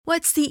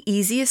What's the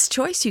easiest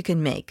choice you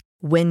can make?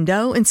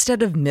 Window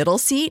instead of middle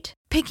seat?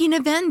 Picking a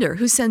vendor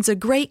who sends a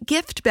great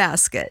gift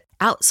basket?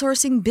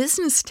 Outsourcing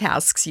business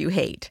tasks you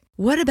hate?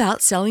 What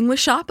about selling with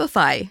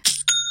Shopify?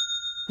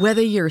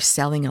 Whether you're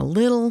selling a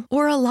little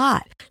or a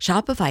lot,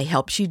 Shopify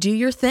helps you do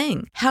your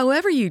thing,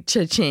 however you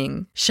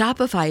cha-ching.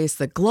 Shopify is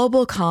the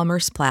global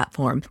commerce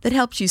platform that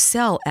helps you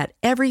sell at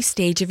every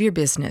stage of your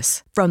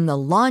business. From the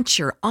launch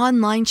your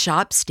online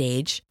shop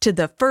stage to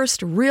the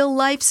first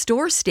real-life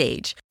store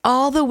stage,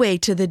 all the way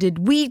to the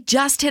did we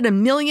just hit a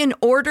million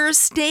orders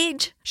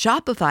stage.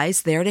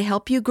 Shopify's there to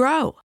help you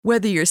grow.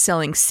 Whether you're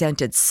selling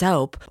scented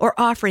soap or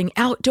offering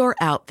outdoor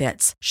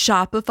outfits,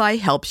 Shopify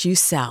helps you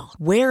sell.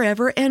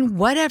 Wherever and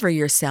whatever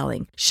you're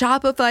selling,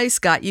 Shopify's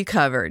got you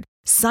covered.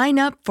 Sign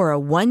up for a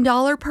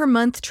 $1 per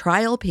month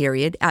trial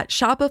period at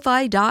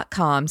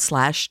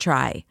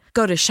shopify.com/try.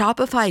 Go to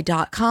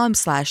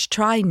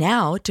shopify.com/try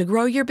now to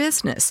grow your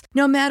business,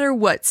 no matter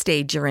what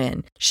stage you're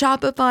in.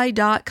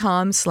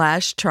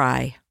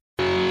 Shopify.com/try.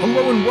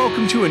 Hello and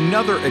welcome to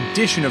another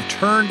edition of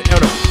Turned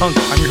Out of Punk.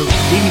 I'm your host,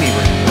 Damian.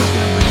 Who's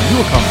going to bring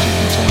you a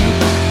conversation with someone who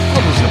grew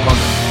up listening to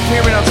punk, may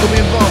or may not still be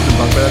involved in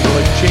punk, but has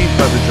like changed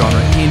by the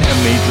genre in a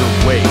major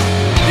way.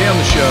 Today on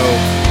the show,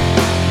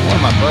 one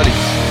of my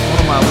buddies,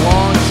 one of my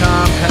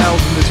longtime pals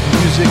in this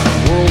music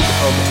world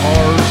of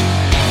ours,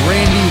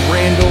 Randy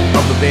Randall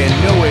of the band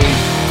No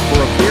Age,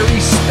 for a very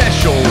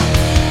special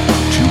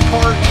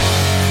two-part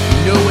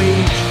No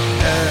Age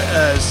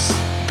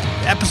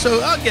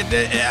episode.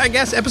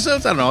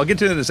 Episodes. I don't know. I'll get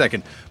to it in a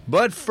second.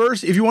 But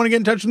first, if you want to get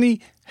in touch with me,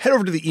 head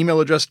over to the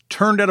email address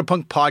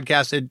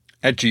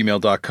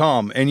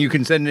turnedoutapunkpodcast@gmail.com, and you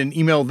can send an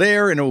email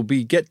there, and it will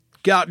be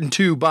gotten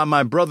to by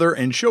my brother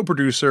and show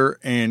producer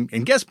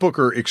and guest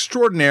booker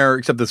extraordinaire,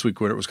 except this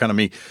week when it was kind of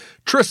me,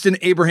 Tristan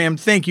Abraham.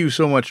 Thank you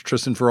so much,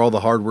 Tristan, for all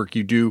the hard work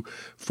you do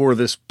for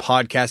this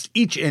podcast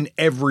each and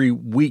every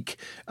week.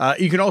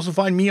 You can also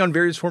find me on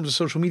various forms of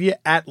social media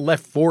at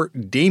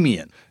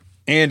Left4Damian.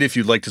 And if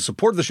you'd like to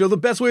support the show, the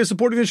best way of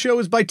supporting the show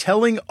is by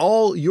telling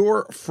all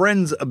your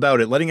friends about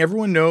it, letting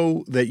everyone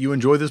know that you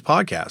enjoy this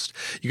podcast.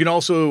 You can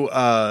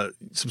also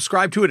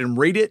subscribe to it and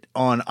rate it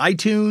on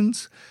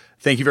iTunes.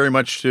 Thank you very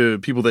much to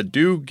people that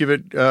do give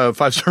it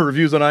 5-star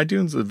reviews on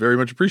iTunes. I very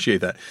much appreciate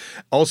that.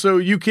 Also,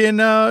 you can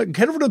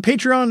head over to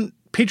Patreon,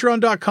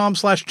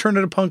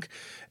 patreon.com/turnedoutofpunk,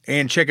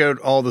 and check out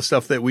all the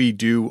stuff that we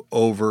do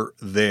over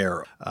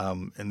there.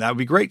 And that would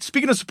be great.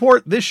 Speaking of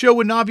support, this show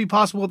would not be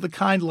possible with the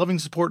kind, loving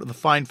support of the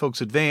fine folks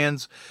at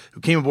Vans,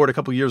 who came aboard a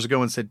couple years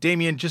ago and said,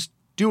 Damian, just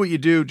do what you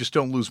do. Just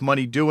don't lose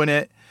money doing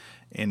it.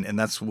 And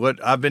that's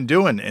what I've been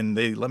doing. And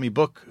they let me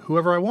book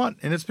whoever I want.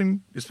 And it's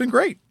been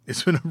great.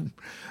 It's been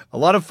a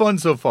lot of fun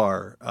so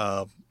far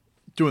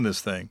doing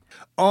this thing.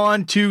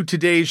 On to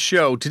today's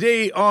show.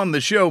 Today on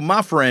the show,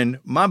 my friend,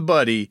 my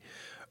buddy,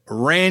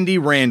 Randy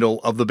Randall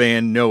of the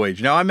band No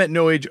Age. Now, I met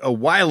No Age a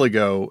while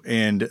ago,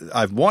 and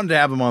I've wanted to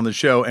have them on the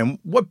show. And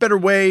what better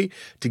way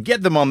to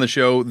get them on the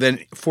show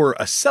than for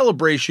a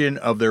celebration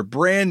of their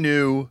brand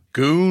new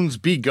Goons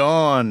Be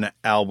Gone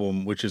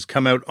album, which has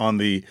come out on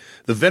the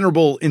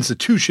venerable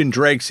institution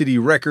Drag City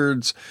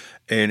Records,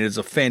 and it's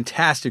a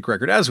fantastic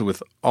record, as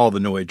with all the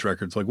No Age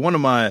records. Like one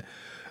of my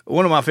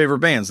favorite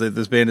bands.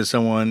 This band is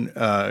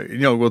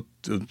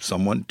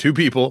two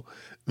people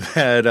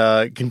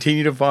that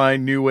continue to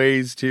find new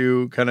ways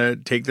to kind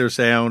of take their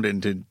sound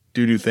and to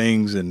do new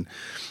things. And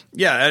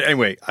yeah,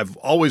 anyway, I've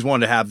always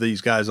wanted to have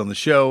these guys on the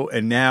show,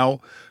 and now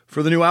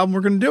for the new album,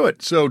 we're going to do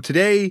it. So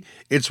today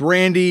it's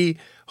Randy.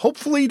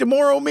 Hopefully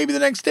tomorrow, maybe the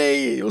next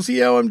day, we'll see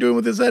how I'm doing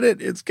with this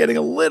edit. It's getting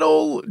a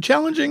little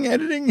challenging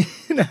editing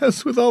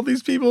as with all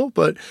these people,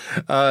 but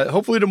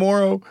hopefully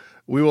tomorrow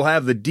we will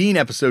have the Dean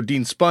episode,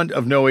 Dean Spunt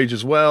of No Age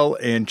as well.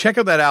 And check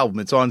out that album.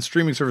 It's on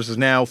streaming services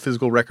now.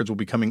 Physical records will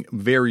be coming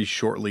very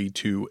shortly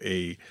to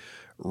a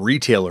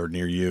retailer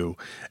near you.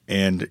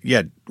 And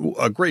yeah,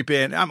 a great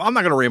band. I'm not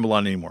going to ramble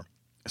on anymore.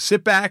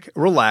 Sit back,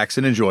 relax,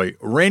 and enjoy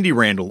Randy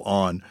Randall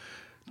on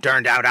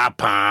Turned Out of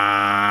Punk.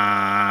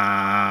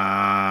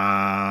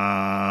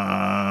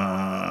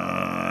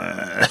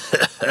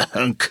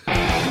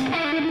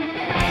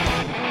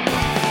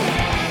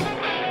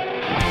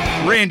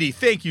 Randy,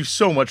 thank you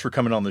so much for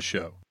coming on the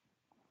show.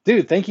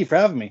 Dude, thank you for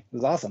having me. It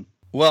was awesome.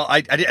 Well,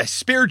 I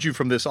spared you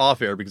from this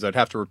off air because I'd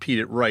have to repeat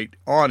it right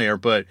on air,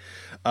 but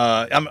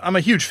I'm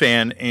a huge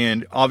fan,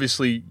 and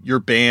obviously your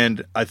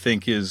band, I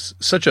think, is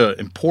such an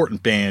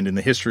important band in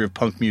the history of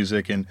punk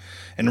music, and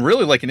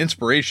really like an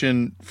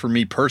inspiration for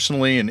me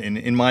personally and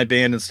in my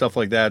band and stuff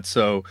like that.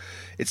 So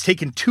it's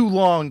taken too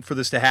long for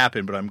this to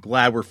happen, but I'm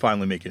glad we're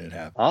finally making it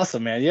happen.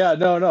 Awesome, man. Yeah,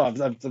 no,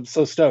 I'm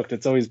so stoked.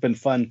 It's always been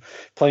fun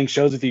playing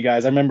shows with you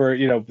guys. I remember,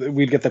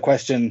 we'd get the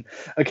question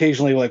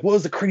occasionally, like, what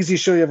was the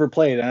craziest show you ever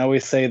played? And I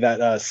always say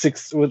that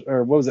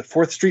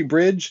 4th Street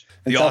Bridge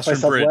in South by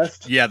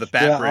Southwest. Yeah, the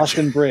Bat Bridge.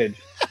 Austin Bridge.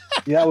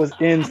 Yeah, that was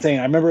insane.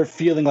 I remember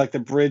feeling like the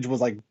bridge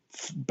was like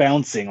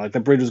bouncing, like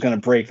the bridge was going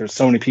to break. There's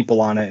so many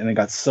people on it, and it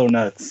got so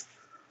nuts.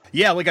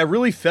 Yeah, like I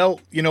really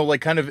felt, like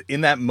kind of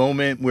in that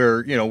moment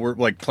where, we're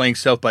like playing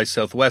South by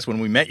Southwest when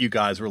we met you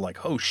guys. We're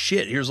like, oh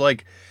shit, here's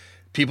like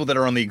people that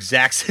are on the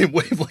exact same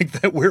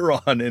wavelength that we're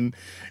on, and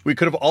we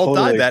could have all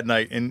died that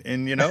night. And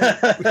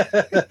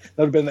that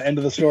would have been the end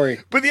of the story.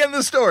 But the end of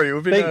the story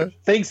would be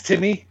thanks,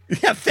 Timmy.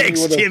 Yeah,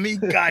 thanks, Timmy.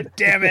 God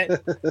damn it.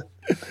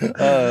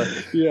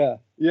 Yeah.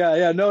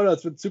 No,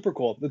 it's been super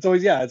cool. It's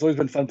always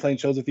been fun playing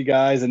shows with you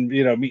guys, and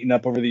meeting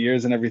up over the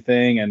years and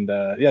everything, and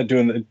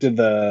did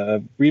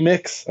the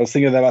remix. I was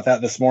thinking about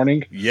that this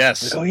morning.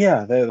 Yes. Like,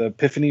 the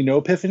Epiphany, no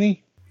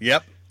Epiphany.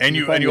 Yep. And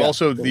you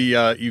also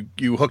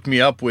you hooked me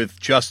up with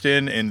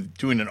Justin and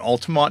doing an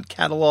Altamont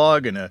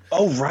catalog and a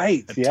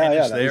right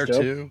there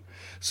too.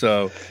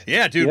 So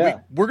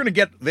dude, we're gonna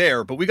get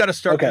there, but we got to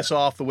start this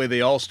off the way they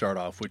all start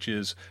off, which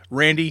is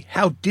Randy.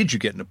 How did you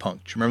get into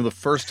punk? Do you remember the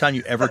first time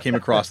you ever came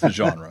across the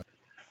genre?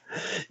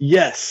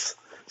 Yes.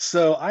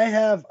 So I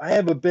have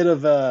a bit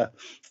of a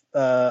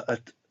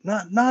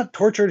not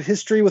tortured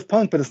history with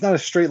punk, but it's not a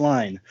straight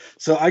line.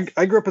 So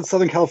I grew up in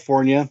Southern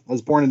California. I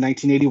was born in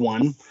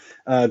 1981.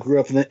 Grew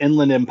up in the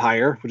Inland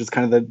Empire, which is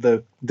kind of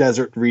the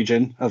desert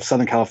region of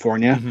Southern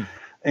California,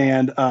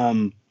 and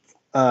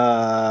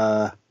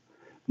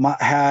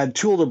had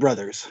two older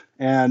brothers.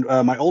 And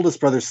my oldest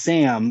brother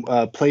Sam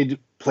played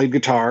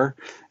guitar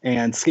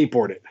and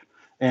skateboarded,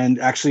 and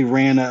actually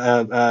ran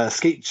a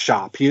skate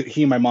shop.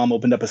 He and my mom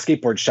opened up a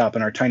skateboard shop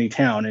in our tiny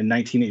town in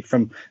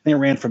 1980. They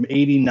ran from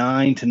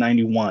 89 to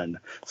 91,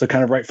 so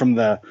kind of right from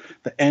the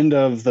end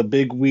of the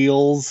big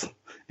wheels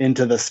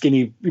into the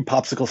skinny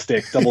popsicle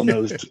stick,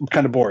 double-nosed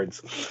kind of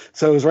boards.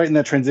 So it was right in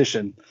that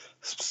transition.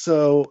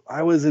 So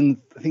I was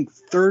in, I think,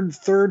 third,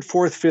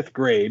 fourth, fifth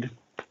grade.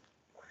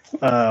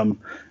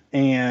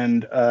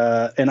 And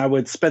I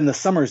would spend the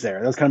summers there.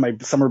 That was kind of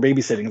my summer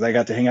babysitting. I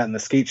got to hang out in the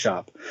skate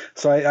shop.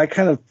 So I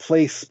kind of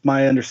placed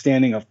my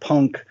understanding of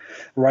punk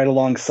right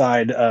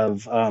alongside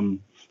of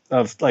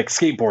like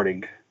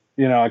skateboarding.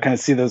 I kind of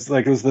see those,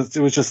 like it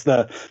was just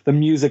the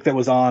music that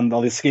was on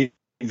all these skate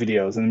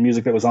videos and the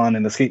music that was on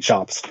in the skate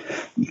shops.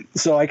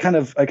 So I kind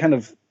of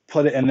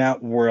put it in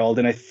that world,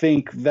 and I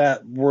think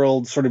that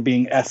world sort of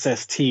being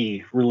SST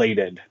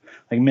related,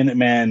 like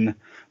Minutemen,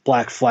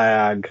 Black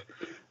Flag,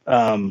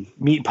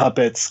 Meat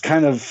Puppets,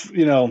 kind of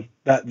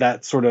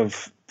that sort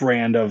of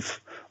brand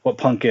of what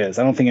punk is.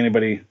 I don't think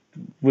anybody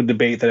would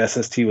debate that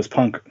SST was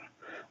punk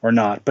or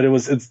not, but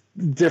it's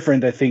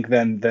different, I think,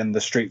 than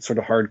the straight sort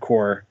of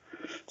hardcore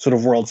sort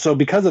of world. So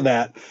because of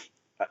that,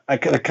 I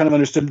kind of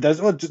understood that.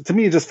 Well, to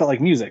me, it just felt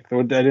like music.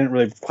 I didn't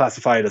really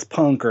classify it as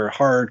punk or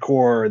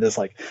hardcore or this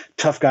like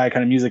tough guy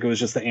kind of music. It was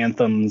just the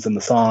anthems and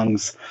the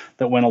songs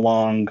that went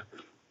along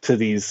to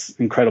these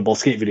incredible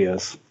skate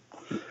videos.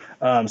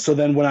 So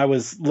then when I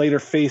was later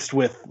faced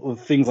with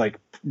things like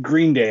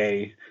Green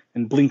Day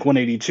and Blink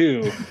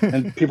 182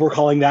 and people were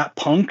calling that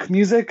punk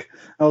music,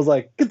 I was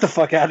like, get the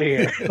fuck out of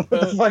here.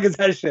 What the fuck is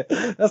that shit?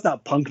 That's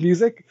not punk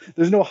music.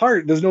 There's no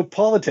heart. There's no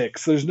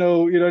politics. There's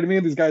no, you know what I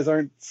mean? These guys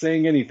aren't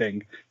saying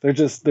anything. They're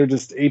just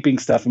aping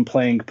stuff and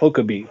playing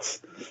polka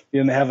beats.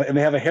 And they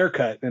have a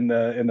haircut in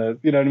the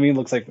you know what I mean?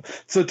 Looks like.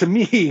 So to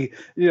me,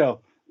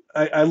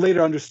 I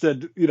later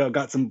understood,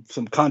 got some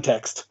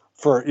context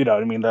for, what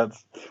I mean,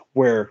 that's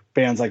where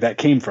bands like that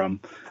came from,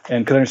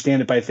 and could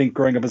understand it. But I think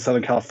growing up in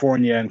Southern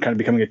California and kind of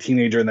becoming a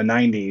teenager in the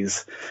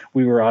 90s,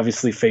 we were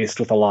obviously faced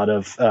with a lot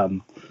of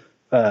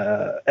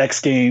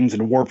X Games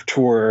and Warped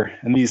Tour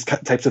and these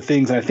types of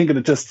things. And I think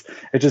it just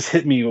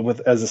hit me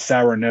as a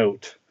sour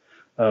note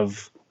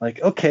of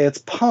like, okay, it's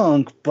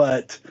punk,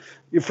 but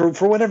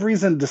for whatever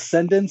reason,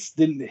 Descendants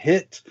didn't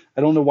hit.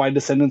 I don't know why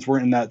Descendants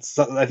weren't in that.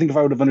 I think if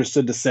I would have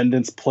understood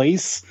Descendants'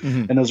 place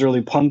in those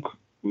early punk,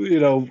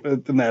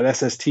 in that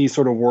SST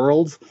sort of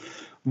world,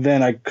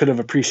 then I could have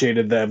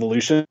appreciated the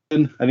evolution.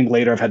 I think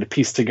later I've had to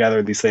piece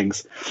together these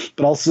things.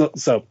 But also,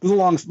 so this is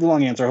a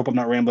long answer. I hope I'm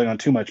not rambling on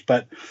too much.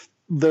 But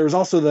there's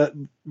also that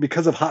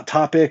because of Hot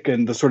Topic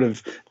and the sort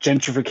of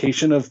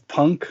gentrification of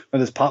punk, or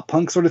this pop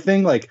punk sort of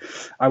thing, like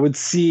I would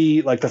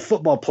see like the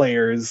football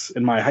players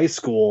in my high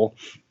school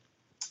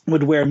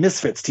would wear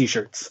Misfits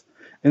t-shirts.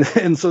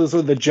 And so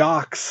the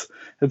jocks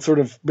had sort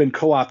of been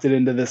co-opted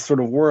into this sort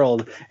of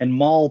world, and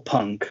mall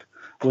punk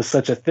was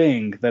such a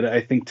thing that I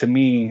think, to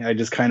me, I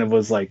just kind of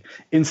was like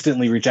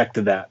instantly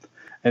rejected that.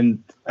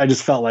 And I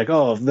just felt like,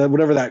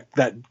 whatever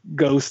that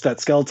ghost,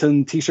 that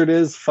skeleton t-shirt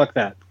is, fuck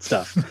that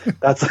stuff.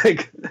 That's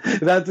maybe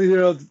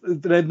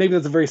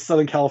that's a very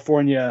Southern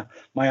California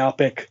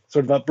myopic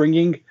sort of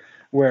upbringing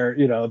where,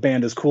 a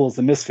band as cool as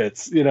the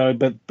Misfits,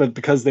 but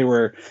because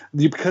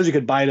because you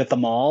could buy it at the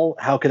mall,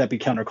 how could that be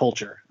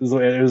counterculture?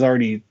 It was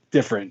already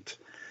different.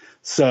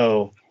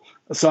 So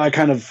I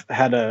kind of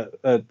had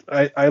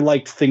I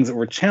liked things that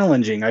were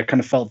challenging. I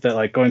kind of felt that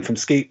like going from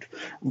skate,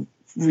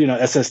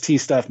 SST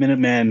stuff,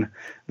 Minutemen,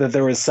 that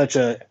there was such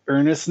a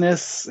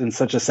earnestness and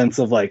such a sense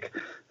of like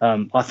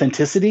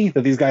authenticity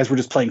that these guys were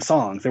just playing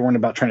songs. They weren't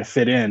about trying to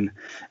fit in.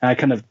 And I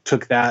kind of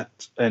took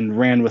that and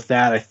ran with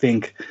that. I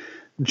think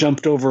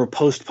jumped over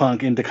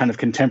post-punk into kind of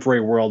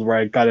contemporary world where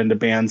I got into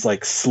bands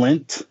like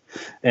Slint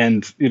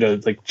and,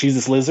 like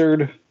Jesus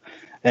Lizard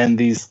and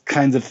these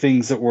kinds of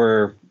things that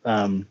were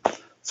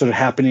sort of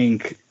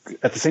happening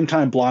at the same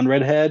time. Blonde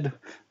Redhead,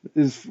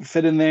 is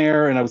fit in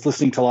there, and I was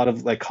listening to a lot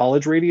of like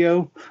college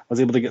radio. I was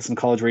able to get some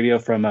college radio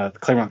from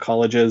Claremont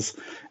colleges,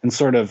 and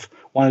sort of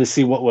wanted to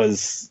see what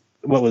was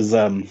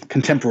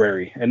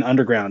contemporary and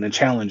underground and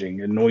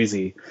challenging and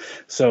noisy.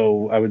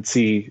 So I would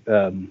see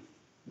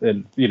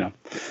and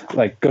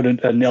like go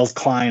to Nels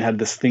Cline had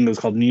this thing that was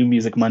called New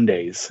Music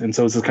Mondays, and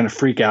so it was this kind of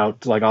freak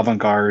out, like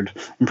avant-garde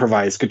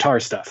improvised guitar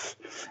stuff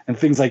and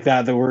things like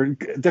that were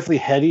definitely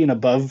heady and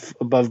above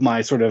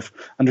my sort of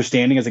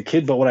understanding as a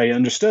kid. But what I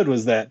understood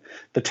was that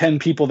the 10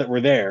 people that were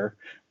there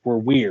were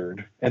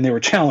weird and they were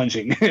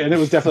challenging, and it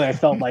was definitely, I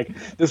felt like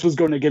this was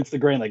going against the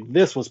grain. Like,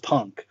 this was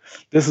punk.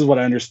 This is what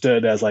I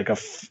understood as like a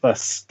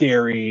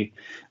scary,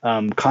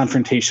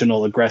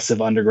 confrontational,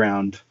 aggressive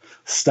underground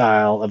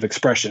style of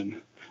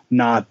expression.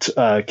 Not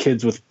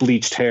kids with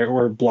bleached hair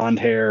or blonde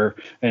hair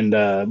and,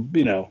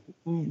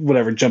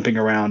 whatever, jumping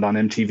around on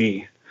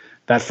MTV.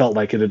 That felt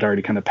like it had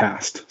already kind of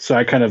passed. So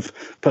I kind of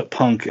put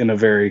punk in a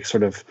very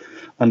sort of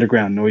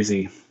underground,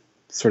 noisy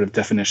sort of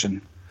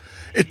definition.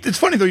 It's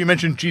funny, though, you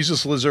mentioned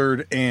Jesus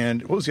Lizard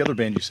and what was the other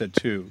band you said,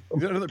 too?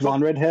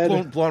 Blonde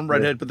Redhead. Blonde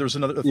Redhead, but there was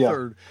a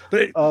third.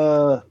 But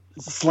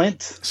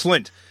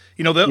Slint.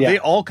 They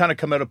all kind of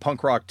come out of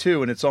punk rock,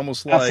 too, and it's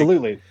almost like...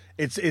 Absolutely.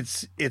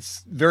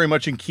 It's very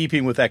much in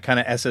keeping with that kind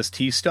of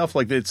SST stuff.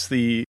 Like it's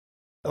the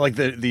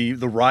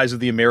rise of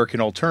the American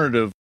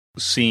alternative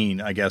scene,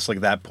 I guess,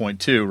 like that point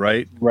too,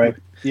 right? Right.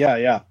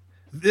 Yeah.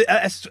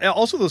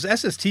 Also, those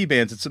SST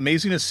bands. It's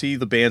amazing to see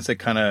the bands that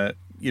kind of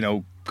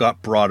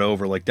got brought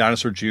over, like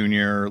Dinosaur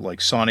Jr.,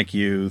 like Sonic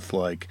Youth,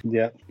 like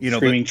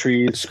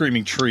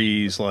Screaming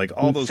Trees, like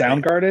all those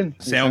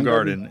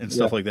Soundgarden and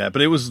stuff like that.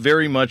 But it was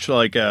very much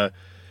like an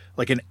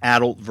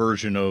adult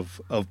version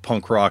of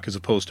punk rock as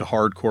opposed to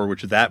hardcore,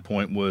 which at that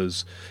point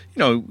was,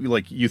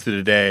 like Youth of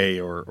Today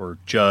or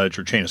Judge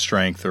or Chain of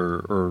Strength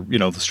or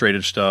the straight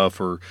edge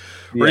stuff or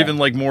even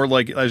like more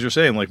like, as you're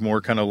saying, like more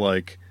kind of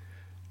like,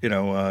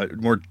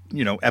 more,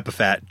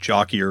 epiphat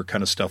jockier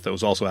kind of stuff that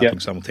was also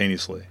happening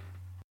simultaneously.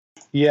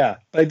 Yeah,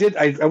 I did.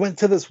 I went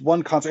to this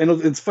one concert,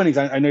 and it's funny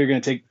because I know you're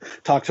going to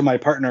talk to my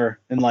partner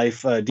in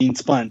life, Dean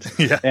Spunt,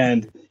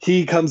 and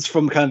he comes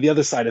from kind of the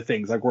other side of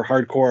things. Like we're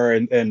hardcore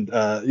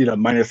and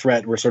Minor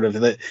Threat. We're sort of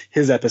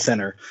his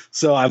epicenter.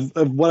 So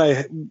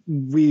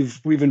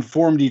we've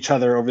informed each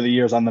other over the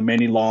years on the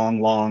many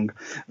long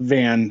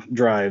van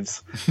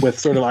drives. With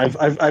sort of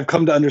I've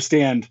come to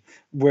understand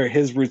where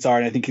his roots are,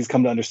 and I think he's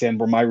come to understand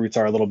where my roots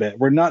are a little bit.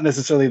 We're not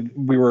necessarily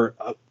we were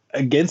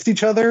against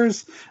each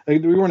other's. We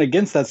weren't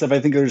against that stuff. I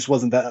think there just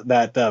wasn't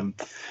that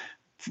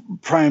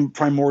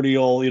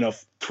primordial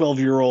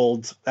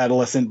 12-year-old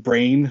adolescent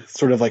brain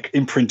sort of like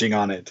imprinting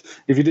on it.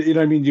 If you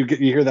know what I mean, you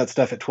hear that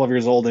stuff at 12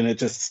 years old and it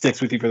just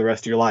sticks with you for the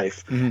rest of your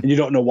life. Mm-hmm. And you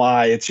don't know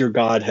why it's your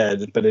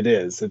godhead, but it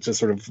is. It's just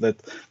sort of that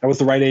was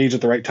the right age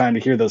at the right time to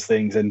hear those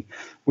things, and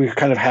we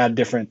kind of had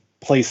different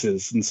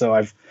places. And so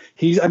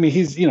he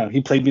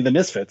played me the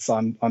Misfits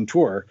on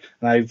tour,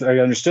 and I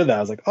understood that. I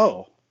was like,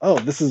 oh,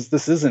 this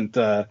isn't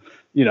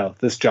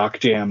this jock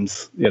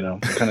jams,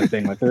 kind of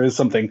thing. Like there is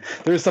something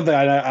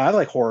I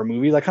like horror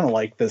movies. I kind of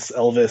like this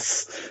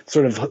Elvis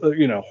sort of,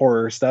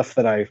 horror stuff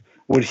that I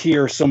would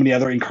hear so many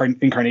other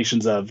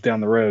incarnations of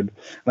down the road.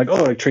 Like,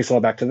 I trace it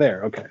all back to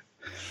there. Okay.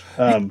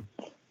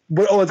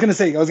 But I was going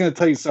to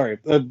tell you, sorry.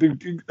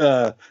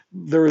 There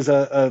was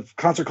a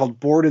concert called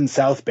Bored in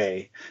South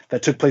Bay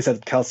that took place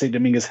at Cal State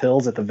Dominguez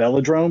Hills at the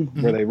Velodrome,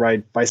 mm-hmm. where they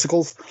ride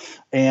bicycles.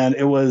 And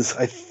it was,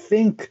 I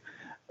think,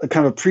 a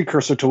kind of a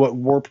precursor to what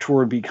Warped Tour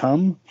would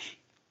become.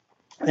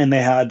 And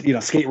they had,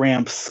 skate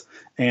ramps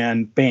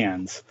and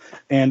bands.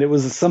 And it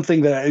was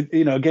something that,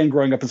 again,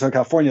 growing up in Southern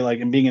California, like,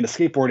 and being into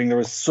skateboarding, there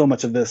was so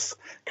much of this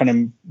kind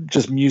of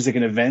just music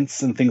and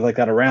events and things like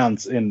that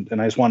around. And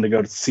I just wanted to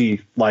go to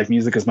see live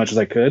music as much as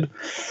I could.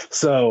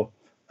 So,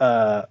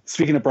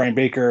 speaking of Brian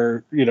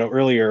Baker,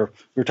 earlier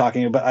we were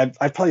talking about,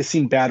 I've probably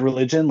seen Bad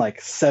Religion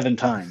like 7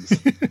 times.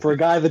 For a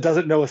guy that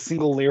doesn't know a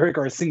single lyric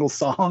or a single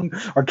song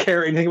or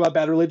care anything about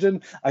Bad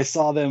Religion, I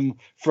saw them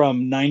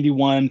from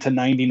 91 to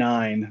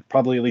 99,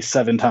 probably at least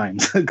 7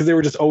 times, because they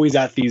were just always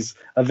at these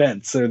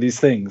events or these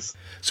things.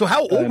 So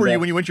how old were you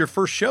when you went to your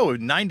first show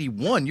in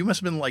 91? You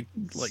must have been like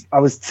I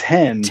was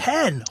 10.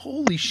 10.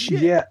 Holy shit.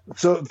 Yeah.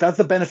 So that's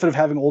the benefit of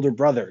having older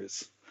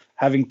brothers.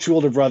 Having 2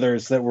 older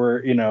brothers that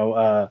were,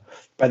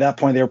 by that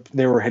point they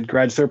had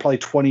graduated. They were probably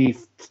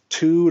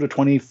 22 to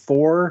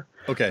 24.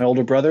 Okay. My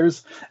older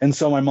brothers, and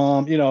so my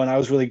mom, and I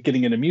was really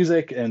getting into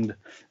music, and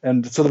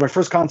so my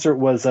first concert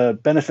was a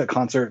benefit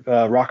concert,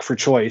 Rock for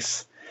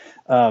Choice,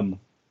 and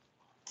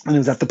it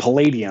was at the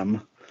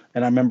Palladium,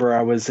 and I remember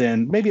I was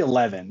in maybe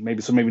 11,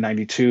 maybe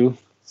 92,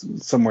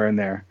 somewhere in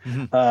there.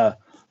 Mm-hmm.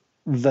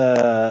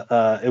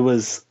 It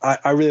was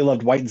I really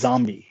loved White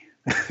Zombie.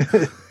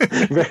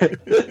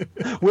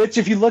 Which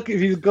if you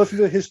go through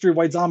the history of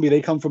White Zombie, they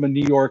come from a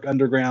New York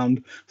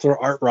underground sort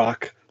of art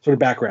rock sort of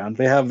background.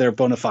 They have their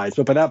bona fides,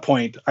 but by that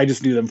point I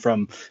just knew them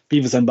from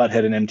Beavis and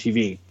Butthead and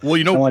MTV.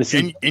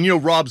 Well,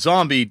 Rob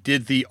Zombie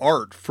did the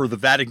art for the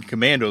Vatican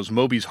Commandos,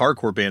 Moby's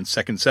hardcore band,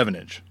 second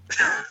 7-inch.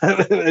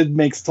 It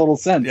makes total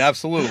sense. Yeah,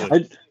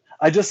 absolutely.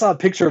 I just saw a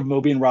picture of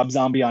Moby and Rob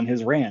Zombie on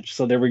his ranch.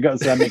 So there we go.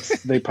 So that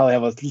makes they probably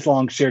have a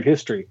long shared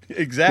history.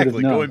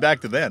 Exactly. Going back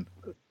to then.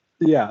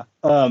 Yeah.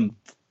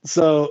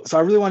 So I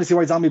really wanted to see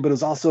White Zombie, but it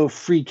was also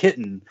Free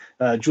Kitten.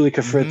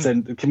 Julika Fritz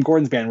and Kim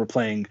Gordon's band were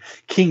playing.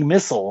 King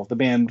Missile, the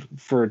band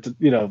for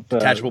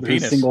Detachable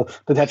Penis. Single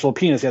Detachable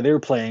Penis. Yeah, they were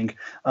playing.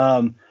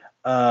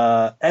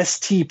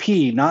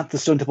 STP, not the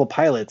Stone Temple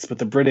Pilots, but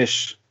the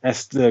British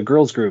the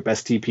girls group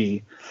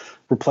STP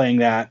were playing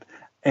that.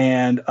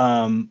 And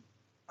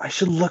I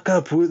should look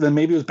up then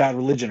maybe it was Bad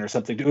Religion or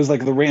something. It was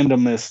like the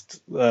randomest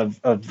of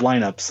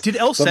lineups. Did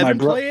L7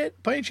 play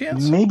it by any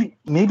chance? Maybe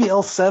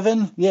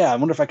L7. Yeah, I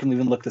wonder if I can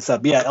even look this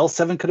up. Yeah,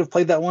 L7 could have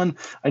played that one.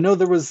 I know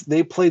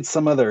they played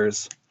some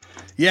others.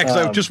 Yeah, because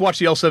I just watched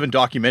the L7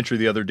 documentary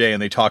the other day, and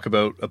they talk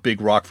about a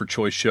big Rock for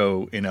Choice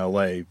show in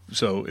LA.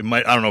 So it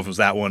might, I don't know if it was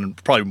that one,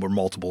 probably more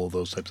multiple of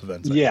those types of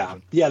events. Yeah,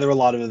 there were a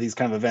lot of these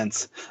kind of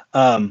events.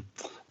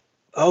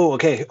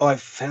 Okay. I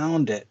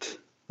found it.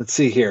 Let's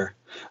see here.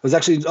 It was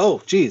actually,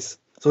 so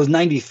it was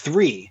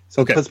 93.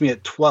 So it puts me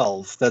at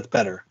 12. That's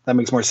better. That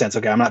makes more sense.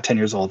 Okay, I'm not 10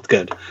 years old.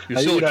 Good. You're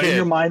still a kid. In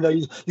your mind, though,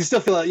 you still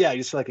feel like, you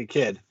just feel like a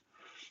kid.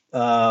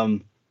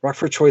 Rock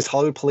for Choice,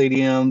 Hollywood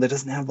Palladium. That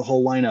doesn't have the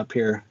whole lineup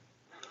here.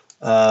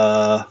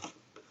 Let's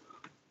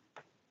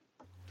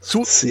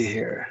see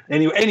here.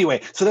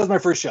 Anyway, so that was my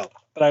first show.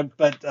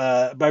 But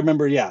I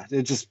remember,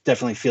 it just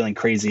definitely feeling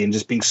crazy and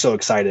just being so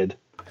excited.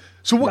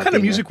 So what kind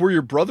of music were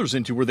your brothers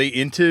into? Were they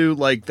into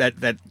like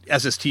that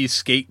SST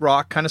skate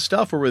rock kind of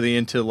stuff, or were they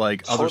into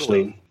like other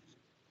stuff?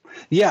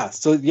 Yeah.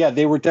 So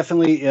they were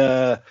definitely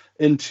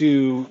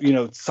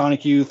into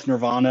Sonic Youth,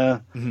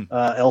 Nirvana,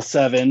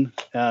 L7,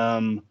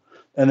 and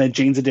then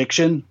Jane's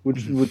Addiction,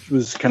 which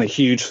was kind of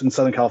huge in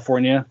Southern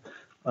California,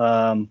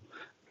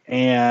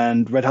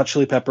 and Red Hot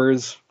Chili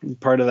Peppers,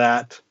 part of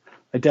that.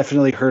 I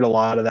definitely heard a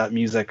lot of that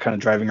music kind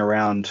of driving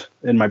around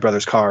in my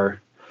brother's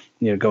car.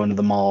 Going to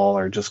the mall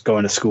or just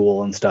going to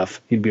school and stuff.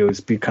 He'd always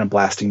be kind of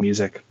blasting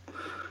music.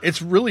 It's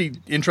really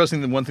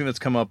interesting. The one thing that's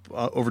come up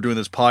over doing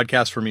this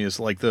podcast for me is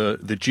like the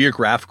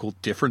geographical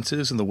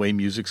differences in the way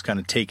music's kind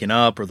of taken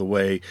up, or the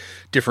way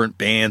different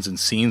bands and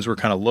scenes were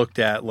kind of looked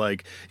at.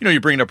 Like, you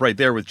bring it up right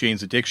there with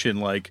Jane's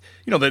Addiction. Like,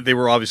 that they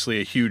were obviously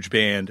a huge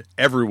band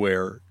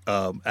everywhere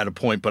at a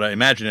point, but I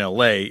imagine in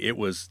LA it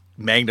was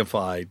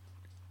magnified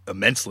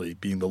immensely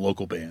being the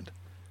local band.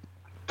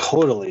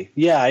 Totally.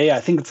 Yeah. I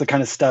think it's the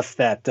kind of stuff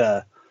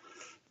that,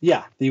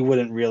 you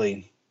wouldn't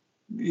really,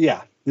 there's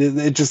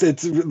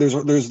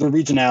the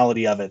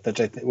regionality of it,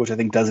 which I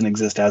think doesn't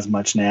exist as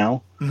much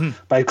now.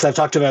 Because I've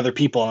talked to other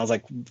people and I was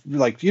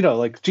like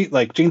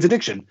Jane's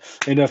Addiction,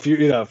 if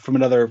you from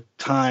another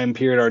time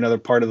period or another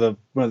part of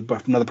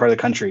the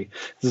country,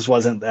 this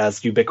wasn't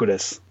as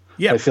ubiquitous.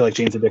 Yeah. I feel like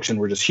Jane's Addiction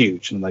were just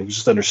huge and like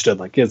just understood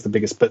it's the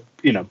biggest,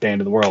 band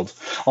in the world.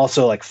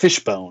 Also like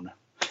Fishbone,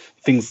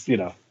 things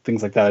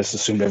like that. I just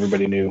assumed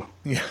everybody knew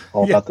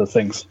about those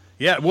things.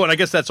 Yeah, well, and I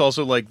guess that's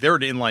also like they're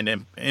an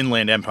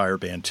Inland Empire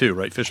band too,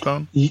 right?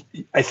 Fishbone?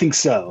 I think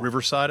so.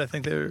 Riverside, I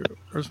think there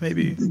was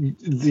maybe.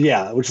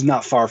 Yeah, which is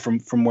not far from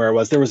where I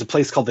was. There was a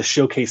place called the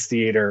Showcase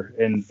Theater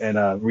in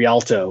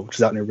Rialto, which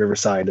is out near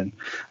Riverside, and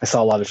I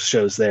saw a lot of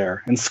shows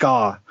there. And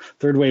ska,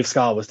 third wave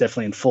ska, was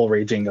definitely in full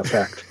raging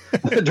effect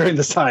during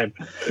this time.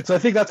 So I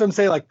think that's what I'm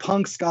saying, like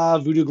punk, ska,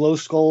 Voodoo Glow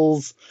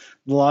Skulls.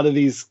 A lot of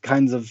these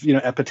kinds of,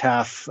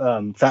 Epitaph,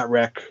 Fat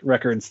Wreck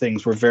Records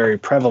things were very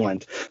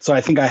prevalent. So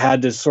I think I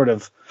had to sort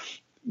of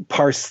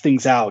parse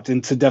things out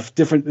into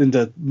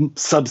into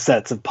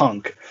subsets of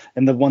punk.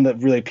 And the one that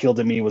really appealed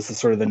to me was the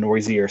sort of the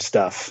noisier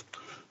stuff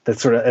that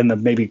sort of, and the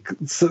maybe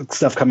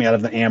stuff coming out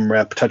of the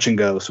AMREP touch and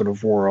go sort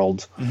of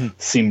world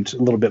seemed a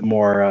little bit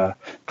more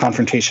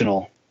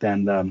confrontational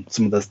than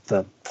some of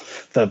the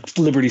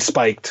Liberty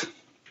Spiked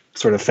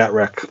sort of Fat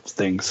Wreck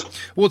things.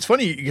 Well, it's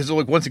funny because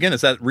like once again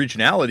it's that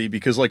regionality,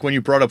 because like when you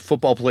brought up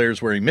football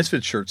players wearing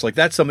Misfits shirts, like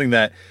that's something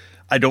that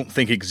I don't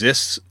think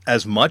exists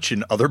as much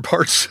in other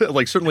parts.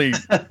 Like certainly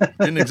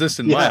didn't exist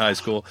in my high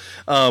school.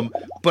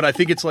 But I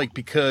think it's like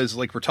because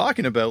like we're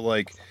talking about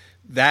like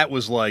that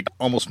was like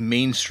almost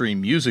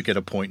mainstream music at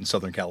a point in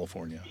Southern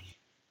California.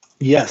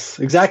 Yes,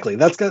 exactly.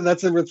 That's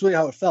really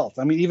how it felt.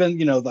 I mean, even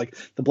like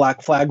the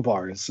Black Flag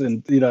bars,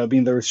 and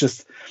there was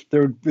just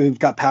it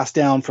got passed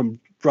down from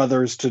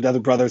brothers to other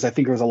brothers. I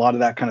think there was a lot of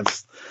that kind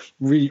of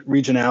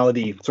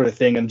regionality sort of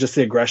thing, and just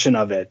the aggression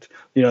of it.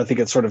 I think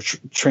it sort of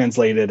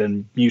translated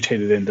and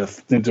mutated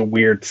into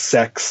weird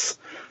sects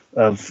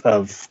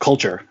of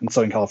culture in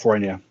Southern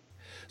California.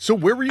 So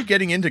where were you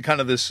getting into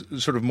kind of this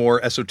sort of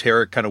more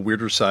esoteric, kind of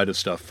weirder side of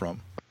stuff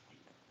from?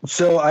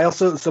 So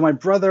my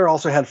brother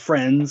also had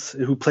friends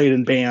who played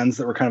in bands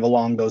that were kind of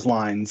along those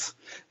lines.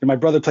 And my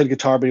brother played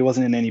guitar, but he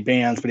wasn't in any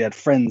bands, but he had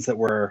friends that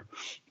were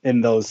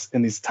in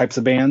these types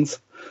of bands.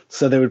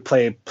 So they would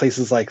play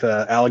places like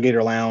the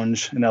Alligator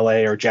Lounge in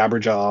LA or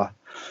Jabberjaw.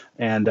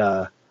 And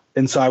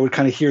so I would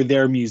kind of hear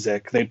their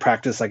music. They'd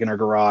practice like in our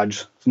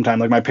garage sometime.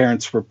 Like my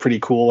parents were pretty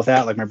cool with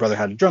that. Like my brother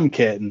had a drum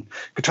kit and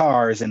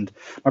guitars, and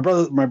my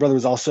brother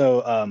was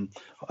also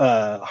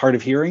hard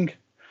of hearing.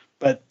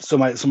 but so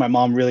my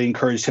mom really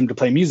encouraged him to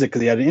play music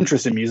because he had an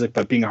interest in music,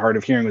 but being hard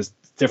of hearing was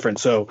different.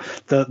 So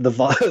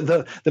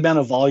the amount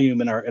of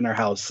volume in our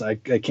house, I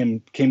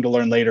came to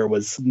learn later,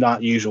 was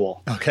not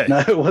usual. Okay. No,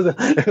 it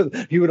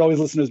wasn't. He would always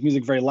listen to his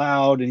music very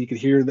loud, and he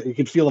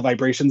could feel the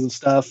vibrations of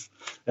stuff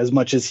as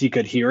much as he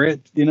could hear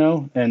it, you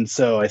know? And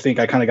so I think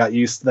I kind of got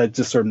used, that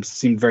just sort of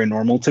seemed very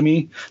normal to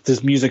me.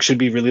 This music should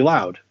be really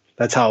loud.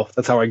 That's how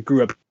I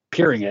grew up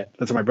hearing it.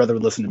 That's how my brother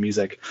would listen to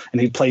music, and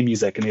he'd play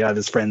music, and he'd have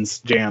his friends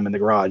jam in the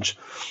garage.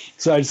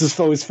 So I just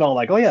always felt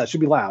like, oh yeah, it should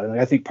be loud. And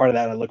I think part of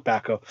that, I look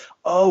back, go,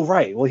 oh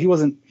right, well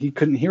he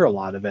couldn't hear a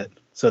lot of it.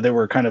 So they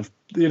were kind of,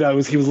 he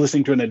was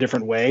listening to it in a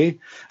different way.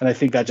 And I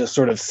think that just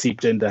sort of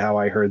seeped into how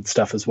I heard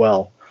stuff as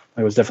well.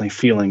 I was definitely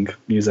feeling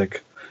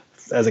music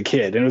as a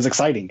kid, and it was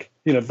exciting.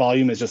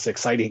 Volume is just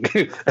exciting.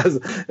 As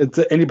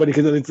anybody,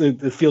 because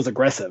it feels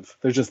aggressive.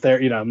 There's just there,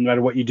 no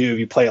matter what you do, if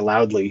you play it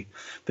loudly,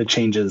 it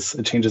changes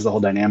the whole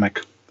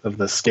dynamic of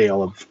the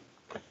scale of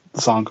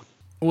the song.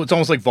 Well, it's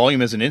almost like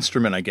volume as an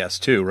instrument, I guess,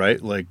 too, right?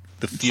 Like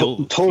the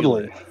feel.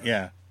 Totally.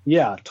 Yeah.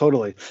 Yeah,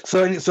 totally.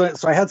 So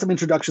I had some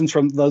introductions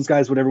from those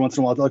guys. Would every once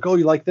in a while, they're like, "Oh,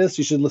 you like this?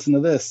 You should listen to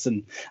this."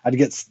 And I'd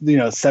get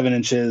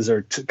 7-inches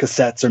or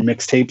cassettes or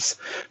mixtapes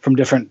from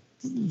different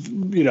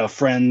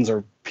friends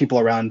or people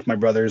around my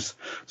brother's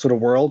sort of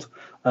world.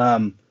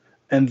 And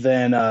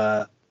then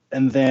there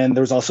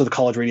was also the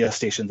college radio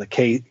station. The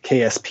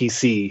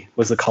KSPC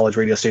was the college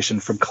radio station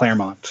from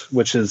Claremont,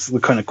 which is the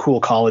kind of cool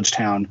college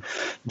town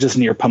just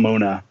near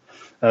Pomona.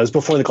 It was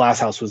before the Glass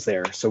House was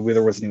there, so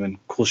there wasn't even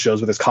cool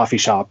shows with his coffee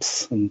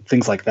shops and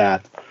things like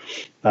that.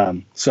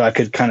 So I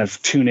could kind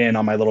of tune in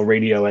on my little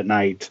radio at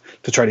night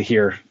to try to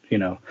hear,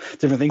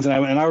 different things.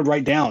 And I would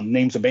write down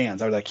names of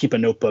bands. I would keep a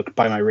notebook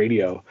by my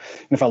radio.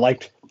 And if I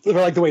liked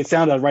the way it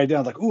sounded, I'd write it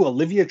down like, ooh,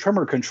 Olivia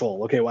Tremor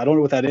Control. Okay, well, I don't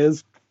know what that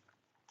is.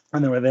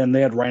 And then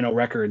they had Rhino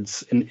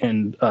Records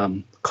in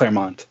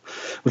Claremont,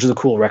 which is a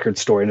cool record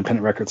store,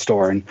 independent record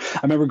store. And I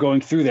remember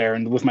going through there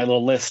and with my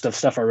little list of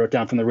stuff I wrote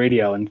down from the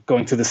radio and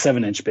going through the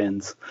 7-inch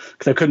bins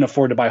because I couldn't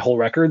afford to buy whole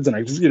records, and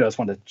I just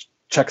wanted to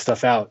check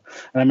stuff out.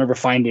 And I remember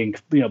finding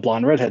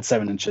Blonde Redhead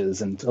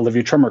 7-inches and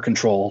Olivia Tremor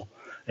Control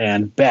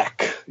and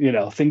Beck,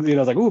 things. I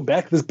was like, ooh,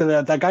 Beck.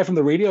 That guy from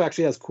the radio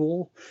actually has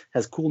cool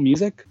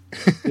music.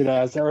 Or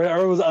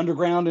it was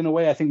underground in a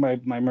way. I think I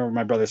remember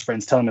my brother's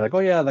friends telling me like, oh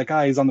yeah, that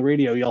guy, he's on the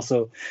radio.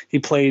 He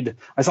played.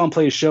 I saw him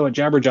play a show at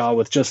Jabberjaw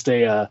with just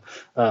a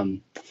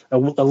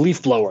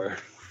leaf blower.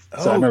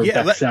 So I remember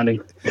Beck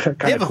sounding kind of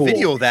cool. They have a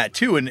video of that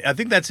too, and I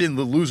think that's in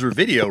the Loser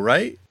video,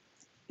 right?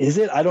 Is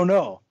it? I don't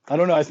know. I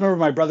just remember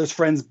my brother's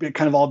friends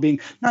kind of all being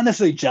not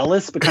necessarily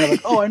jealous, but kind of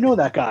like, oh, I know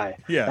that guy.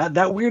 Yeah.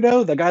 That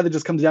weirdo, the guy that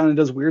just comes down and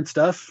does weird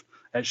stuff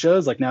at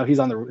shows. Like now he's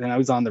on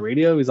the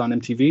radio. He's on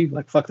MTV.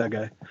 Like, fuck that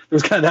guy. There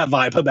was kind of that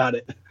vibe about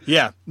it.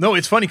 Yeah. No,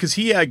 it's funny because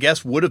he, I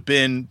guess, would have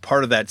been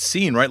part of that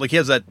scene, right? Like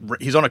he's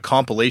on a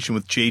compilation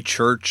with Jay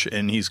Church,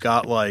 and he's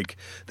got like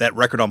that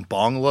record on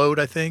Bong Load,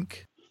 I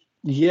think.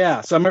 Yeah,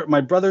 so I remember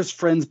my brother's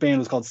friend's band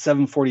was called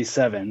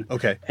 747.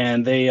 Okay,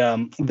 and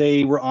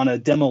they were on a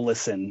demo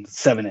listen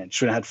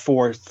 7-inch, and it had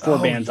four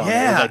bands on it.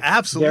 Yeah,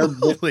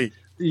 absolutely.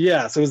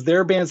 Yeah, so it was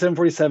their band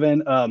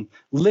 747.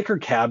 Liquor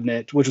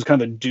Cabinet, which was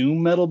kind of a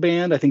doom metal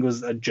band. I think it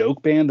was a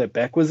joke band that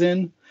Beck was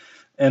in,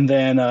 and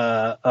then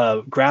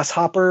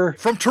Grasshopper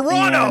from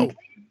Toronto.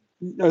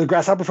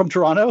 Grasshopper from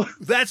Toronto.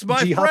 That's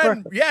my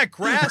friend. Yeah,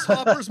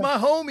 Grasshopper's my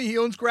homie. He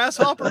owns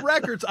Grasshopper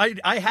Records.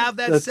 I have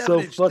that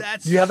 7-inch. So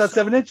you have that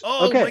 7-inch?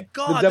 Oh okay. My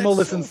god! The demo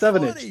listen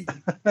 7-inch.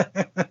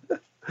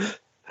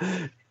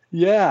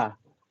 Yeah.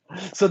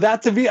 So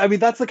that to me, I mean,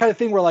 that's the kind of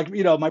thing where like,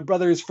 my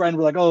brother's friend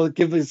were like, oh,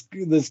 give this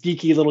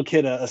geeky little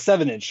kid a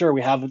 7-inch. Sure,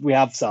 we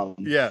have some.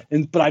 Yeah.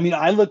 But I mean,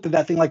 I looked at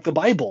that thing like the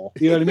Bible.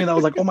 You know what I mean? I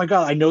was like, oh my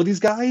God, I know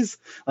these guys.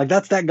 Like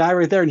that's that guy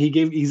right there. And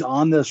he's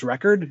on this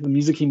record. The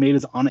music he made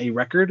is on a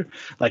record.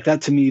 Like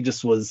that to me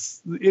just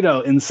was,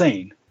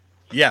 insane.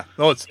 Yeah.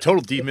 Oh, it's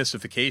total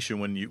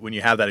demystification when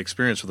you have that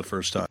experience for the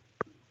first time.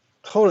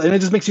 Totally. And it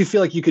just makes you feel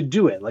like you could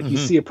do it. Like you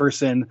see a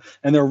person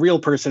and they're a real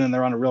person and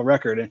they're on a real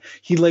record. And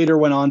he later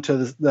went on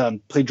to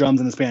play drums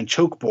in this band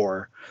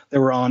Chokebore. They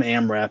were on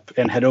AmRep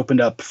and had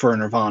opened up for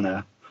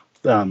Nirvana.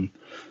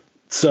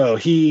 So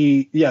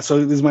it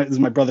was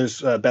my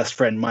brother's best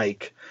friend,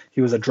 Mike. He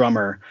was a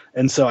drummer.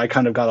 And so I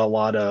kind of got a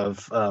lot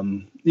of,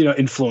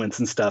 influence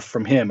and stuff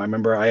from him. I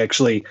remember I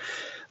actually,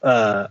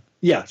 so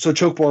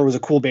Chokebore was a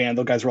cool band.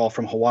 Those guys were all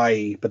from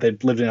Hawaii, but they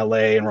lived in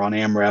LA and were on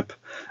AmRep.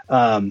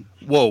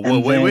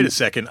 Wait a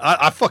second.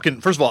 I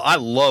fucking, first of all, I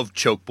love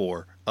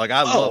Chokebore. Like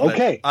I love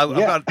okay.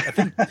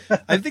 it.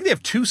 I think they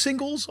have 2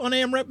 singles on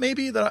AmRep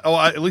maybe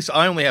at least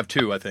I only have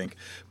 2, I think.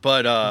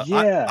 But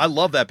I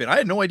love that band. I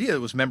had no idea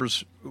it was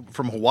members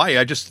from Hawaii.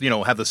 I just,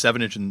 have the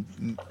 7-inch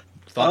and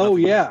thought.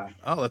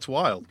 Oh that's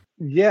wild.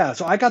 Yeah,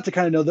 so I got to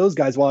kind of know those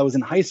guys while I was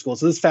in high school.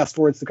 So this fast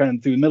forwards to kind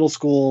of through middle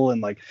school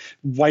and like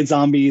White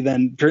Zombie.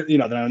 Then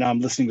now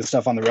I'm listening to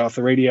stuff off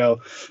the radio.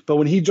 But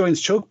when he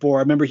joins Chokebore, I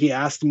remember he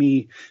asked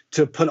me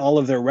to put all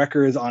of their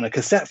records on a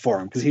cassette for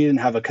him because he didn't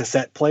have a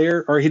cassette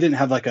player, or he didn't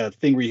have like a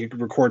thing where you could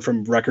record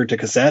from record to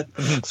cassette.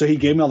 So he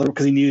gave me all the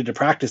because he needed to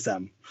practice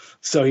them.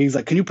 So he's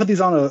like, can you put these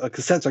on a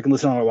cassette so I can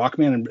listen on a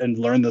Walkman and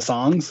learn the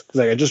songs? Because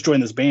like, I just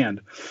joined this band.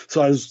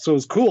 So it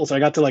was cool. So I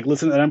got to like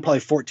listen, and I'm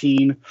probably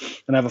 14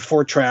 and I have a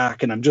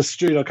 4-track and I'm just,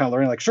 kind of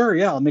learning like, sure.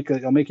 Yeah. I'll make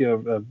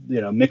you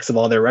a mix of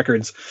all their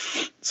records.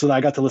 So I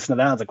got to listen to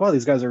that. I was like, wow,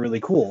 these guys are really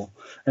cool.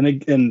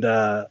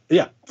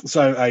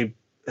 So I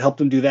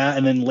helped him do that.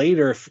 And then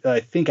later, I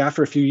think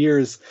after a few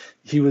years,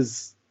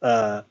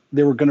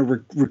 they were going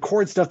to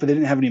record stuff, but they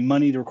didn't have any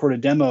money to record a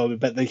demo.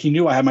 But he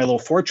knew I had my little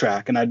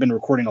 4-track, and I'd been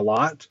recording a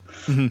lot,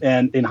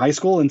 and in high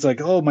school. And it's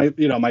like, oh,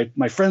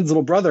 my friend's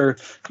little brother,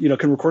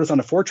 can record us on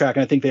a 4-track,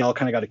 and I think they all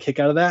kind of got a kick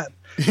out of that.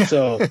 Yeah.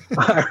 So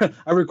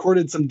I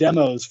recorded some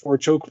demos for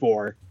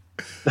Chokebore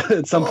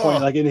at some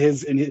point, like in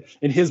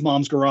his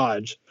mom's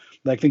garage.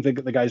 I think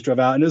the guys drove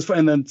out, and it was fun.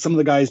 And then some of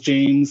the guys,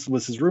 James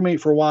was his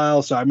roommate for a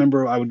while, so I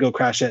remember I would go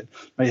crash at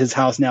his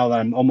house. Now that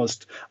I'm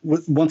almost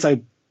once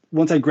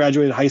I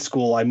graduated high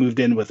school, I moved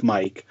in with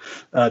Mike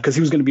because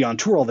he was going to be on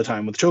tour all the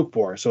time with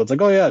Chokebore. So it's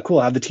like, oh yeah, cool.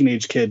 I have the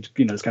teenage kid,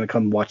 just kind of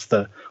come watch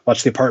the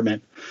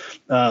apartment.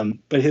 But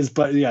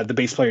the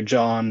bass player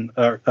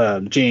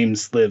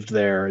James lived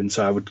there, and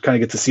so I would kind of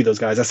get to see those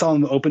guys. I saw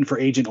them open for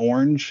Agent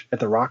Orange at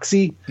the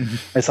Roxy.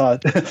 I saw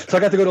it, so I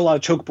got to go to a lot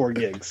of Chokebore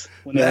gigs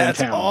when they were in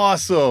town.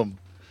 Awesome.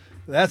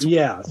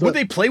 So, would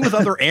they play with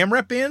other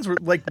AMRAP bands?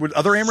 Would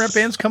other AMRAP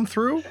bands come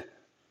through?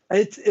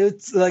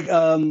 It's like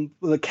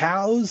the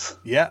Cows,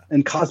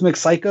 and Cosmic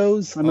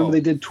Psychos. I remember they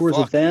did tours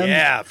with them.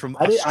 Yeah, from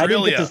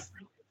Australia.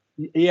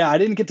 I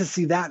didn't get to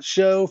see that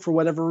show for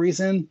whatever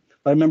reason,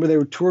 but I remember they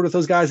were toured with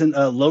those guys in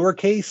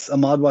Lowercase,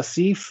 Ahmad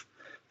Wasif.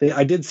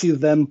 I did see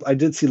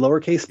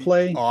Lowercase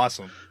play.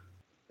 Awesome.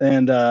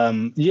 And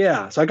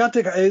so I got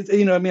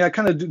to, I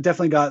kind of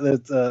definitely got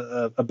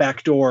a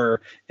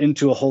backdoor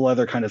into a whole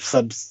other kind of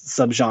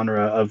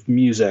subgenre of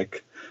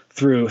music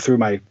through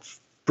my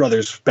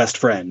brother's best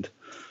friend.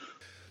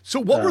 So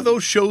what were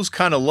those shows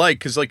kind of like?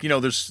 Because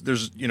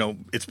there's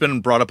it's been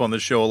brought up on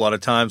this show a lot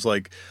of times.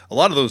 Like a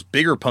lot of those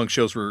bigger punk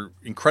shows were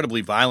incredibly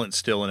violent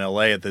still in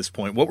LA at this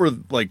point. What were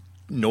like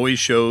noise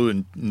show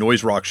and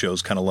noise rock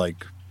shows kind of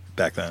like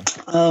back then?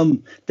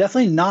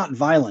 Definitely not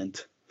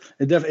violent.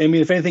 If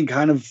anything,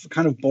 kind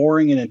of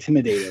boring and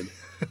intimidating.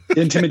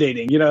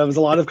 It was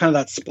a lot of kind of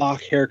that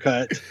Spock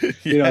haircut,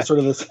 sort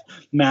of this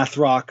math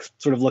rock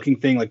sort of looking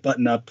thing, like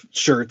button up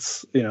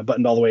shirts,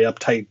 buttoned all the way up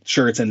tight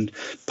shirts and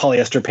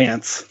polyester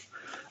pants.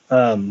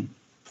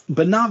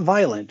 But not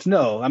violent.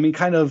 No, I mean,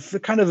 kind of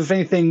if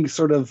anything,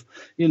 sort of,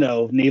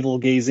 navel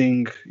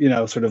gazing,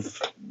 sort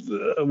of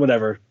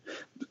whatever.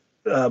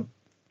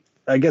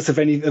 I guess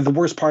the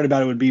worst part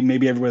about it would be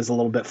maybe everyone's a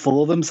little bit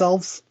full of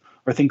themselves,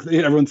 or think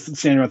everyone's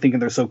standing around thinking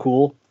they're so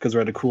cool because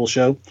we're at a cool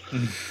show.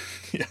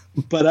 Yeah.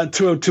 But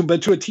to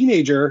a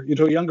teenager,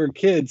 to a younger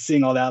kid,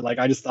 seeing all that, like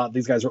I just thought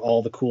these guys are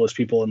all the coolest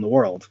people in the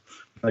world.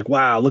 Like,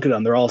 wow, look at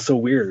them, they're all so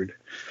weird.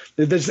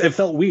 It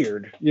felt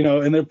weird,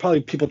 and there are probably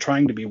people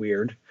trying to be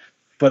weird,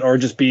 or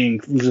just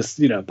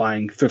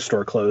buying thrift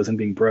store clothes and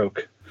being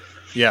broke.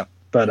 Yeah.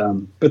 But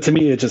to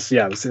me, it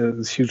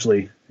was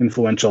hugely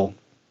influential.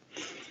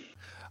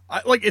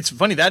 It's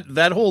funny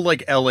that whole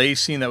like LA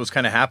scene that was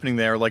kind of happening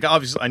there. Like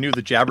obviously, I knew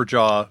the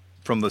Jabberjaw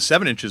from the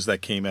 7 inches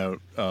that came out.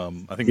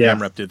 I think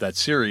AMRAP did that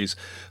series,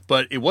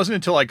 but it wasn't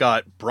until I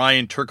got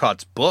Brian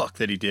Turcotte's book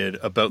that he did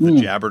about the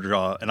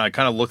Jabberjaw, and I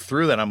kind of looked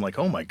through that. And I'm like,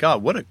 oh my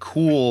god, what a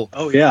cool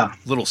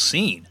little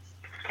scene.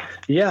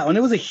 Yeah, and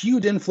it was a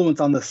huge influence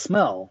on the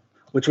smell,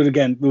 which would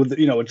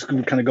which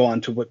would kind of go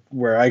on to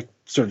where I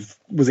sort of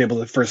was able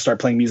to first start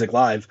playing music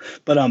live.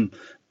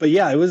 But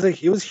yeah, it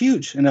was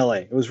huge in LA.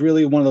 It was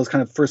really one of those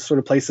kind of first sort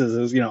of places.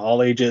 It was,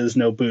 all ages,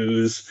 no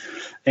booze,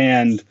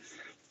 and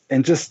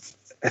just,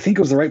 I think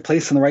it was the right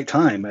place and the right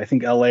time. I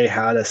think LA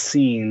had a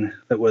scene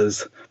that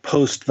was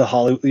post the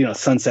Hollywood,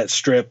 Sunset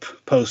Strip,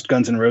 post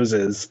Guns N'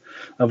 Roses,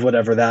 of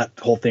whatever that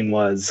whole thing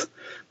was.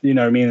 You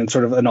know what I mean? And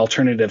sort of an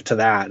alternative to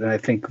that. And I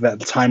think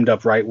that timed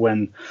up right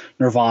when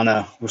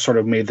Nirvana was sort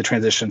of made the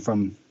transition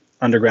from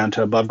underground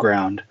to above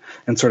ground,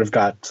 and sort of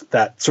got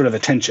that sort of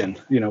attention,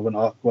 when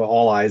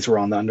all eyes were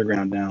on the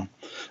underground now.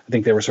 I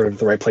think they were sort of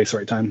the right place,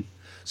 right time.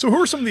 So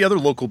who are some of the other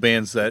local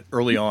bands that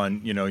early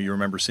on, you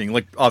remember seeing?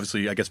 Like,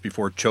 obviously, I guess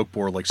before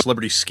Chokebore, like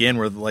Celebrity Skin,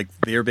 were like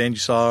the air band you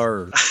saw?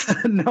 Or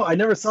No, I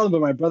never saw them,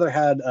 but my brother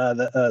had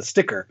the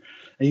sticker.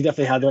 And he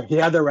definitely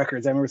had their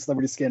records. I remember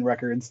Celebrity Skin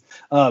records.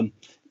 Other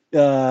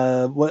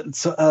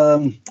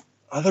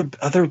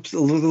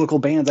local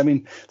bands. I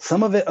mean,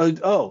 some of it.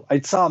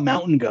 I saw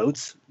Mountain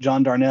Goats.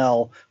 John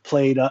Darnell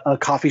played a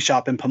coffee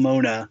shop in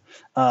Pomona,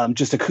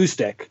 just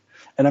acoustic.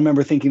 And I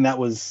remember thinking that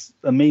was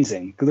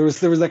amazing, because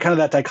there was that kind of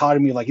that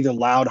dichotomy of like either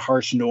loud,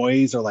 harsh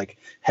noise or like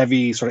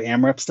heavy sort of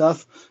AMRAP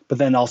stuff, but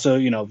then also,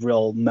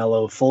 real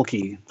mellow,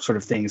 folky sort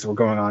of things that were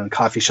going on in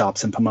coffee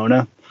shops in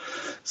Pomona.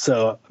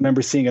 So I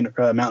remember seeing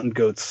a Mountain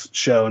Goats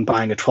show and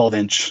buying a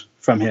 12-inch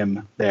from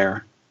him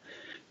there.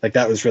 Like,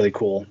 that was really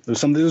cool. There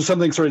was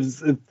something sort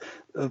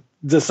of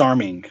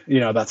disarming,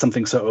 about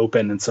something so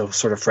open and so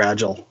sort of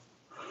fragile.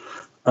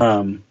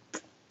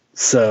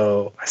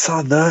 So I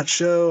saw that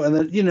show, and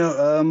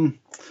then,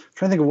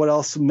 trying to think of what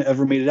else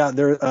ever made it out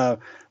there.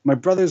 my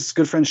brother's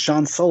good friend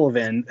Sean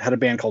Sullivan had a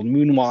band called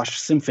Moonwash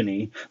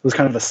Symphony. It was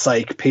kind of a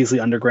psych Paisley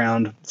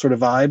Underground sort of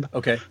vibe.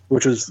 Okay.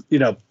 Which was,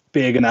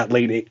 big in that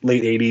late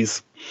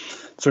 80s,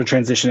 sort of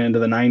transition into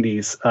the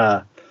 90s.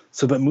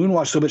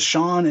 But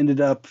Sean ended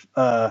up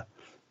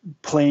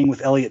playing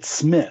with Elliott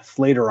Smith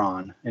later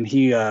on, and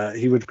he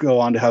would go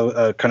on to have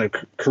a kind of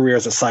career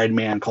as a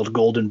sideman called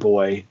Golden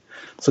Boy.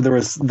 So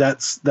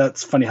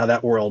that's funny how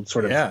that world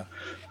sort of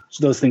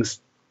those things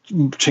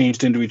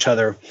changed into each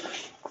other.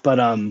 But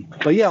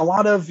yeah, a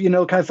lot of kind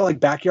of felt like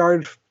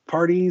backyard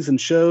parties and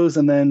shows,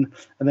 and then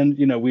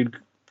we'd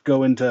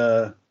go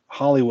into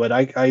Hollywood.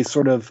 I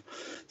sort of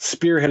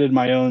spearheaded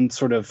my own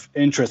sort of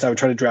interest. I would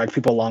try to drag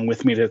people along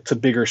with me to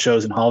bigger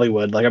shows in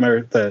Hollywood. Like I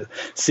remember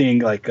seeing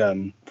like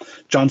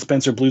John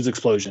Spencer Blues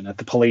Explosion at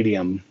the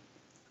Palladium,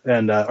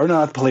 and or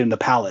not at the Palladium, the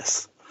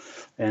Palace,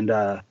 and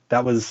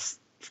that was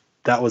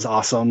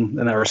awesome.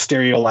 And our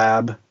Stereo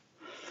Lab.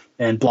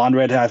 And Blonde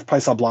Redhead, I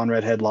probably saw Blonde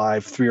Redhead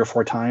live 3 or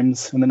 4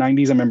 times in the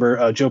 90s. I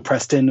remember Joe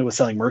Preston was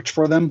selling merch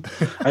for them.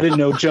 I didn't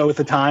know Joe at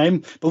the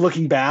time, but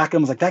looking back, I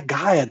was like, that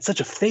guy had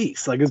such a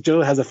face. Like,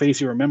 Joe has a face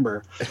you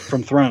remember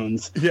from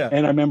Thrones. Yeah.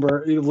 And I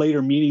remember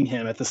later meeting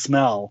him at the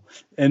Smell.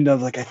 And I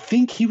was like, I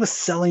think he was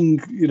selling,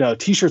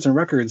 T-shirts and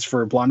records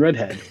for Blonde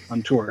Redhead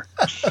on tour.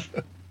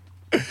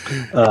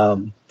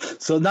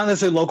 So not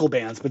necessarily local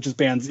bands, but just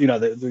bands,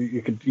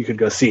 that you could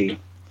go see.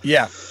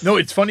 Yeah, no,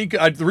 it's funny.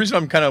 The reason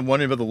I'm kind of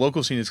wondering about the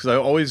local scene is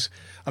because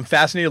I'm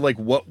fascinated. Like,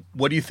 what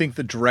do you think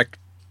the direct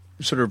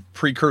sort of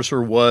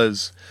precursor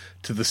was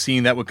to the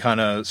scene that would kind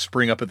of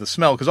spring up at the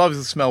Smell? Because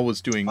obviously the Smell was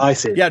doing. I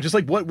see. Yeah, just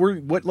like what were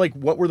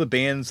the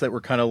bands that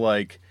were kind of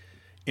like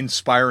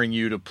inspiring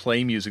you to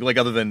play music? Like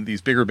other than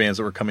these bigger bands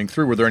that were coming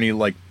through, were there any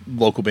like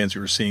local bands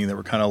you were seeing that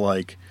were kind of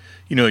like,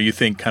 you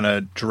think kind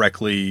of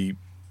directly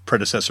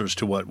predecessors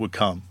to what would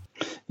come?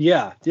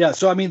 Yeah.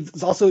 So I mean,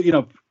 it's also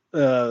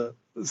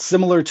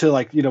similar to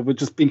like with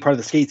just being part of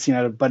the skate scene. I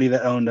had a buddy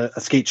that owned a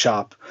skate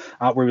shop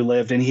out where we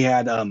lived, and he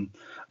had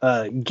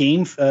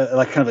game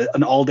like kind of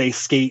an all-day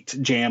skate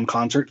jam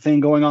concert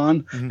thing going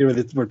on.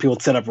 Mm-hmm. Where people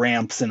would set up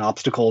ramps and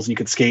obstacles and you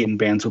could skate and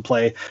bands would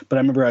play. But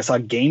I remember I saw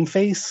Game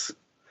Face.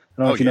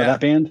 I don't know if you know that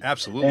band.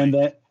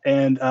 Absolutely.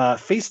 And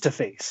Face to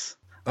Face.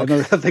 Okay. I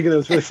remember thinking it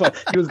was really fun.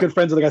 He was good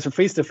friends with the guys from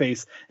Face to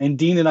Face, and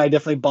Dean and I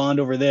definitely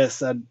bond over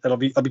this. I'll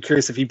be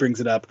curious if he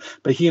brings it up.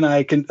 But he and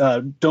I can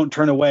Don't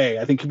Turn Away.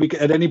 I think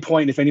at any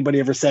point, if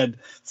anybody ever said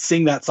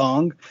sing that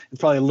song,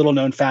 it's probably a little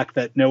known fact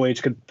that No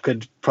Age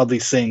could probably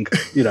sing.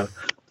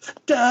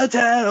 Don't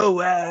turn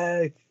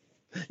away.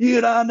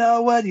 You don't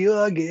know what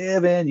you're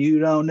giving. You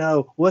don't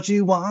know what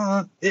you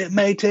want. It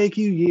may take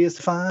you years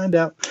to find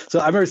out. So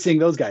I remember seeing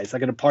those guys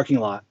like in a parking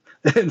lot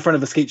in front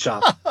of a skate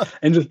shop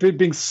and just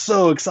being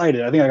so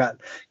excited. I think I got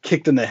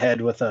kicked in the head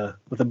with a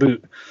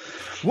boot.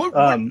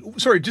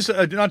 Sorry, just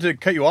not to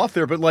cut you off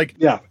there, but like,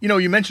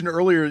 you mentioned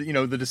earlier,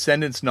 the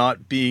Descendants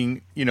not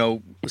being,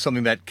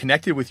 something that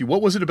connected with you.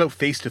 What was it about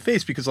Face to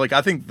Face? Because like,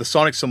 I think the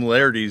sonic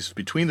similarities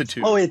between the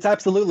two. Oh, it's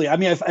absolutely. I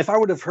mean, if I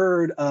would have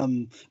heard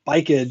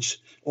Bikeage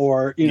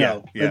or,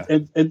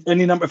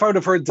 any number, if I would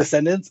have heard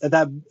Descendants at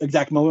that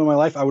exact moment in my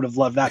life, I would have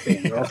loved that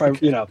band. Or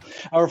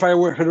if I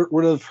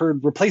would have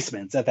heard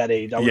Replacements at that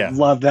age, I would have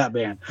loved that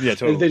band. Yeah,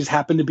 totally. They just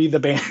happened to be the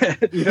band.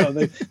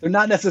 They're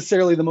not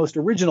necessarily the most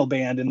original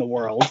band in the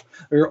world,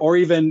 or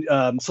even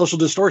Social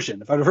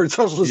Distortion. If I'd have heard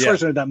Social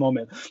Distortion at that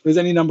moment, there's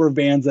any number of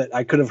bands that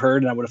I could have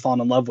heard and I would have fallen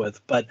in love with.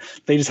 But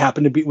they just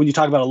happened to be, when you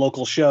talk about a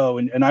local show,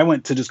 and I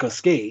went to just go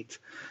skate,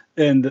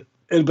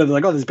 but they're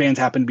like, oh, these bands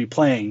happen to be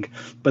playing,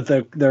 but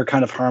their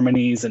kind of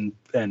harmonies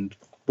and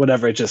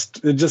whatever, it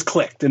just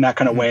clicked in that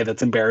kind of way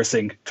that's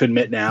embarrassing to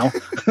admit now.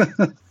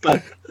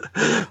 but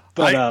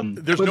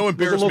there's no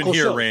embarrassment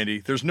here, show. Randy.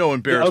 There's no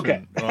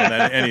embarrassment on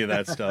any of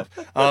that stuff.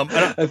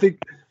 I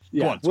think.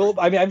 Yeah. Well,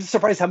 I mean, I'm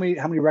surprised how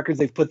many records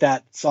they've put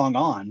that song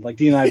on. Like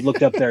Dean and I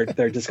looked up their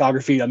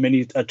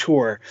discography, a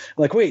tour.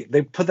 Like, wait,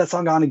 they put that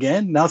song on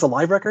again? Now it's a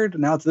live record.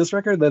 Now it's this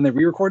record. Then they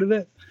re-recorded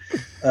it.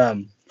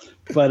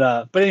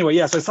 But anyway,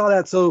 yeah. So I saw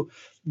that. So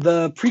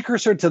the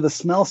precursor to the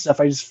Smell stuff,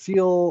 I just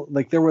feel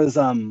like there was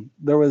like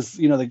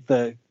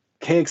the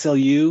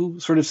KXLU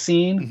sort of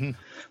scene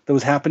that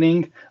was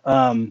happening.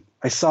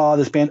 I saw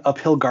this band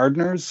Uphill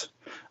Gardeners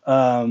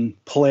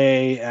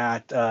play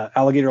at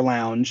Alligator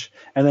Lounge,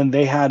 and then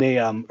they had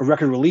a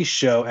record release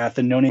show at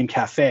the No Name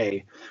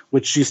Cafe,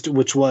 which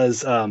was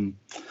Zen's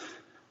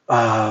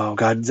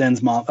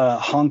mom,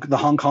 the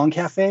Hong Kong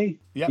Cafe.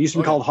 Yep. It used to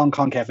be called Hong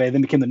Kong Cafe,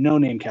 then became the No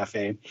Name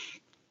Cafe.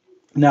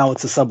 Now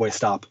it's a subway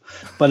stop.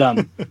 But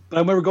I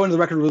remember going to the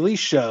record release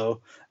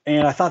show,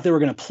 and I thought they were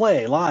going to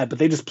play live, but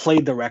they just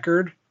played the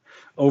record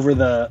over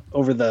the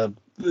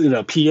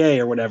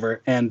PA or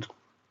whatever, and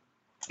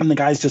the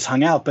guys just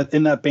hung out. But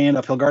in that band,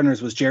 Uphill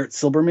Gardeners, was Jarrett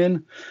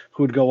Silberman,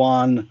 who would go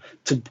on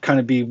to kind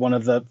of be one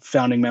of the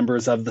founding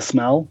members of The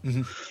Smell.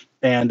 Mm-hmm.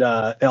 And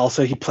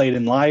also he played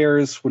in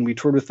Liars when we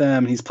toured with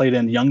them. He's played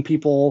in Young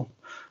People.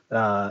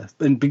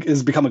 And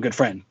has become a good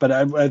friend. But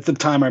at the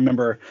time, I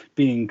remember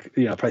being,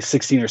 probably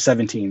 16 or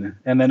 17.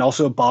 And then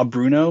also Bob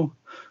Bruno,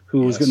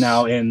 who is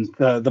now in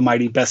the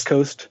mighty Best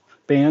Coast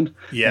band.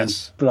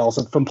 Yes. But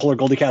also from Polar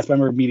Goldie Cast. I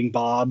remember meeting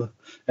Bob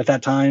at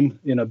that time,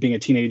 being a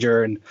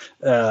teenager and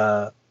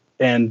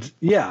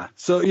yeah.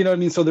 So, you know what I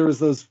mean? So there was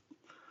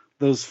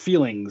those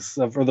feelings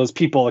or those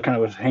people that kind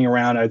of would hang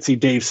around. I'd see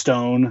Dave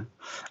Stone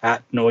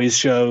at noise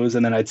shows,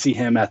 and then I'd see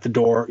him at the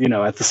door,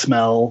 at the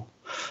Smell.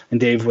 And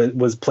Dave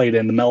was played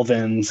in the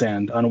Melvins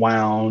and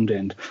Unwound,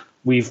 and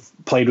we've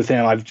played with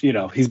him.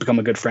 He's become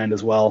a good friend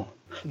as well.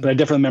 But I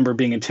definitely remember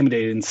being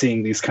intimidated and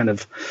seeing these kind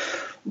of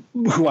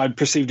who I'd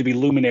perceive to be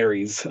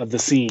luminaries of the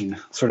scene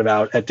sort of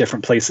out at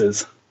different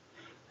places.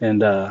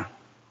 And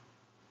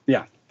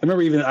yeah, I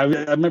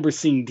remember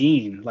seeing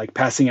Dean like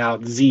passing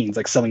out zines,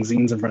 like selling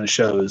zines in front of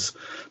shows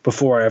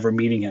before ever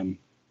meeting him.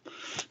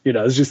 It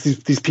was just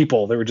these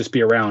people that would just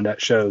be around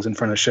at shows, in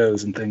front of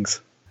shows and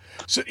things.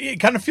 So it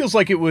kind of feels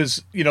like it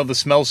was, the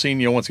Smell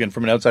scene, once again,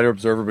 from an outsider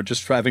observer, but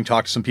just having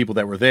talked to some people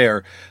that were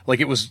there, like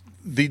it was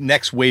the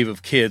next wave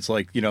of kids.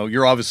 Like,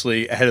 you're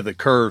obviously ahead of the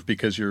curve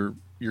because you're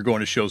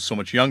going to shows so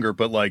much younger,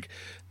 but like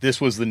this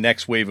was the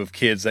next wave of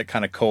kids that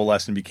kind of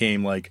coalesced and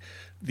became like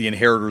the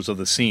inheritors of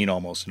the scene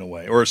almost in a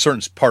way, or a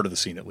certain part of the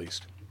scene at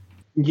least.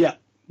 Yeah,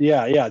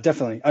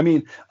 definitely. I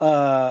mean,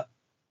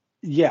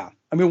 yeah.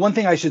 I mean, one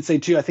thing I should say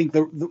too, I think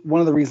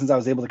one of the reasons I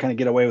was able to kind of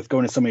get away with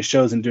going to so many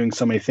shows and doing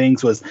so many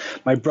things was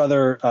my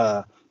brother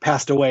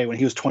passed away when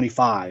he was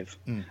 25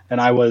 and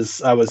I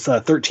was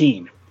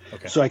 13.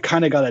 Okay. So I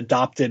kind of got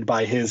adopted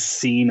by his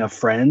scene of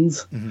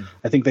friends. Mm-hmm.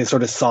 I think they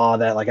sort of saw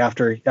that like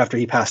after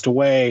he passed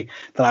away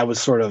that I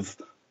was sort of,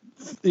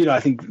 I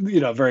think,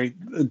 very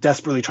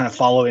desperately trying to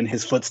follow in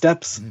his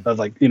footsteps of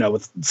like,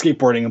 with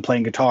skateboarding and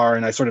playing guitar.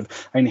 And I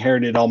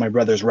inherited all my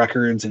brother's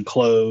records and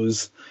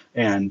clothes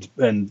and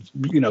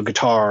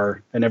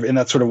guitar and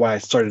that's sort of why I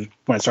started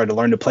to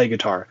learn to play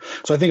guitar.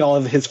 So I think all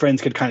of his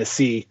friends could kind of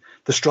see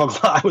the struggle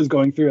I was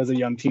going through as a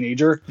young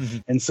teenager. Mm-hmm.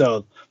 And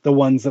so the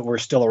ones that were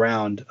still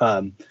around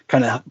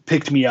kind of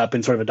picked me up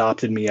and sort of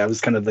adopted me. I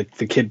was kind of the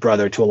kid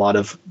brother to a lot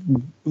of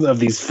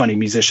these funny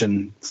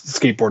musician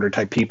skateboarder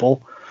type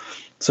people.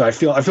 So I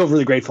feel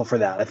really grateful for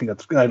that. I think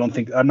I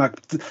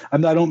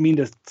don't mean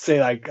to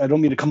say like, I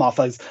don't mean to come off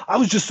as I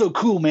was just so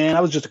cool, man.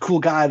 I was just a cool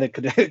guy that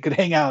could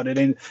hang out.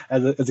 And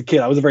as a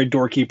kid, I was a very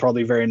dorky,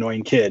 probably very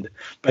annoying kid,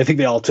 but I think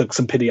they all took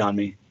some pity on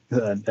me.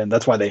 And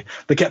that's why they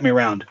kept me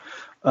around.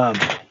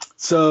 But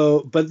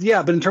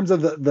in terms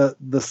of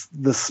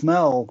the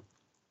Smell,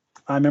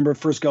 I remember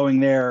first going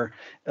there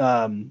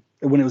when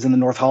it was in the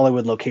North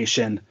Hollywood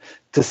location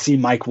to see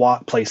Mike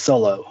Watt play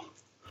solo.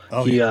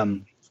 Oh,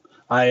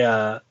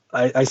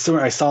 I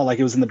saw like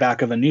it was in the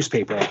back of a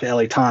newspaper, like the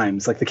LA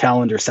Times, like the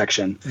calendar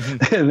section,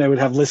 mm-hmm. and they would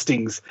have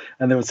listings,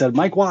 and they would say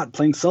Mike Watt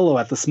playing solo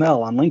at the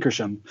Smell on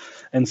Linkersham,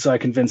 and so I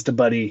convinced a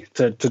buddy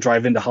to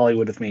drive into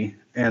Hollywood with me,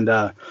 and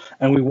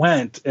we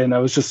went, and I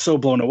was just so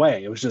blown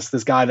away. It was just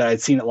this guy that I'd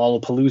seen at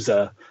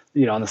Lollapalooza,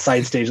 on the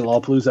side stage at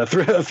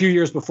Lollapalooza a few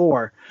years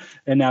before,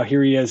 and now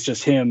here he is,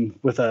 just him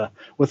with a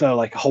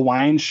like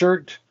Hawaiian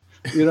shirt.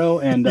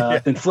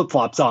 And flip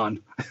flops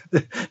on,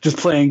 just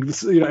playing,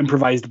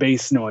 improvised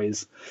bass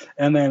noise.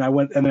 And then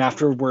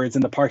afterwards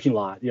in the parking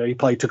lot, he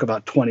probably took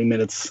about 20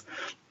 minutes,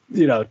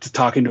 to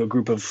talking to a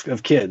group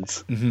of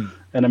kids. Mm-hmm.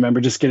 And I remember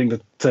just getting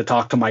to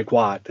talk to Mike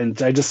Watt, and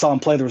I just saw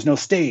him play. There was no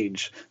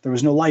stage, there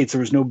was no lights,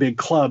 there was no big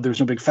club, there was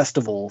no big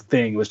festival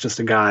thing. It was just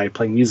a guy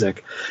playing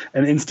music.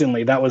 And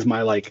instantly that was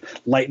my like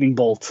lightning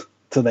bolt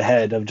to the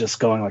head of just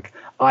going like,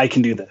 I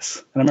can do this.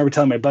 And I remember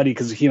telling my buddy,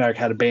 because he and I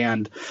had a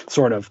band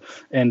sort of,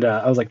 and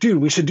I was like, dude,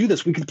 we should do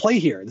this. We could play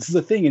here. This is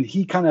a thing. And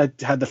he kind of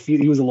had the feel,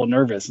 he was a little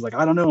nervous. He's like,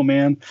 I don't know,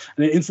 man.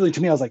 And instantly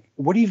to me, I was like,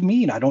 what do you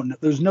mean? I don't know.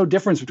 There's no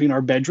difference between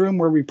our bedroom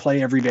where we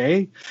play every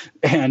day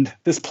and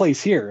this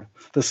place here,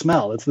 the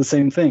Smell. It's the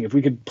same thing. If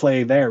we could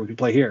play there, we could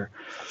play here.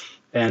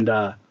 And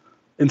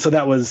so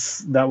that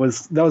was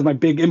my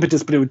big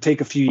impetus, but it would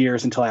take a few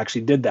years until I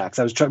actually did that.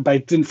 Cause but I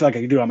didn't feel like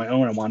I could do it on my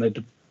own. I wanted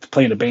to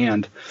play in a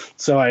band.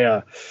 So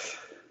it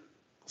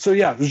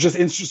was just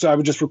interesting. So I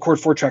would just record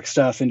 4-track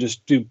stuff and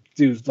just do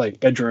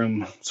like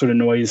bedroom sort of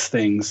noise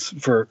things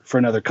for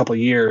another couple of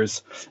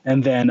years.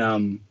 And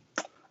then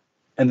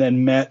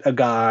met a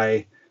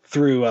guy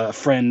through a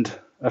friend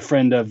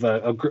of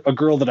a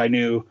girl that I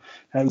knew.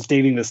 I was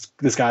dating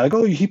this guy, like,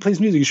 oh, he plays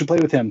music, you should play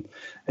with him.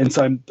 And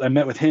so I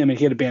met with him, and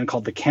he had a band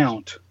called The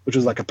Count, which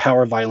was like a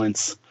power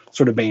violence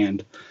sort of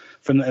band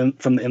from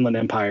the Inland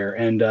Empire.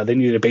 And they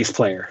needed a bass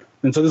player.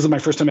 And so this is my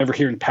first time ever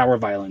hearing power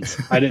violence.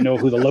 I didn't know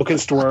who the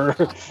Locusts were.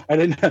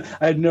 I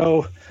had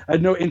no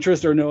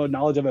interest or no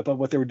knowledge of it. But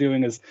what they were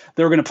doing is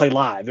they were going to play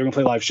live. They were going to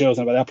play live shows.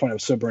 And by that point, I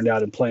was so burned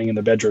out and playing in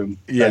the bedroom.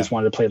 Yeah. I just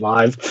wanted to play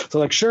live. So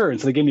like, sure.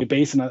 And so they gave me a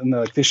bass, and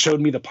they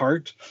showed me the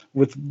part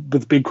with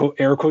big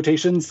air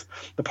quotations.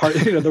 The part,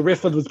 the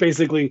riff was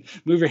basically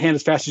move your hand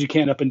as fast as you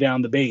can up and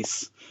down the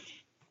bass.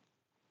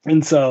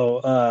 And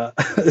so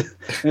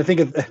and I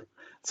think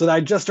so I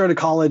just started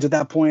college at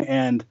that point,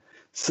 and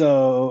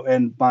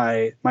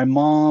my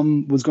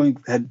mom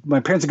my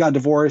parents had got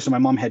divorced, and my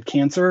mom had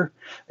cancer.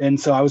 And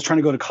so I was trying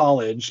to go to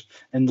college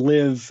and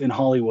live in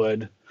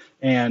Hollywood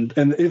and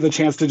the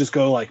chance to just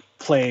go like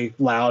play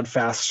loud,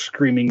 fast,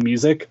 screaming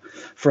music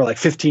for like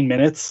 15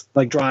 minutes,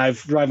 like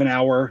drive an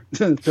hour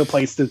to a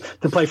place to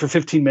play for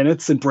 15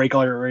 minutes and break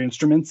all your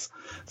instruments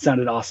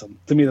sounded awesome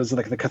to me. That was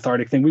like the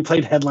cathartic thing. We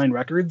played Headline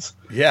Records.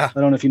 Yeah,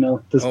 I don't know if you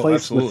know this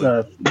place absolutely.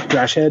 with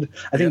Thrash Head.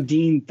 I think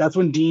Dean. That's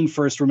when Dean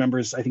first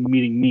remembers. I think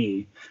meeting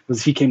me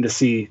was he came to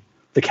see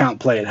the Count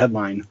play at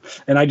Headline,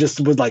 and I just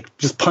would like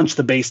just punch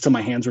the bass till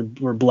my hands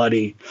were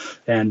bloody,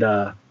 and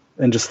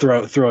just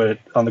throw it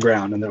on the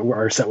ground, and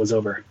our set was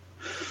over.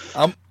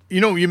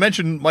 You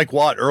mentioned Mike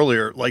Watt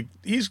earlier. Like,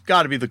 he's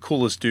got to be the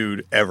coolest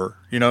dude ever.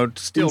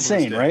 Still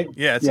insane, right?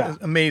 Yeah, it's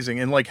amazing.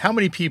 And like, how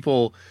many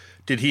people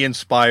did he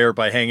inspire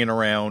by hanging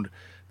around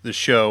the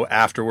show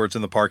afterwards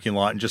in the parking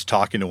lot and just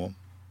talking to him?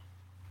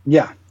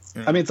 Yeah.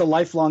 I mean, it's a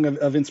lifelong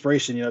of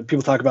inspiration.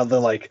 People talk about the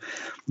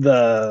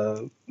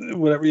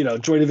whatever,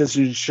 Joy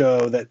Division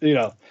show that,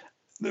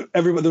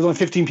 everybody, there's only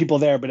 15 people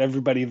there, but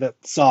everybody that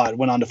saw it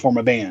went on to form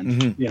a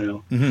band.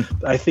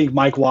 I think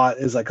Mike Watt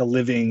is like a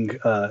living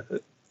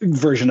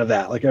version of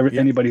that. Like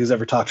anybody who's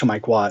ever talked to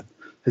Mike Watt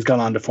has gone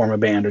on to form a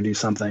band or do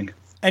something.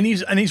 And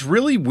he's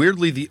really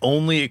weirdly the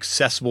only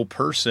accessible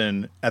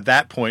person at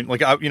that point.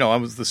 Like I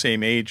was the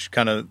same age,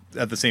 kind of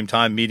at the same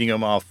time, meeting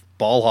him off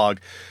Ball Hog.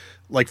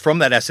 Like from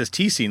that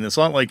SST scene, it's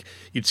not like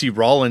you'd see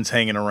Rollins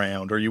hanging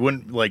around, or you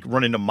wouldn't like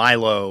run into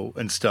Milo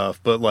and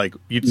stuff, but like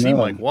you'd see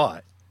Mike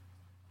Watt.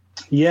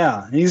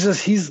 Yeah,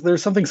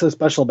 there's something so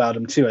special about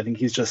him too. I think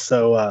he's just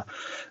so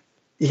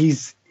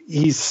he's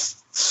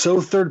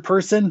so third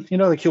person,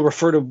 like he'll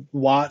refer to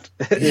Watt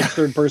in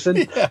third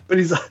person, but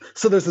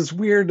so there's this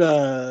weird, kind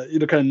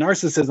of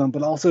narcissism,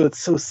 but also it's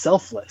so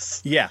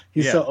selfless. Yeah.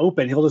 He's so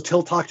open. He'll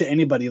talk to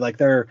anybody like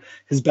they're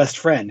his best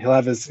friend. He'll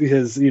have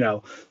his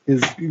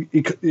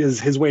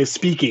way of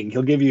speaking.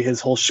 He'll give you his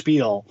whole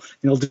spiel,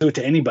 and he'll do it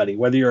to anybody,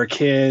 whether you're a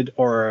kid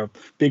or a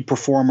big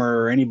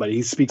performer or anybody.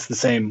 He speaks the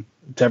same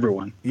to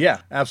everyone.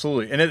 Yeah,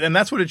 absolutely. And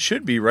that's what it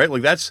should be, right?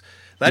 Like that's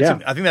I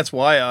think that's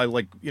why I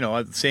like,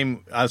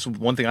 that's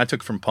one thing I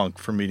took from Punk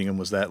from meeting him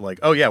was that like,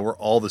 oh yeah, we're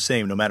all the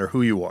same no matter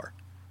who you are.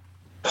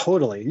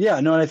 Totally.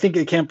 Yeah, no, and I think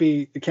it can't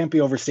be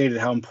overstated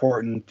how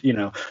important,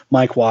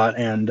 Mike Watt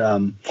and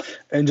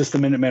just the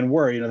Minutemen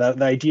were,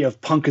 the idea of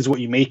punk is what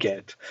you make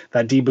it.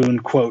 That D Boon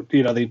quote,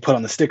 they put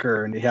on the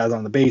sticker and he has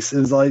on the base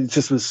is like, it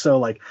just was so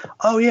like,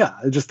 oh yeah,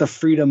 just the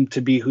freedom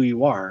to be who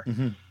you are.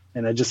 Mm-hmm.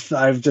 And I just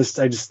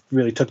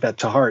really took that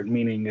to heart,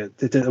 meaning it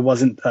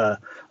wasn't a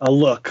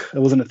look. It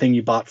wasn't a thing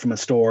you bought from a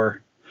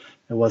store.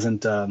 It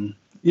wasn't, you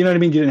know what I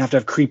mean? You didn't have to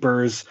have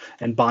creepers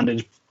and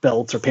bondage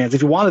belts or pants.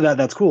 If you wanted that,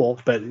 that's cool.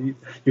 But you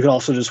could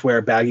also just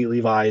wear baggy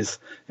Levi's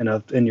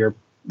and your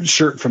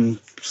shirt from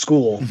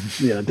school.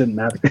 It didn't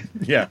matter.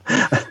 Yeah.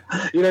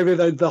 You know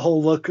what I mean? The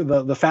whole look,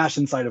 the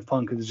fashion side of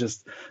punk is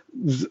just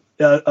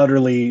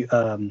utterly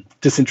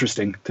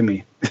disinteresting to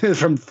me.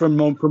 from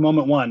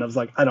moment one, I was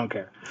like, I don't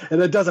care,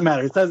 and it doesn't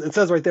matter. It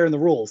says right there in the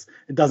rules,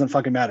 it doesn't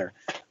fucking matter.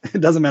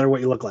 It doesn't matter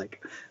what you look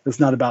like. It's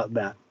not about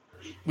that.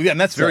 Well, yeah, and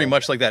that's very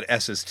much like that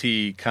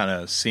SST kind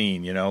of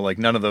scene. Like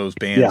none of those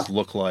bands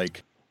look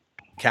like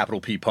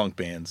capital P punk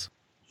bands.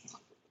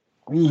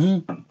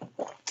 Mm-hmm.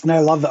 And I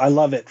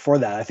love it for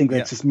that. I think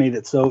that's just made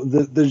it so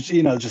there's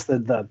just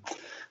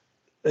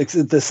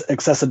this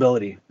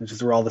accessibility, which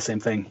is we're all the same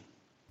thing.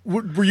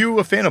 Were you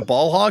a fan of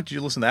Ball Hog? Did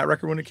you listen to that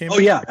record when it came out?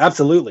 Oh yeah,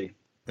 absolutely.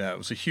 Yeah, it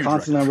was a huge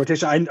constant on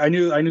rotation. I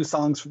knew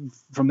songs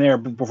from there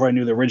before I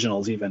knew the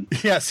originals even.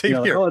 Yeah,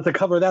 same here. Like, it's a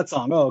cover of that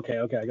song. Oh, okay,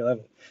 I love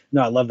it.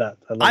 No, I love that.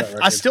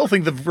 I still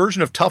think the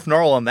version of Tough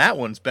Gnarl on that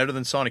one's better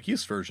than Sonic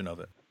Youth's version of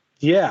it.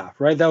 Yeah,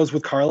 right. That was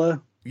with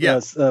Carla. Yeah,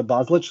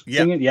 Boslich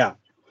singing. Yeah.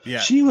 Yeah.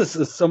 She was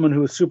someone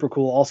who was super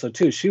cool also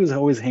too. She was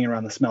always hanging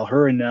around the Smell.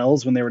 Her and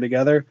Nels, when they were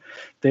together,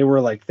 they were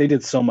like, they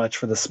did so much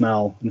for the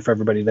Smell and for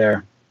everybody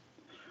there.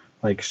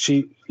 Like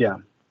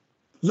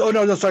Oh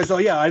no, sorry. So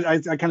yeah, I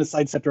kind of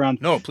sidestepped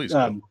around. No, please.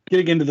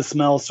 Getting into the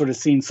Smell sort of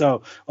scene.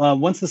 So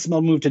once the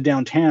Smell moved to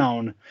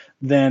downtown,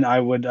 then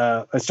I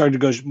started to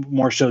go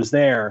more shows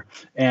there,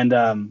 and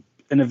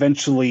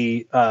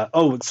eventually,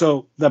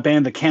 so the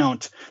band The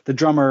Count, the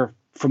drummer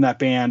from that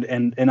band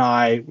and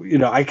I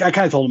kind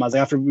of told him, I was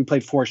like, after we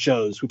played 4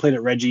 shows, we played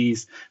at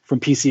Reggie's from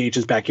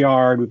PCH's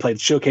backyard, we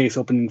played Showcase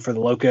opening for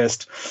the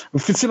Locust.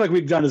 It seemed like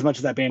we'd done as much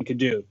as that band could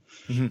do.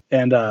 Mm-hmm.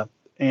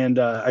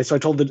 I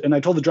told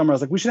the drummer, I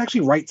was like, we should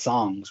actually write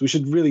songs. We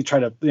should really try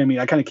to,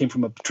 I kind of came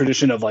from a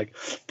tradition of like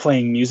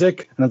playing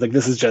music, and I was like,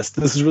 this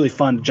is really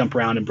fun to jump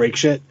around and break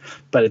shit,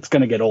 but it's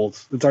going to get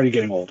old. It's already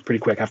getting old pretty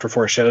quick after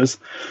 4 shows.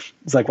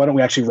 It's like, why don't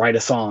we actually write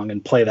a song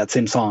and play that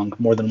same song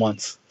more than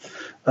once?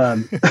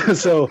 Wait,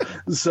 so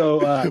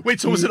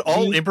was it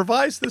all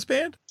improvised, this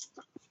band?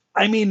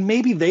 I mean,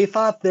 maybe they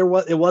thought it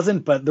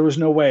wasn't, but there was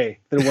no way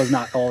that it was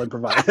not all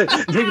improvised.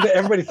 Maybe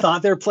everybody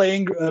thought they were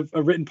playing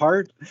a written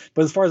part,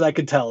 but as far as I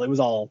could tell, it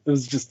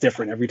was just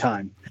different every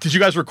time. Did you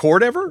guys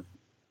record ever?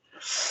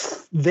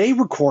 They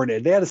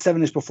recorded. They had a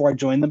 7-inch before I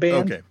joined the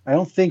band. Okay. I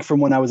don't think from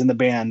when I was in the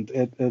band,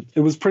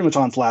 it was pretty much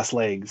on its last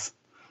legs.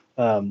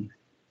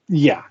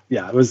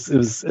 It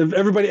was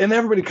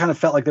everybody kind of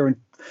felt like they were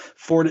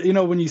four,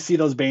 when you see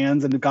those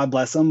bands, and God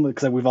bless them,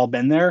 because we've all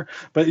been there,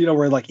 but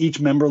where like each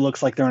member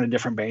looks like they're in a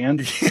different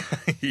band.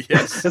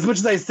 Yes. As much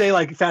as I say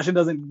like fashion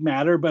doesn't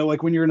matter, but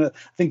like when you're I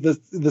think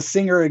the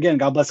singer, again,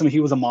 God bless him, he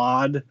was a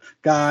mod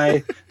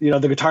guy. The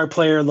guitar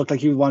player looked like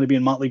he would want to be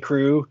in Motley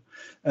Crue.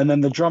 And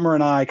then the drummer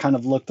and I kind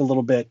of looked a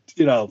little bit,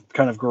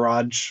 kind of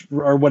garage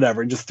or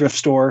whatever, just thrift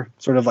store,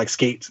 sort of like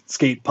skate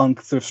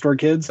punk thrift store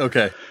kids.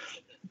 Okay.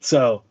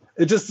 So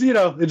it just,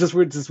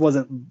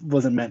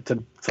 wasn't meant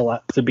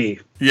to be.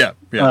 Yeah.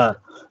 Yeah.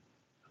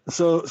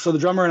 So the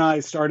drummer and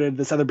I started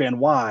this other band,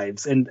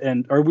 Wives,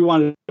 or we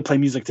wanted to play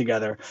music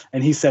together.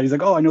 And he's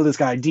like, oh, I know this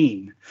guy,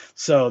 Dean.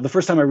 So the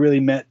first time I really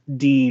met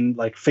Dean,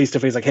 like face to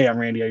face, like, hey, I'm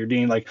Randy, you're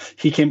Dean. Like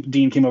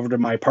Dean came over to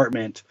my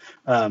apartment,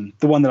 the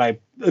one that I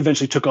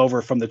eventually took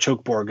over from the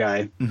chokeboard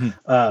guy.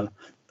 Mm-hmm.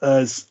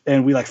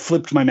 And we like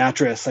flipped my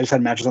mattress. I just had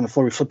a mattress on the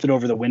floor. We flipped it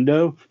over the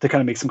window to kind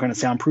of make some kind of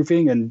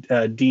soundproofing.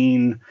 And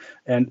Dean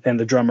and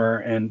the drummer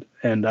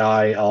and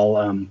I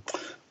all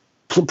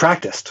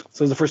practiced.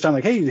 So it was the first time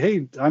like,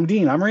 hey, I'm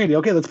Dean, I'm Randy.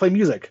 Okay, let's play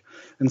music.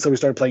 And so we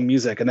started playing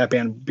music, and that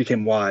band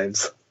became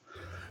Wives.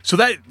 So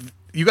that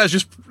you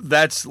guys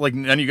that's like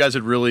none of you guys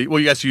had really, well,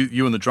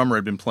 you and the drummer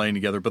had been playing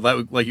together, but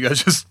that like you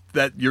guys just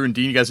that you're and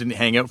Dean, you guys didn't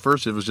hang out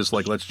first. It was just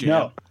like, let's jam.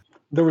 No,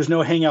 there was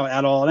no hangout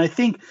at all. And I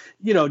think,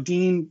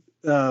 Dean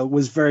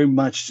was very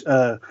much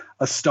a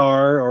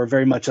star, or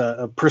very much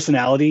a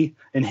personality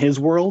in his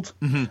world.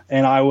 Mm-hmm.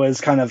 And I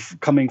was kind of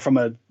coming from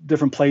a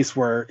different place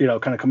where,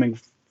 kind of coming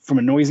from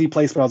a noisy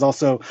place, but I was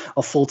also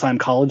a full-time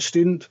college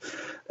student.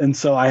 And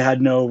so I had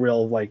no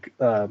real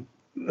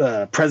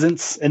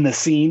presence in the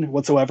scene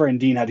whatsoever. And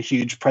Dean had a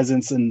huge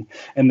presence in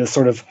this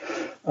sort of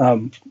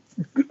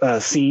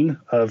scene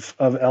of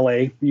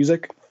LA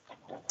music.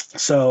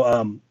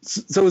 So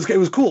it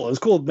was cool. It was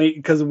cool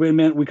because it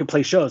meant we could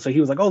play shows. So he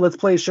was like, oh, let's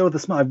play a show at the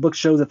Smell. I've booked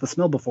shows at the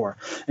Smell before.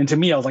 And to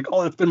me, I was like,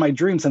 oh, it's been my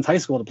dream since high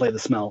school to play the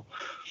Smell.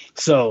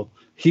 So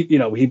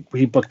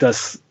he booked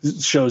us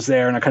shows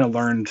there, and I kind of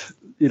learned,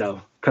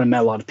 kind of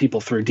met a lot of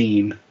people through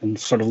Dean and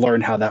sort of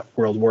learned how that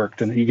world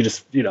worked. And you could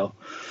just,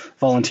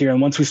 volunteer. And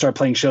once we started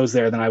playing shows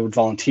there, then I would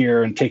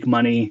volunteer and take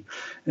money,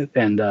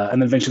 and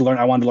then eventually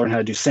I wanted to learn how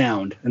to do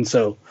sound. And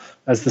so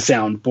as the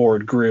sound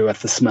board grew at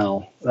the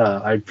Smell,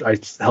 I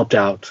helped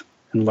out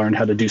and learned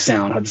how to do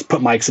sound, how to just put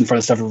mics in front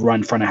of stuff and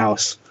run in front of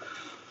house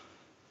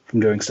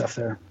from doing stuff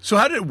there. So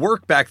how did it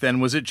work back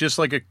then? Was it just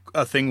like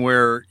a thing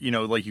where,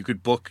 like you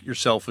could book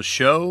yourself a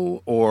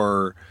show,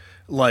 or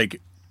like,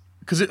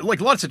 because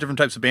like lots of different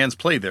types of bands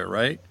play there,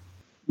 right?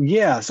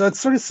 Yeah, so it's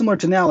sort of similar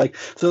to now. Like,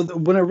 so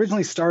when it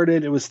originally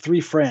started, it was three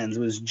friends.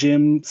 It was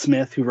Jim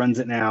Smith, who runs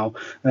it now,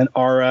 and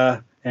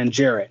Ara and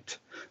Jarrett.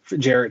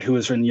 Jarrett, who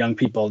was in Young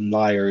People and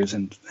Liars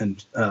and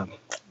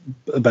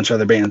a bunch of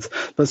other bands.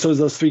 But so it was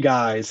those three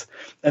guys,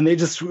 and they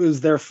just, it was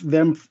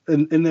them,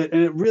 and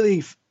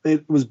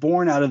it was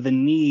born out of the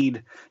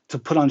need to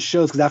put on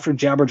shows, because after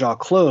Jabberjaw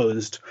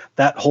closed,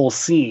 that whole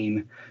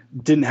scene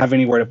didn't have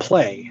anywhere to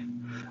play.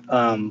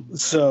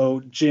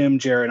 So Jim,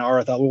 Jared, and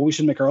Ara thought, well, we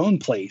should make our own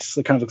place,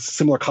 like kind of a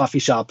similar coffee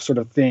shop sort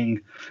of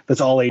thing that's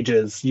all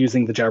ages,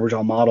 using the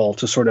Jabberjaw model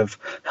to sort of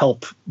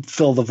help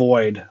fill the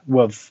void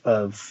of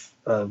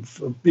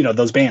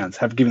those bands,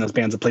 giving those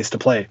bands a place to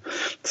play.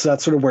 So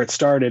that's sort of where it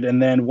started.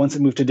 And then once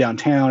it moved to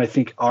downtown, I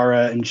think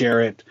Ara and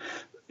Jarrett,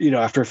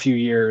 after a few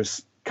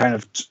years, kind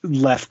of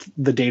left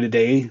the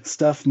day-to-day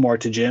stuff more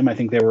to Jim. I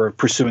think they were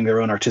pursuing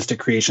their own artistic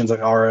creations. Like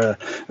Ara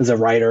is a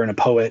writer and a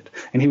poet,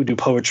 and he would do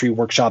poetry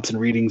workshops and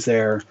readings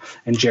there.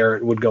 And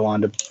Jarrett would go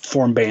on to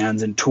form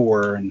bands and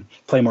tour and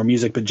play more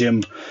music. But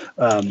Jim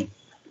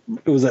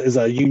is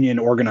a union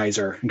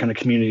organizer and kind of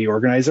community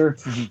organizer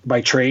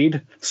by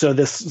trade. So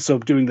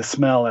doing the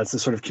Smell as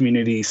this sort of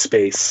community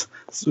space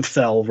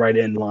fell right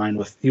in line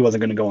with, he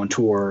wasn't going to go on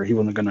tour. He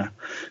wasn't going to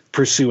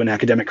pursue an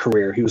academic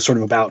career. He was sort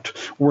of about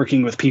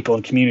working with people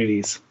and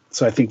communities.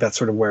 So I think that's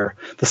sort of where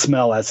the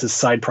Smell as his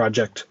side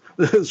project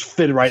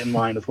fit right in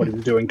line with what he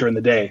was doing during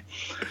the day.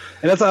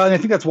 And I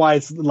think that's why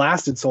it's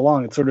lasted so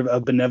long. It's sort of a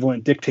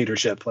benevolent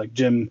dictatorship. Like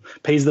Jim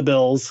pays the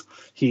bills,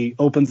 he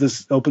opens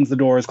the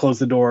doors, closes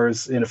the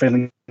doors, and if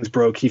anything's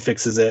broke, he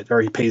fixes it,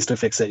 or he pays to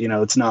fix it.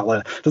 It's not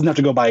doesn't have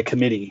to go by a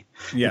committee.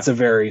 Yeah. It's a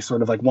very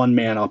sort of like one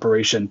man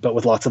operation, but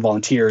with lots of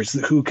volunteers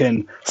who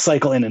can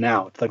cycle in and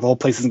out. Like the whole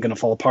place isn't going to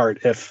fall apart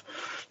if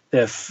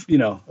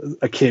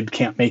a kid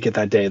can't make it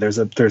that day. There's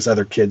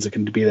other kids that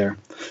can be there.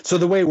 So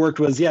the way it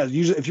worked was,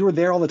 usually if you were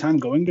there all the time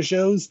going to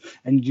shows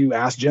and you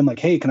asked Jim, like,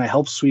 hey, can I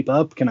help sweep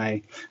up? Can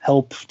I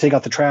help take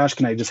out the trash?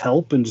 Can I just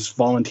help and just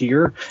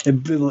volunteer?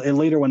 It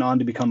later went on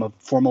to become a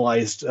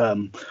formalized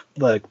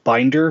like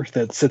binder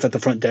that sits at the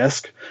front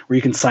desk where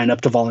you can sign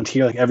up to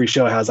volunteer. Like every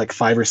show has like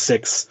 5 or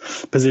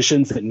 6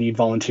 positions that need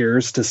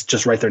volunteers to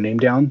just write their name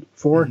down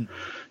for,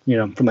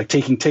 from like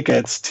taking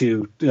tickets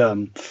to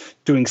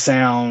doing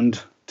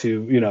sound,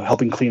 to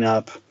helping clean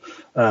up,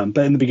 but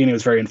in the beginning it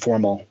was very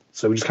informal.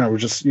 So we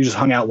just you just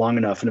hung out long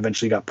enough and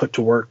eventually got put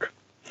to work.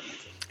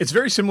 It's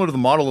very similar to the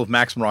model of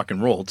Maximum Rock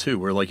and Roll too,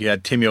 where like you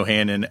had Tim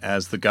Yohannan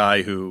as the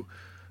guy who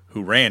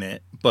ran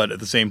it, but at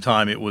the same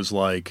time it was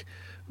like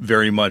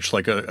very much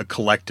like a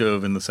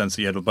collective in the sense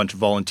that you had a bunch of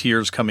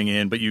volunteers coming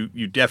in, but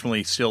you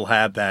definitely still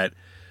had that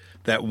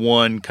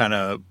one kind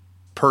of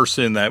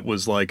person that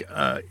was like,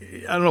 I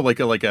don't know,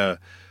 like a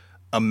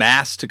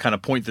mass to kind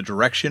of point the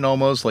direction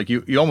almost. Like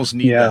you almost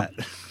need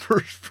that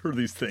for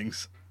these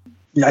things.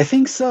 Yeah, I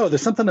think so.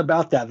 There's something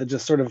about that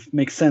just sort of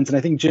makes sense. And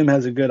I think Jim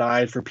has a good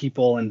eye for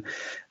people and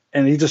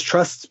he just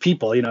trusts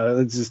people, you know,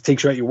 it just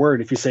takes you at your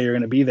word. If you say you're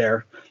going to be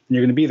there, and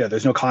you're going to be there.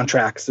 There's no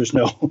contracts. There's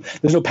no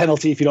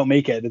penalty if you don't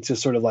make it. It's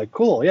just sort of like,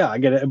 cool. Yeah, I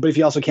get it. But if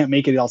you also can't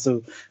make it, you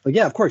also like,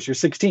 yeah, of course, you're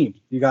 16.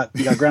 You got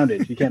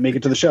grounded. You can't make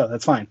it to the show.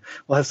 That's fine.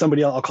 We'll have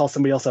somebody else. I'll call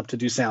somebody else up to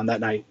do sound that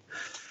night.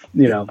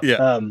 You know?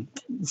 Yeah.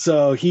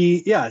 So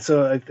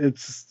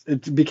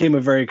it became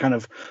a very kind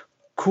of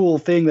cool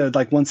thing that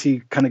like, once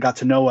he kind of got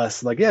to know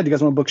us, like, yeah, do you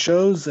guys want to book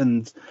shows?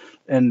 And,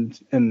 you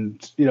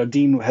know,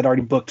 Dean had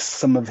already booked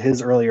some of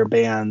his earlier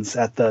bands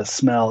at the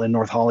Smell in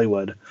North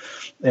Hollywood.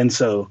 And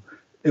so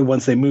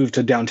once they moved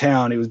to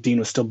downtown, Dean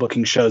was still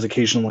booking shows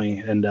occasionally.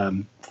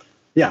 And,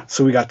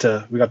 so we got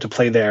to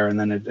play there. And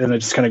then it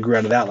just kind of grew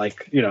out of that.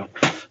 Like, you know,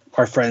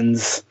 our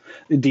friends,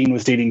 Dean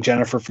was dating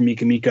Jennifer from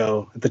Mika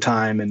Miko at the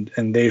time,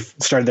 and they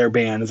started their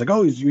band. It's like,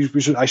 oh,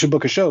 I should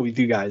book a show with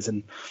you guys.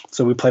 And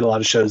so we played a lot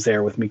of shows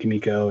there with Mika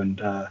Miko,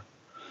 and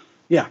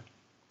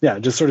it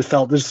just sort of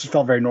felt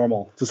very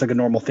normal, just like a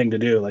normal thing to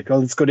do. Like, oh,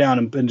 let's go down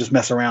and just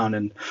mess around.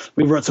 And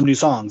we wrote some new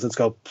songs. Let's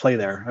go play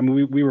there. I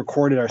mean, we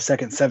recorded our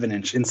second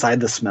 7-inch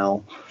inside the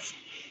Smell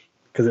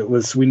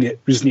because we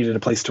just needed a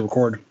place to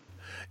record.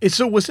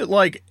 So was it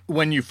like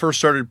when you first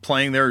started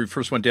playing there, you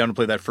first went down to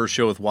play that first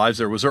show with Wives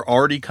there, was there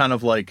already kind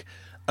of like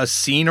a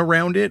scene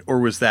around it, or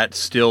was that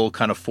still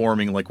kind of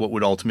forming like what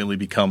would ultimately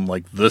become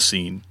like the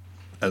scene?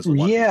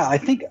 Yeah, I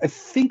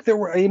think there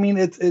were, I mean,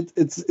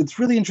 it's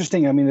really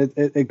interesting. I mean,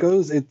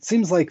 it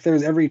seems like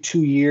there's every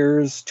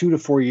 2 to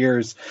 4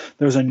 years,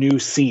 there's a new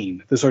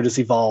scene that sort of just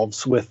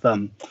evolves with,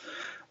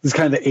 this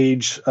kind of the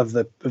age of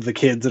the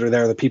kids that are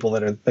there, the people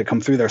that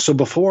come through there. So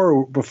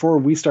before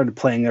we started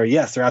playing there,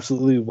 yes, there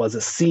absolutely was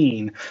a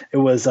scene. It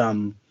was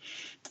a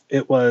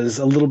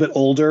little bit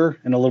older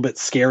and a little bit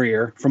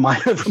scarier from my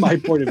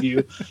point of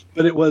view,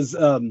 but it was,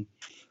 it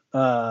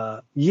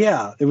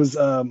was,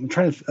 I'm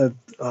trying to,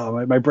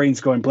 my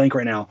brain's going blank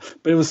right now,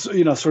 but it was,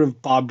 you know, sort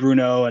of Bob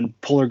Bruno and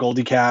Polar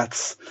Goldie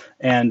Cats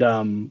and,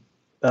 Young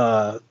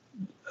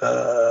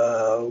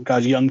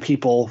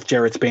People,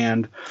 Jarrett's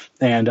band,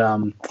 and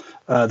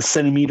the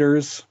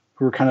Centimeters,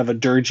 who were kind of a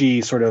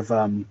dirgy sort of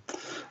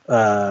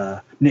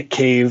Nick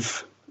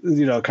Cave,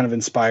 you know, kind of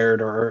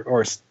inspired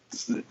or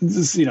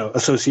you know,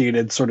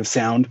 associated sort of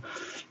sound.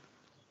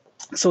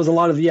 So it was a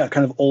lot of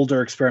kind of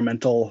older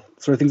experimental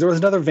sort of things. There was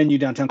another venue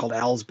downtown called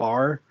Al's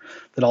Bar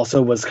that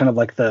also was kind of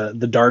like the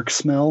dark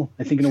Smell,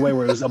 I think, in a way,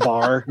 where it was a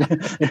bar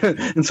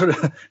and sort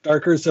of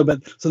darker. So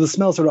the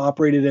Smell sort of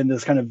operated in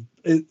this kind of,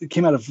 it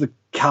came out of the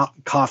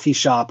coffee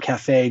shop,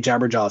 cafe,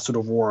 Jabberjaw sort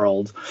of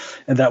world,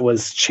 and that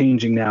was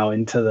changing now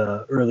into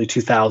the early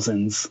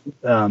 2000s.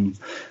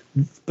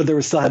 But there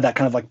was still had that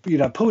kind of like,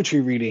 you'd have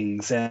poetry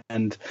readings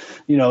and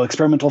you know,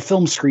 experimental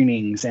film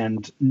screenings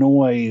and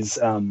noise.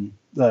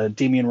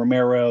 Damian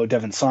Romero,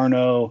 Devin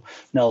Sarno,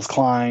 Nels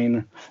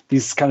Klein,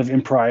 these kind of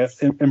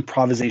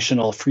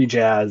improvisational free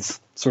jazz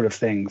sort of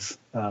things,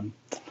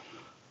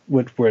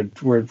 were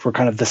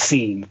kind of the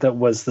scene that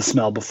was the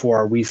Smell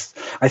before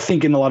I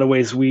think in a lot of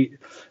ways we,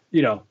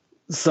 you know,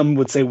 some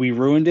would say we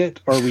ruined it,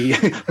 or we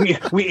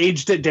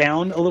aged it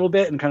down a little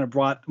bit and kind of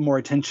brought more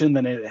attention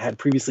than it had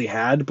previously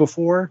had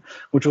before,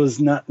 which was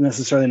not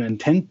necessarily an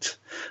intent.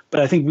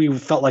 But I think we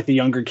felt like the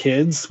younger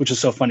kids, which is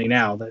so funny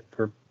now that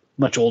we're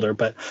much older,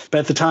 but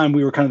at the time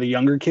we were kind of the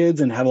younger kids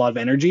and had a lot of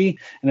energy,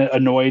 and it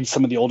annoyed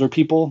some of the older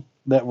people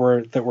that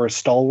were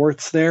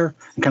stalwarts there,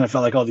 and kind of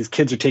felt like, oh, these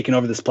kids are taking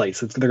over this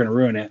place. They're going to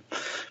ruin it.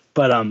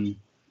 But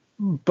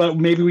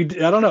maybe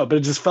I don't know, but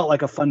it just felt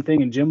like a fun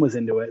thing, and Jim was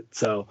into it.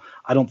 So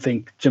I don't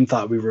think Jim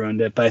thought we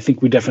ruined it, but I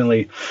think we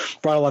definitely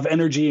brought a lot of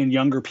energy and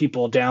younger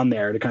people down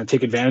there to kind of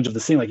take advantage of the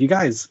scene. Like, you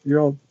guys,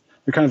 you're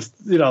kind of,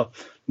 you know,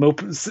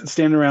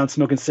 standing around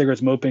smoking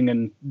cigarettes, moping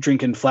and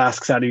drinking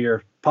flasks out of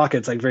your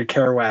pockets, like very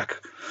Kerouac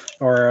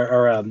or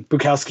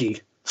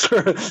Bukowski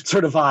sort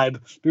of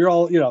vibe. We were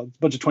all, you know, a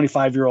bunch of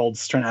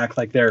 25-year-olds trying to act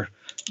like they're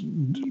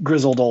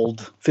grizzled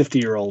old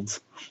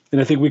 50-year-olds.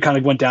 And I think we kind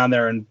of went down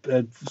there and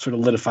sort of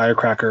lit a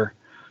firecracker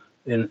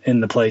in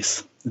the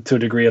place to a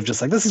degree of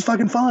just like, this is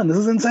fucking fun. This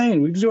is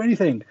insane. We can do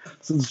anything.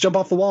 So let's jump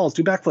off the walls,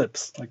 do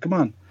backflips. Like, come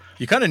on.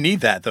 You kind of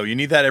need that, though. You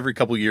need that every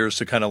couple of years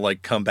to kind of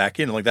like come back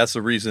in. Like, that's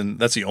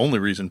the only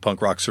reason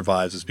punk rock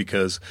survives, is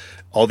because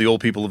all the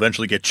old people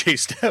eventually get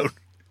chased out.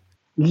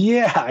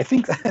 Yeah, I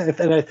think,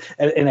 and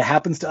it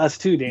happens to us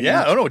too, Damian.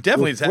 Yeah, oh no,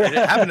 definitely. It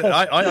happened.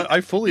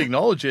 I fully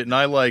acknowledge it, and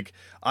I like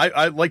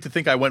to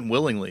think I went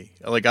willingly.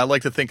 Like, I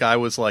like to think I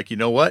was like, you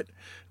know what,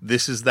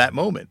 this is that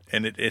moment,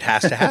 and it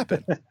has to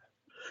happen.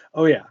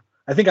 Oh yeah,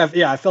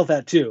 I felt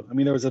that too. I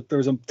mean, there was a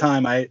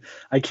time I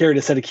carried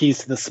a set of keys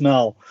to the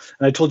Smell,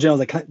 and I told Jim, I was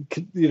like,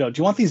 do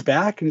you want these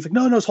back? And he's like,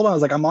 no, hold on. I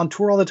was like, I'm on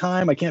tour all the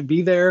time. I can't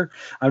be there.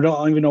 I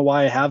don't even know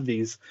why I have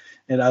these.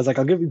 And I was like,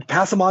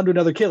 pass them on to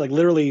another kid. Like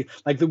literally,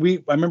 I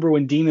remember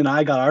when Dean and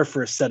I got our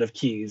first set of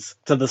keys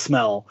to the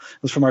Smell.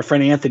 It was from our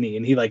friend Anthony,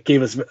 and he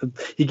gave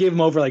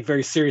them over like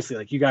very seriously.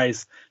 Like, you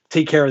guys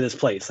take care of this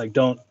place. Like,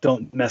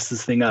 don't mess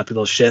this thing up, you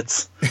little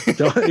shits.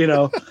 Don't,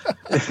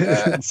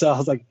 So I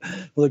was like,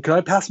 can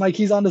I pass my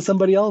keys on to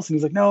somebody else? And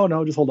he's like, no,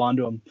 just hold on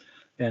to them.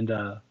 And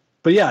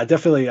but yeah,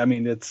 definitely. I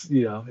mean, it's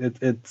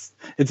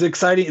it's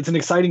exciting. It's an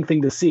exciting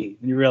thing to see.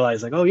 And you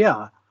realize like, oh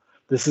yeah.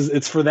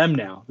 It's for them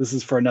now. This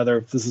is for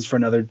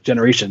another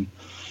generation.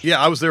 Yeah,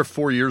 I was there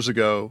 4 years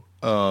ago,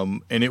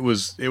 and it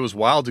was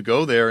wild to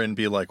go there and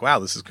be like, wow,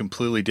 this is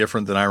completely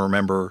different than I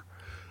remember.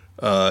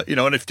 And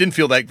it didn't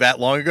feel like that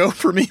long ago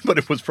for me, but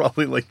it was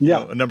probably like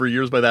a number of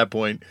years by that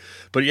point.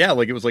 But yeah,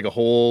 like it was like a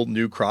whole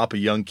new crop of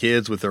young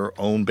kids with their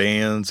own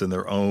bands and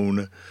their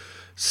own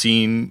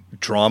scene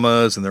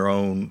dramas and their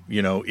own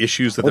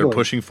issues that they're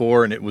pushing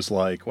for, and it was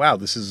like, wow,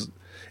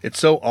 it's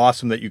so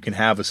awesome that you can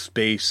have a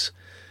space.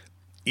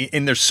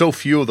 And there's so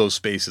few of those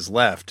spaces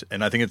left.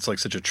 And I think it's like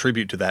such a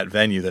tribute to that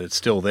venue that it's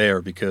still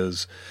there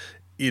because,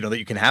 that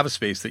you can have a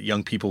space that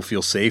young people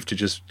feel safe to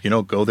just,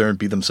 go there and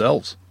be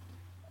themselves.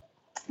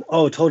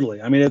 Oh,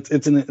 totally. I mean,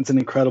 it's an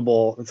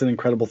incredible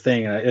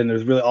thing. And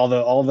there's really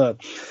all the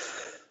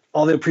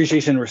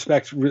appreciation and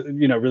respect,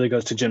 really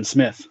goes to Jim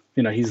Smith.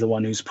 He's the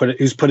one who's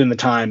put in the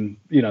time,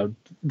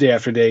 day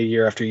after day,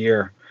 year after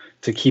year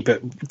to keep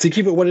it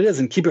what it is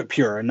and keep it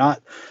pure and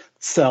not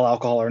sell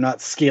alcohol or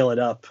not scale it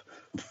up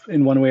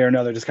in one way or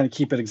another, just kind of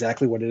keep it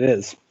exactly what it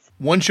is.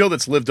 One show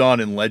that's lived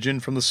on in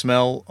legend from the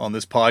Smell on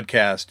this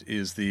podcast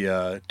is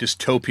the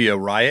Dystopia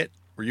Riot.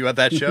 Were you at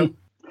that show?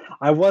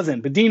 I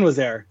wasn't, but Dean was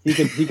there. He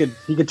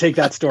could take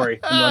that story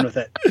and run with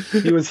it.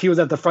 He was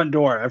at the front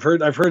door. I've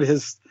heard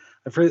his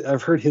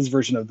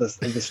version of the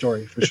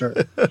story for sure.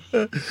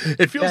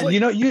 It feels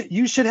like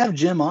you should have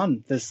Jim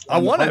on this. I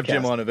want to have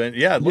Jim on event.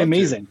 Yeah, it'd be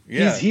amazing.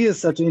 Yeah. He is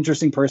such an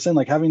interesting person.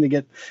 Like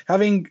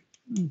having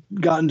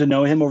gotten to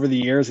know him over the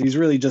years, he's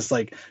really just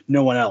like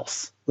no one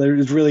else.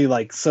 He's really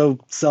like so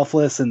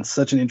selfless and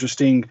such an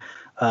interesting,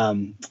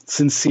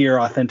 sincere,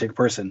 authentic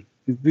person.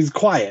 He's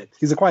quiet.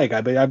 He's a quiet guy,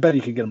 but I bet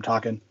you could get him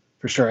talking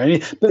for sure.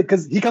 And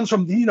because he comes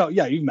from,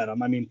 you've met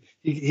him. I mean,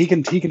 he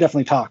can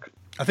definitely talk.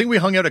 I think we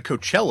hung out at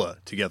Coachella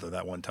together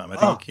that one time. I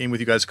think he came with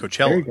you guys to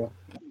Coachella. There you go.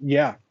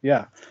 Yeah.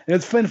 And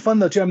it's been fun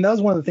though too. I mean, that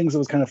was one of the things that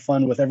was kind of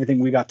fun with everything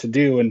we got to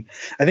do. And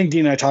I think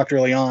Dean and I talked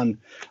early on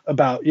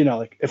about,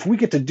 like if we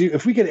get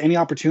any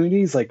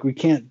opportunities, like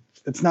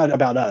it's not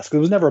about us. 'Cause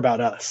it was never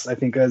about us. I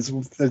think as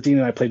Dean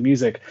and I played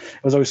music,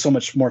 it was always so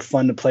much more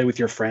fun to play with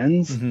your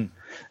friends.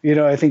 Mm-hmm.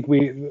 I think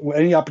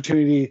any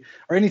opportunity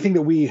or anything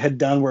that we had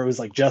done where it was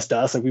like just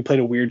us, like we played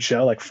a weird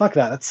show, like fuck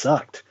that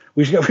sucked.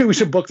 We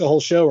should book the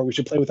whole show, or we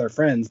should play with our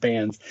friends'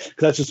 bands, because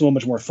that's just so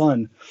much more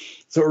fun.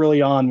 So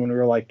early on, when we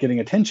were like getting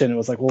attention, it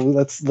was like, well,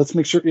 let's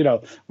make sure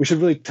we should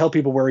really tell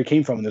people where we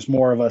came from, and there's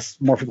more of us,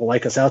 more people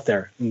like us out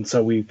there. And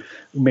so we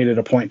made it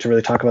a point to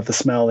really talk about the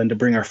Smell and to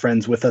bring our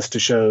friends with us to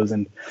shows,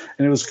 and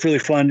it was really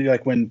fun.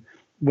 Like when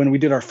we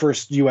did our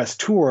first U.S.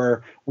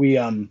 tour,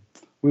 when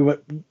we were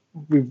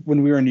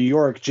in New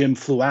York, Jim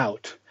flew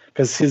out.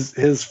 Because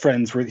his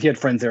friends he had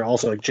friends there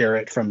also, like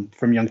Jarrett from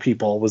Young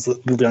People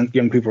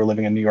Young People were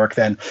living in New York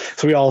then,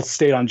 so we all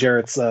stayed on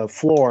Jarrett's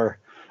floor,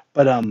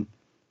 but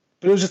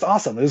it was just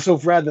awesome. It was so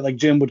rad that like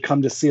Jim would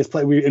come to see us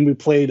play. We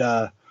played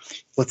the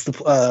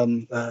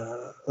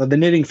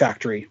Knitting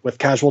Factory with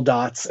Casual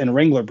Dots and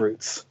Wrangler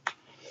Brutes,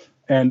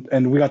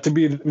 and we got to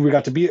be,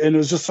 and it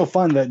was just so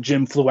fun that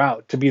Jim flew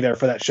out to be there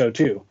for that show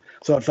too.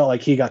 So it felt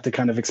like he got to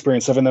kind of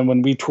experience stuff. And then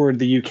when we toured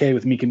the UK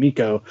with Mika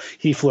Miko,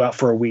 he flew out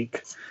for a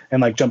week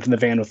and like jumped in the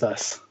van with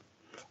us,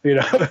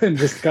 and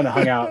just kind of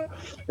hung out.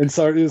 And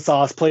so he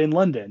saw us play in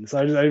London. So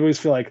I always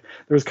feel like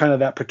there was kind of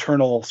that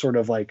paternal sort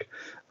of like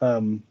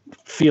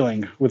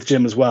feeling with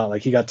Jim as well.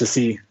 Like he got to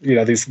see,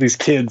 these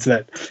kids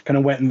that kind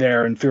of went in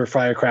there and threw a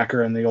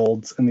firecracker in the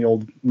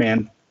old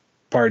man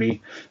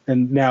party.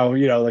 And now,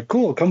 like,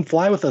 cool, come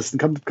fly with us and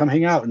come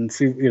hang out and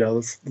see,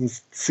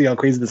 let's see how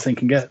crazy this thing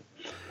can get.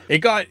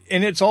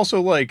 And it's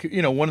also like,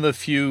 one of the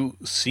few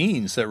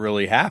scenes that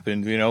really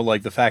happened,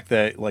 like the fact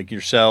that like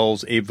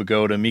yourselves, Abe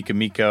Vigoda, Mika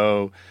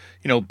Miko,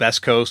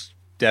 Best Coast,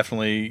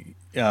 definitely,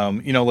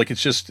 like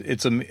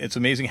it's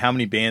amazing how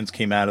many bands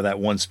came out of that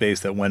one space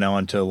that went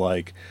on to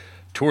like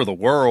tour the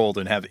world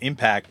and have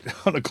impact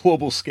on a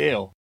global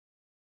scale.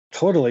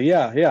 Totally.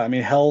 Yeah. I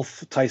mean,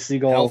 Health, Ty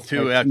Segall, Health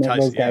too. Like,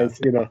 those guys,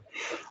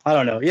 I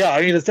don't know. Yeah.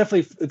 I mean, it's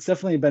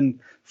definitely been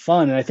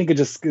fun. And I think it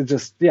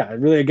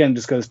really, again,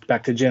 just goes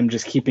back to Jim,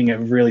 just keeping it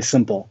really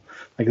simple.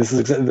 Like this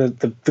is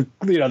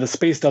the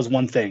space does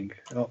one thing,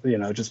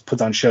 just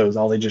puts on shows,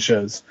 all ages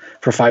shows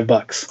for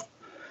 $5.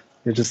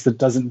 It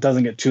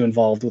doesn't get too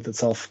involved with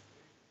itself.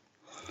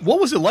 What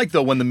was it like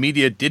though, when the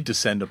media did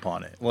descend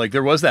upon it? Like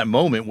there was that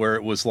moment where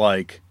it was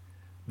like,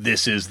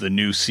 this is the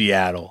new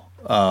Seattle.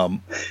 What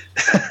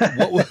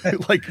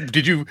like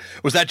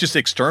was that just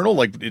external?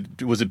 Like,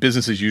 was it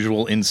business as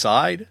usual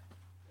inside?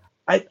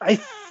 I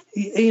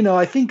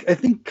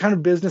think kind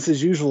of business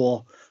as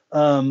usual.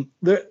 And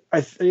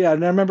I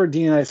remember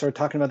Dean and I started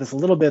talking about this a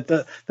little bit.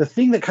 The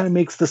thing that kind of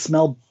makes the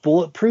smell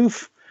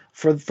bulletproof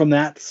from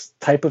that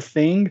type of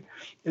thing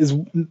is,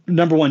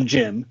 number one,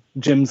 Jim.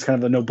 Jim's kind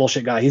of a no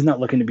bullshit guy. He's not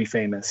looking to be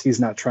famous. He's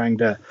not trying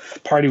to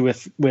party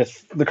with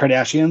the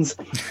Kardashians.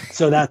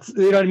 So that's,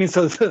 you know what I mean?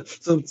 So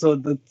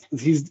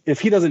if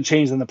he doesn't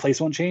change, then the place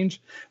won't change.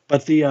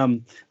 But the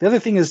other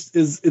thing is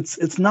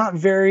it's not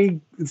very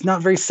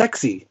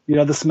sexy. You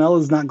know, the smell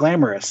is not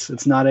glamorous.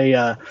 It's not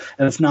and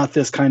it's not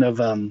this kind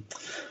of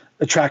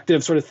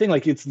attractive sort of thing.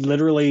 Like, it's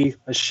literally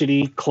a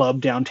shitty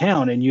club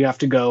downtown, and you have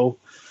to go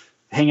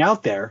hang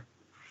out there.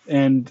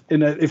 And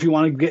if you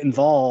want to get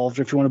involved,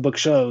 or if you want to book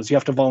shows, you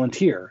have to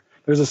volunteer.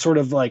 There's a sort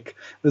of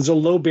there's a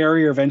low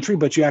barrier of entry,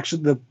 but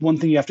the one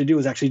thing you have to do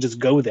is actually just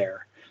go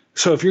there.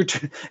 So if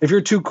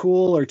you're too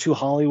cool or too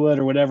Hollywood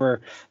or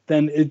whatever,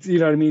 then it's, you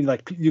know what I mean?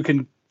 Like, you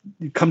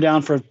come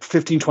down for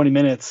 15, 20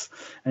 minutes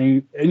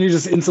and you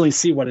just instantly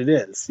see what it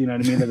is. You know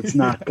what I mean? That it's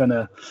not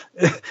gonna,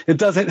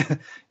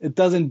 it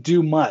doesn't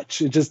do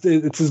much. It's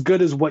as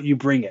good as what you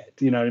bring it.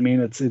 You know what I mean?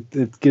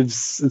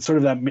 It's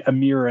sort of a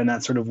mirror in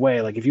that sort of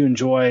way. Like, if you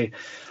enjoy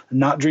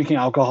not drinking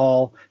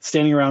alcohol,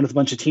 standing around with a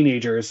bunch of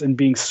teenagers and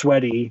being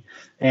sweaty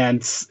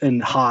and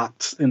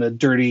hot in a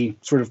dirty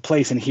sort of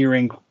place and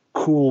hearing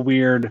cool,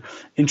 weird,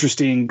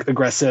 interesting,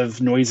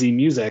 aggressive, noisy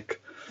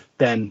music,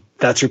 then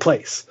that's your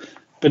place.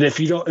 But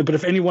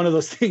if any one of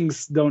those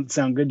things don't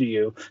sound good to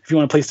you, if you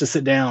want a place to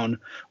sit down,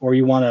 or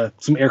you want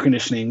some air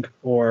conditioning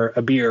or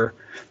a beer,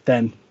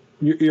 then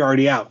you're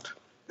already out.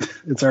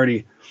 It's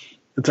already,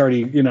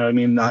 you know what I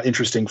mean, not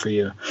interesting for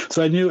you.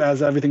 So I knew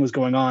as everything was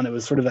going on, it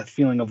was sort of that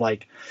feeling of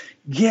like,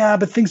 yeah,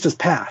 but things just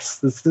pass.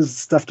 This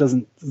stuff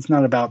it's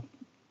not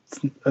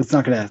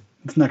going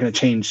to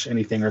change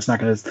anything, or it's not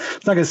going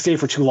to stay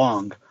for too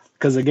long.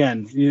 Because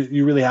again,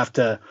 you really have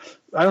to,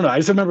 I don't know. I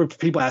just remember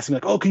people asking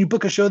like, "Oh, can you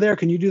book a show there?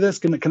 Can you do this?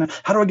 Can I?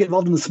 How do I get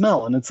involved in the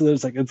smell?" And it's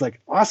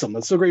like awesome.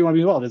 That's so great. You want to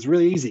be involved? It's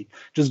really easy.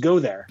 Just go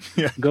there.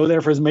 Yeah. Go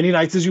there for as many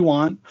nights as you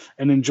want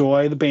and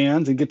enjoy the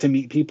bands and get to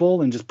meet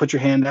people and just put your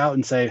hand out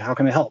and say, "How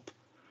can I help?"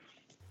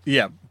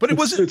 Yeah, but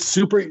it's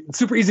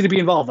super easy to be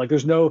involved. Like,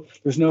 there's no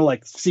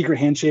like secret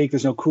handshake.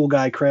 There's no cool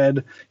guy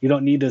cred. You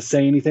don't need to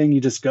say anything. You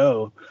just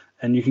go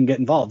and you can get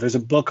involved. There's a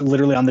book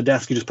literally on the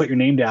desk. You just put your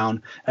name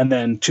down, and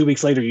then 2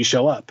 weeks later you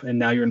show up, and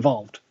now you're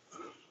involved.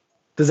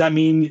 Does that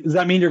mean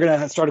you're going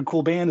to start a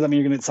cool band? Does that mean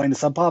you're going to sign to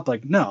Sub Pop?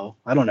 Like, no,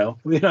 I don't know.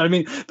 You know what I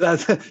mean?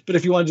 But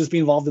if you want to just be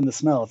involved in the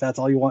smell, if that's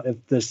all you want,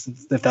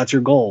 if that's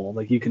your goal,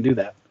 like, you can do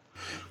that.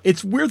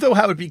 It's weird though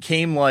how it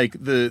became like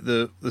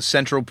the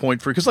central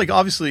point for, because like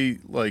obviously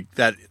like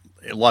that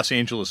Los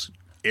Angeles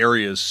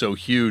area is so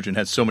huge and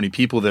has so many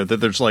people there that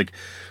there's like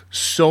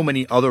so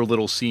many other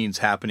little scenes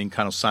happening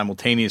kind of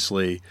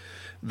simultaneously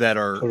that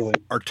are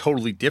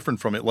totally different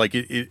from it. Like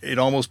it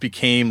almost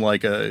became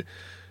like a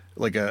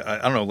I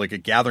don't know, like a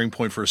gathering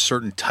point for a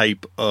certain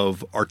type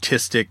of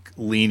artistic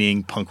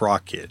leaning punk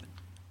rock kid.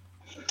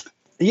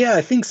 Yeah,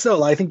 I think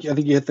so. I think you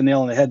hit the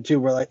nail on the head too,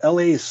 where like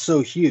LA is so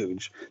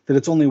huge that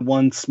it's only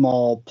one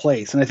small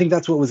place. And I think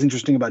that's what was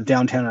interesting about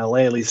downtown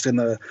LA, at least in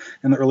the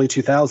early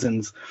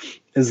 2000s,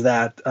 is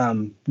that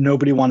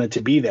nobody wanted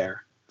to be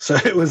there. So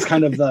it was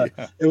kind of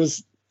it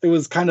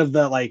was kind of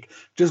the, like,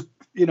 just,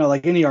 you know,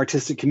 like any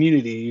artistic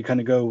community, you kind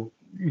of go,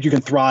 you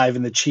can thrive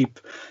in the cheap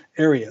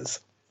areas,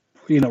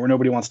 you know, where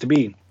nobody wants to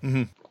be.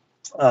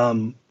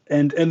 Mm-hmm.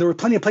 And there were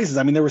plenty of places.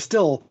 I mean, there were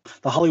still,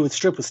 the Hollywood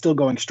Strip was still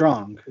going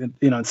strong.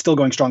 You know, it's still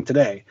going strong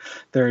today.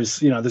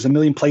 There's a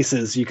million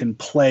places you can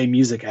play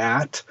music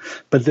at,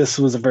 but this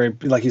was a very,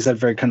 like you said,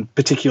 very kind of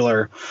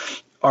particular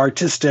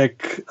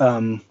artistic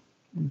kind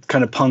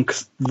of punk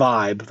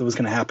vibe that was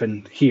going to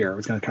happen here. It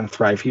was going to kind of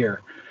thrive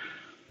here.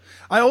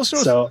 I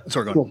also,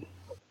 sorry, go on.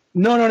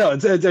 No.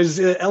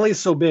 LA is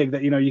so big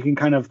that, you know, you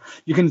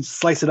can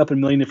slice it up in a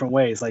million different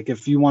ways. Like,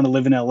 if you want to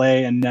live in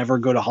LA and never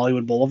go to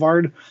Hollywood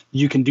Boulevard,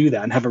 you can do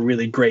that and have a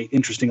really great,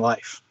 interesting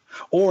life.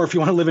 Or if you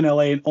want to live in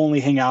LA and only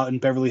hang out in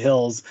Beverly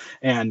Hills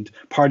and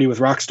party with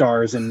rock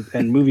stars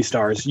and movie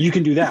stars, you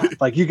can do that.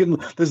 Like,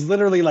 there's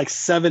literally like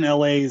 7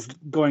 LAs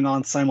going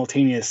on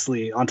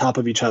simultaneously on top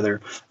of each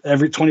other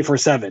every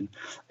 24/7.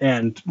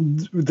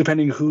 And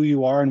depending who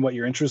you are and what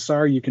your interests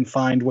are, you can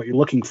find what you're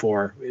looking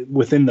for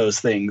within those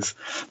things.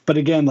 But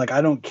again, like, I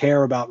don't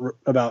care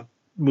about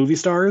movie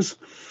stars.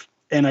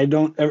 And I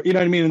don't, you know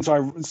what I mean? And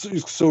so I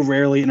so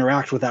rarely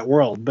interact with that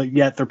world, but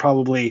yet they're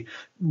probably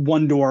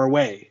one door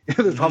away.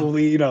 There's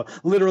probably, you know,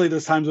 literally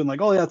there's times when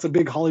like, oh, yeah, it's a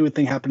big Hollywood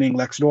thing happening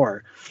next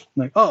door.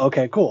 I'm like, oh,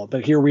 okay, cool.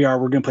 But here we are,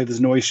 we're going to play this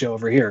noise show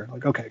over here.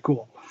 Like, okay,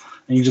 cool.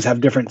 And you just have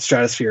different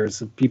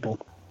stratospheres of people.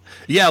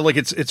 Yeah, like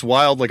it's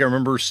wild. Like, I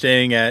remember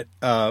staying at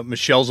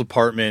Michelle's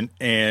apartment,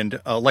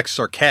 and Alexis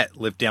Arquette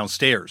lived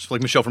downstairs,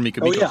 like Michelle from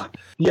Mika Miko. Oh,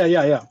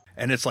 yeah.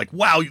 And it's like,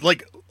 wow,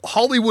 like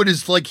Hollywood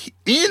is like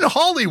in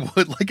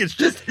Hollywood, like it's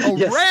just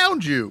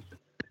around you.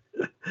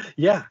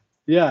 Yeah.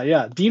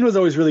 Dean was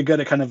always really good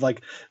at kind of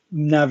like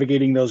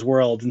navigating those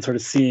worlds and sort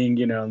of seeing,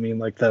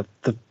 like the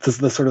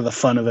sort of the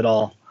fun of it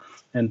all,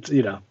 and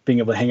being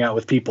able to hang out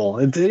with people.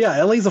 And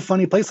LA's a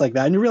funny place like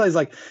that. And you realize,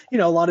 like, a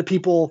lot of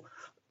people,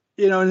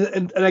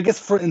 and I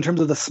guess in terms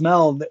of the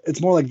smell,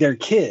 it's more like their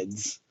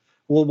kids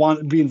will want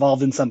to be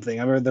involved in something.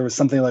 I remember there was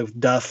something like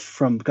Duff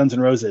from Guns N'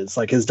 Roses,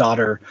 like his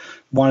daughter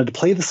wanted to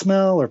play the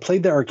smell or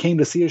played there or came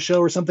to see a show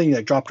or something. He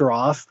like dropped her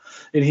off,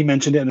 and he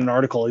mentioned it in an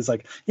article. He's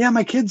like, yeah,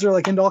 my kids are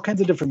like into all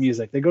kinds of different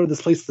music. They go to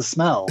this place, The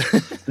Smell.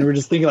 And we're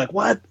just thinking like,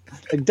 what?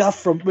 Like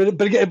Duff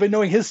but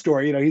knowing his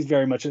story, he's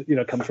very much,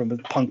 comes from a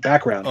punk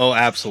background. Oh,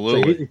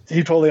 absolutely. So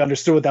he totally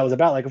understood what that was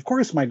about. Like, of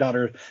course my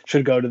daughter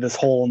should go to this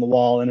hole in the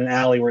wall in an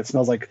alley where it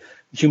smells like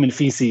human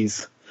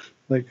feces.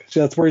 Like,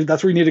 that's where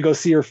you need to go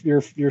see your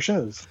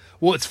shows.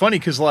 Well, it's funny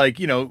because, like,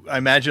 I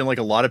imagine like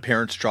a lot of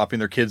parents dropping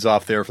their kids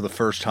off there for the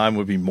first time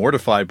would be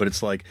mortified, but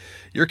it's like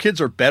your kids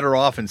are better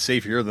off and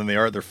safe here than they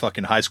are at their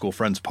fucking high school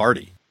friend's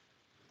party.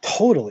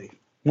 Totally.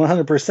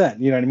 100%.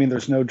 You know what I mean?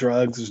 There's no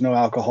drugs, there's no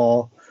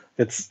alcohol.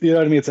 It's,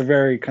 it's a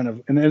very kind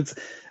of, and it's,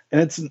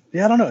 I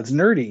don't know, it's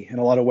nerdy in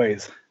a lot of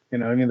ways.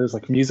 There's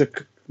like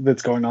music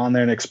that's going on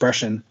there and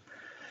expression.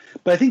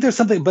 But I think there's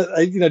something,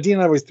 Dean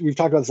and I, we've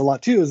talked about this a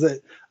lot too, is that,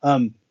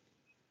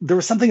 there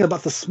was something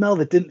about the smell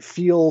that didn't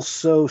feel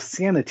so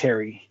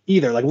sanitary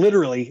either. Like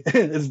literally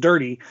it's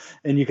dirty,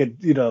 and you could,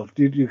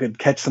 you could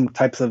catch some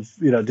types of,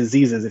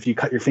 diseases if you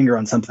cut your finger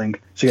on something.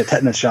 So you get a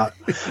tetanus shot.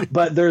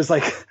 But there's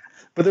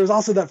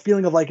also that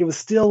feeling of like, it was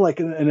still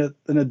like an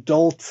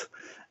adult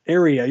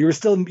area. You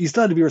still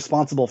had to be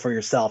responsible for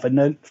yourself. And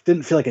it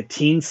didn't feel like a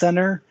teen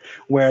center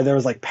where there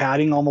was like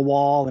padding on the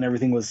wall and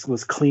everything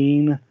was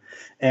clean.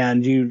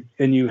 And you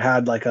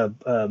had like a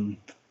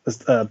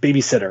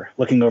babysitter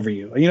looking over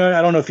you.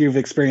 I don't know if you've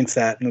experienced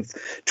that, and it's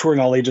touring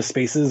all ages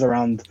spaces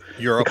around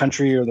Europe, the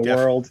country or the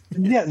world.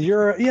 Yeah,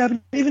 Europe. Yeah,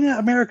 even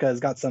America has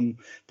got some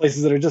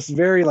places that are just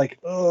very like,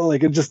 oh,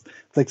 like it just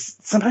like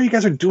somehow you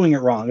guys are doing it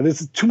wrong.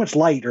 There's too much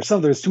light, or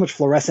there's too much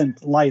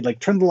fluorescent light.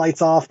 Like turn the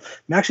lights off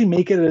and actually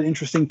make it an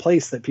interesting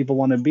place that people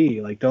want to be.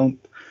 Like don't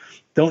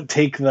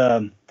take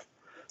the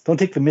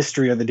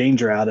mystery or the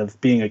danger out of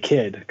being a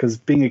kid, because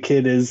being a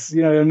kid is,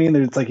 what I mean?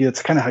 It's like,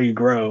 it's kind of how you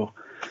grow,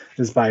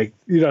 is by,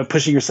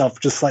 pushing yourself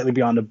just slightly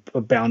beyond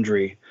a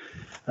boundary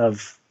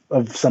of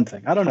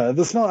something. I don't know.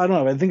 The smell, I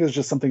don't know. I think there's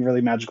just something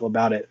really magical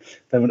about it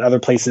that when other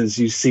places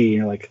you see,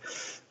 you're like,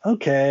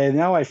 okay,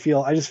 now I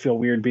just feel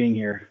weird being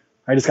here.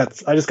 I just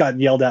got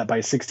yelled at by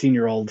a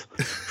 16-year-old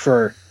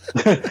for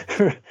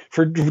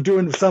for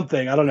doing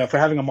something. I don't know, for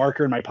having a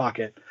marker in my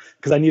pocket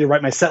because I need to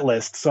write my set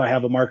list, so I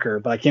have a marker,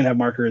 but I can't have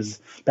markers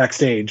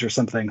backstage or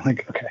something.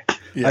 Like, okay,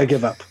 yeah. I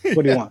give up.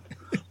 What do you want?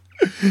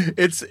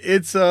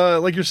 It's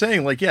like you're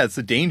saying, like, yeah, it's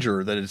the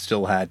danger that it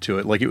still had to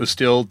it. Like, it was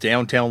still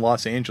downtown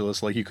Los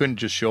Angeles. Like, you couldn't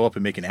just show up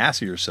and make an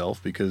ass of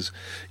yourself because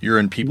you're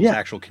in people's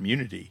actual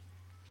community.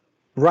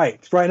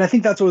 Right. And I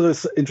think that's what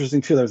was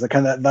interesting too. There's a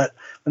kind of that,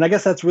 and I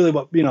guess that's really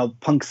what,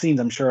 punk scenes,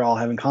 I'm sure, all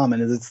have in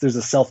common, is there's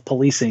a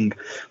self-policing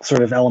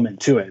sort of element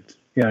to it.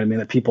 You know what I mean?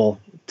 That people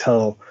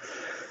tell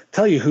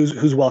you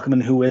who's welcome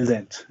and who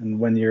isn't, and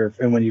when you're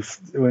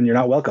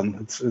not welcome,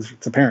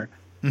 it's apparent.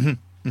 Mm-hmm.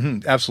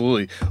 Mm-hmm,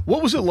 absolutely.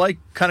 What was it like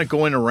kind of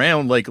going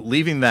around, like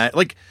leaving that,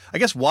 like, I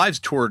guess Wives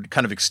toured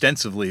kind of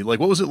extensively. Like,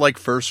 what was it like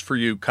first for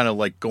you kind of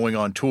like going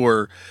on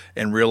tour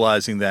and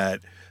realizing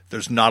that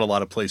there's not a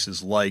lot of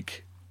places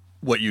like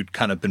what you'd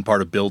kind of been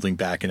part of building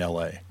back in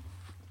LA?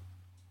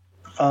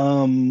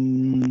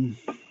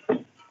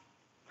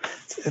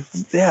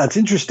 It's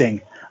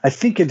interesting. I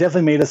think it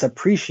definitely made us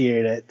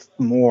appreciate it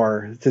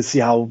more to see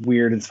how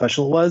weird and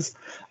special it was.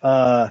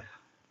 I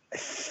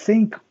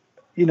think,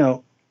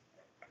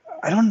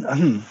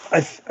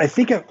 I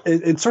think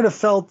it sort of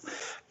felt,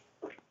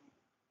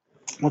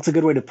 what's a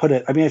good way to put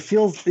it? I mean, it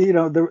feels,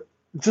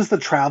 just the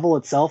travel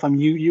itself. I mean,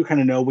 you kind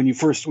of know when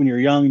you're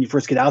young and you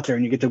first get out there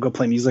and you get to go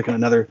play music in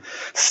another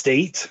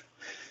state,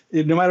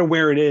 no matter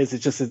where it is,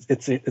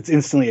 it's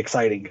instantly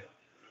exciting.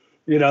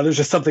 There's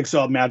just something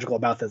so magical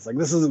about this. Like,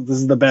 this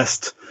is the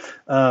best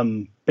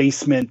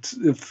basement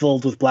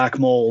filled with black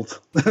mold,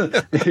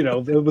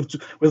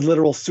 with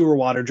literal sewer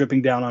water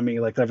dripping down on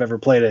me like I've ever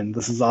played in.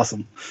 This is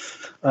awesome.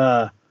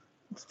 What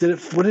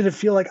did it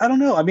feel like? I don't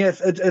know. I mean, I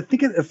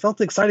think it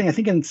felt exciting. I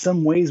think in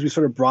some ways we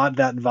sort of brought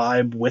that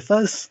vibe with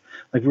us.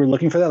 Like, we were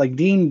looking for that. Like,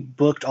 Dean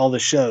booked all the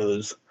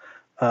shows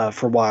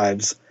for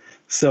Wives,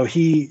 so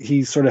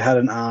he sort of had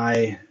an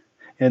eye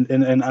and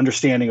an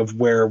understanding of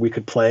where we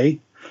could play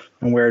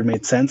and where it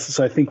made sense.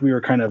 So I think we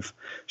were kind of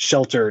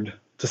sheltered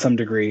to some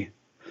degree,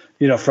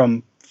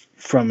 from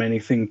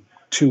anything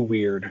too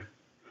weird.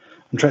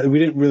 We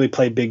didn't really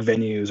play big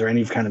venues or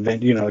any kind of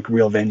like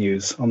real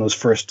venues on those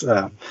first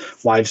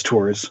Wives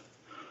tours.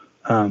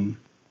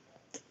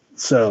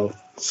 So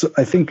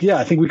I think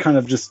we kind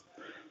of just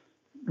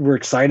were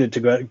excited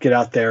to get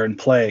out there and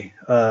play.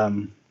 I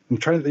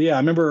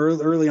remember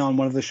early on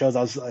one of the shows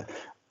I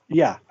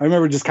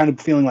remember just kind of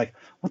feeling like,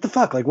 what the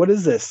fuck? Like, what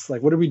is this?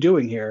 Like, what are we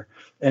doing here?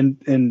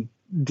 And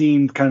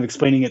Dean kind of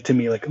explaining it to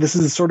me, like, this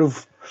is sort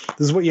of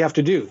this is what you have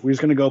to do. We're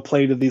just going to go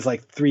play to these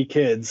like 3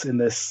 kids in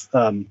this,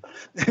 in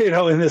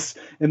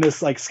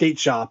this like skate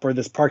shop or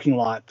this parking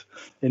lot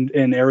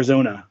in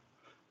Arizona.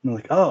 And I'm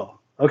like, oh,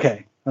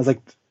 okay. I was like,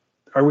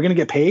 are we going to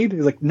get paid?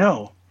 He's like,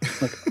 no.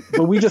 Like,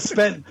 but we just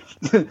spent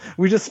like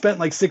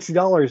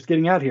 $60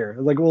 getting out here. I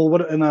was like, well,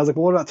 what? And I was like,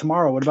 well, what about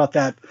tomorrow? What about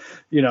that,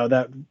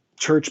 that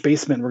church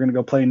basement we're going to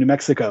go play in New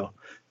Mexico?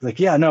 He's like,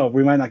 yeah, no,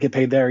 we might not get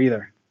paid there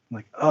either. I'm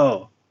like,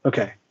 oh,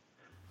 okay.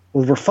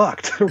 Well, we're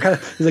fucked.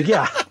 He's like,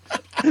 yeah.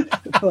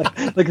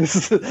 like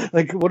this is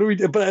like, what do we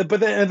do? But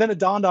then it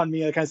dawned on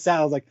me. I kind of sat.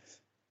 I was like,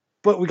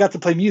 but we got to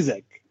play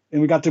music,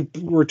 and we can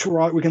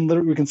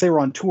say we're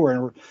on tour,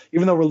 and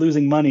even though we're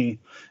losing money,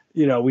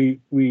 it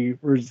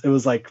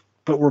was like,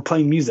 but we're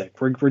playing music.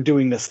 We're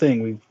doing this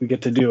thing we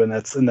get to do, and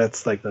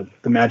that's like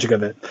the magic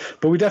of it.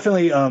 But we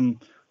definitely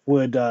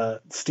would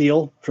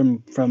steal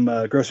from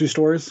grocery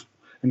stores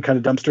and kind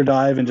of dumpster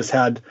dive, and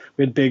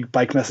we had big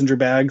bike messenger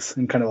bags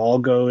and kind of all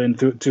go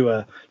to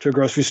a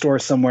grocery store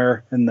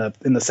somewhere in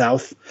the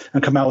South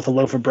and come out with a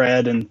loaf of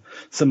bread and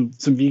some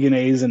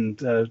vegan-A's and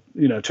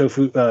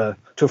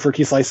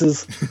tofurkey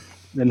slices.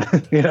 And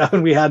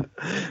and we had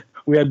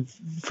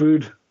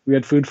food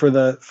for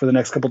the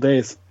next couple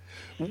days.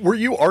 Were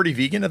you already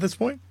vegan at this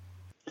point?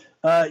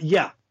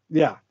 Yeah.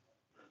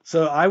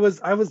 So I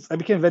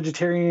became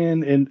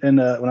vegetarian when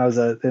I was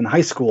in high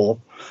school,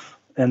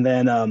 and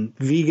then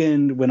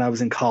vegan when I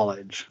was in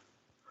college.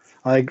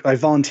 I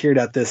volunteered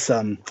at this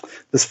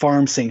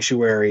farm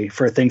sanctuary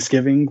for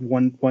Thanksgiving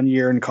one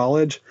year in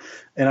college,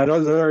 and I'd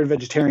always already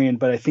vegetarian,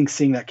 but I think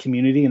seeing that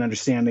community and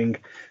understanding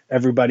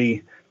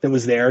everybody that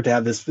was there to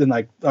have this, and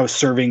like I was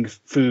serving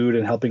food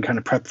and helping kind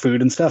of prep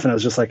food and stuff, and I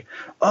was just like,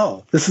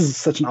 oh, this is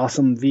such an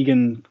awesome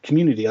vegan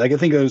community. Like I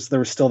think there was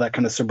still that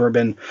kind of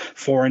suburban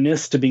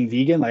foreignness to being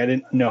vegan. Like I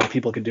didn't know how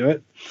people could do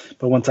it,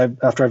 but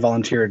after I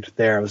volunteered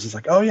there, I was just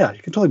like, oh yeah, you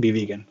can totally be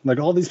vegan. Like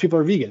all these people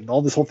are vegan.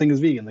 All this whole thing is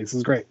vegan. Like this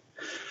is great.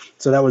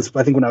 So that was,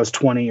 I think, when I was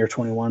 20 or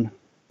 21.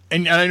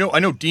 And I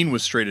know Dean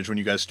was straight edge when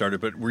you guys started,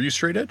 but were you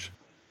straight edge?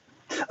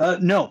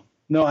 No,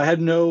 I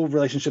had no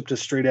relationship to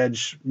straight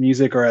edge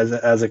music or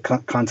as a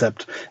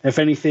concept. If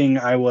anything,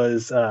 I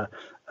was a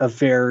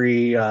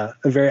very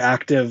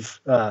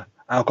active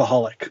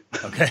alcoholic.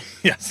 Okay.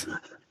 Yes.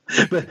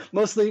 But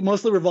mostly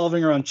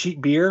revolving around cheap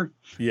beer.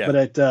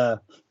 Yeah.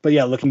 But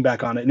yeah, looking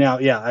back on it now,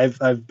 yeah,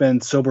 I've been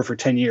sober for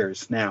 10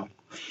 years now.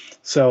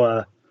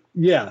 So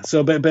yeah.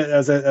 So but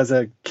as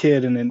a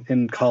kid and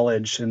in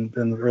college and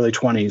in the early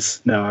 20s,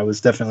 no, I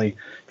was definitely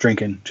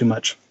drinking too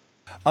much.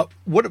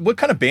 What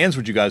kind of bands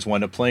would you guys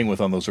wind up playing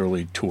with on those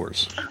early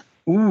tours?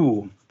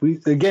 Ooh,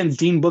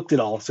 Dean booked it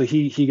all, so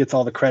he gets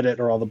all the credit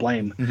or all the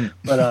blame. Mm-hmm.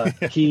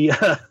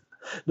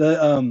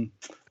 But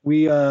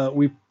we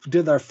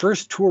did our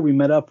first tour. We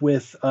met up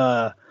with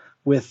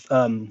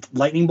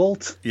Lightning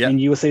Bolt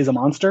and USA's a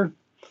Monster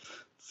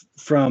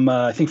from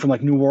I think from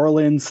like New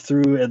Orleans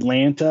through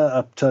Atlanta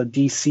up to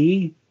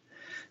DC.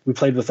 We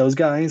played with those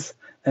guys,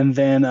 and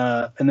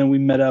then we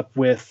met up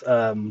with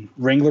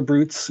Wrangler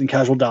Brutes and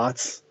Casual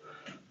Dots.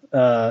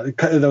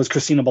 That was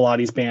Christina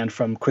Bellatti's band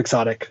from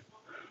Quixotic,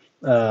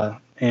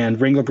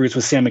 and Wrangler Brutes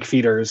was Sam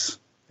McFeeters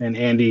and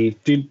Andy.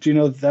 Do you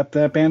know that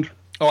band?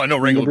 Oh, I know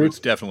Wrangler Brutes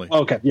definitely. Oh,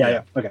 okay,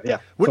 yeah. Okay, yeah.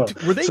 Were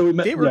they?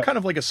 They were kind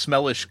of like a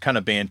smellish kind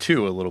of band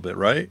too, a little bit,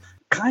 right?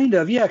 Kind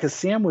of, yeah. Because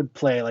Sam would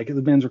play like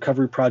the band's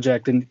Recovery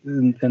Project,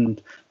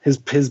 and his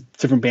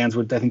different bands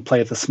would I think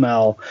play at the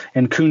Smell.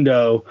 And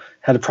Kundo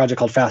had a project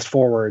called Fast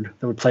Forward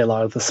that would play a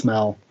lot at the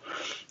Smell.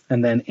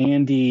 And then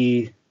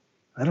Andy.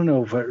 I don't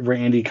know where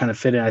Andy kind of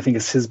fit in. I think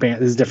it's his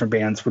band. His different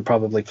bands would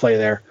probably play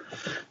there,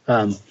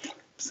 yeah.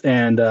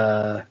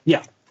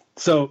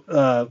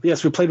 So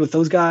yes, we played with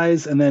those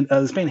guys, and then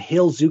this band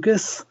Hail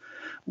Zukas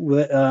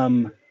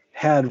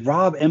had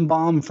Rob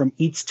Embaum from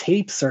Eats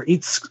Tapes or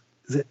Eats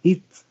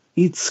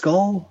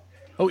Skull.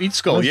 Oh, Eats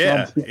Skull,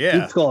 yeah.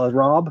 Eats Skull,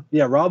 Rob.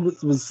 Yeah, Rob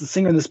was the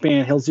singer in this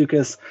band, Hail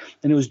Zukas,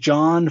 and it was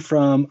John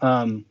from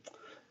A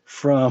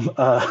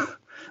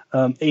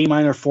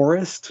Minor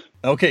Forest.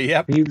 Okay,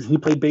 yeah. He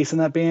played bass in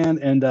that band,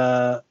 and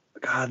the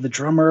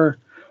drummer,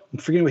 I'm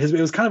forgetting what it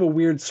was kind of a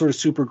weird sort of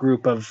super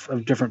group of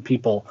different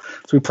people.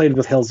 So we played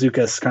with Hail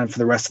Zukas kind of for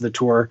the rest of the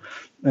tour,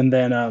 and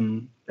then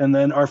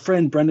our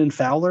friend Brendan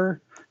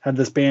Fowler had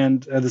this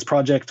band, this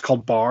project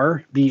called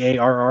Bar,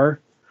 BARR.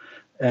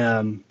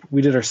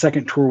 We did our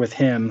second tour with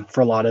him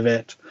for a lot of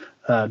it.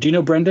 Do you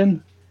know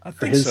Brendan? I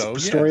think so.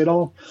 Story at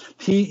all?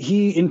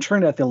 He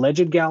interned at the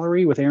Alleged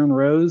Gallery with Aaron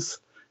Rose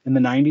in the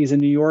 90s in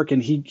New York,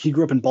 and he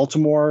grew up in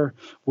Baltimore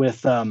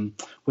with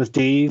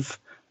Dave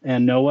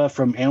and Noah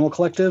from Animal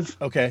Collective.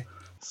 Okay.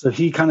 So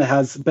he kind of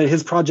has, but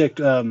his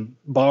project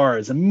Bar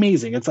is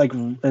amazing. It's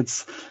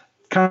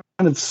kind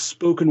of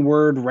spoken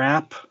word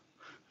rap,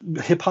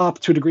 hip hop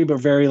to a degree, but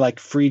very like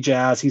free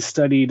jazz. He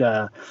studied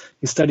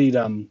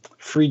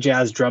free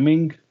jazz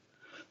drumming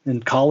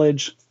in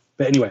college.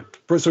 But anyway,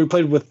 so we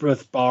played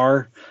with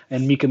Bar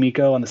and Mika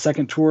Miko on the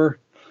second tour,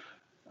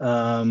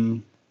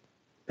 and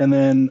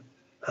then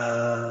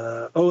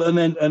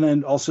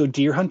also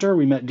Deer Hunter.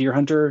 We met Deer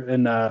Hunter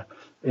in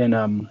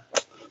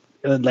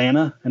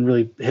Atlanta and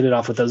really hit it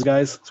off with those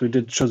guys. So we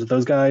did shows with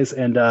those guys,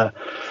 and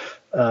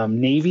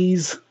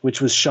Navies,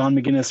 which was Sean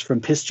McGinnis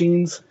from Piss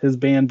Jeans, his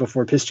band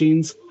before Piss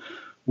Jeans.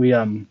 We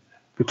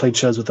played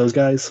shows with those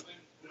guys,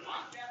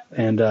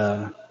 and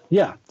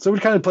yeah, so we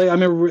kind of play. I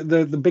remember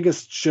the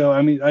biggest show.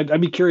 I mean,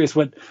 I'd be curious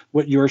what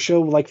your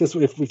show like this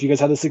if you guys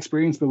had this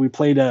experience. But we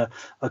played a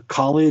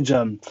college,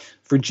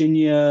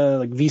 Virginia,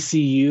 like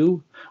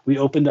VCU. We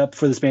opened up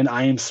for this band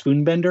I Am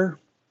Spoonbender,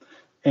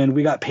 and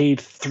we got paid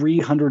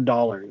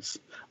 $300,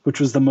 which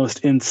was the most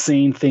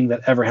insane thing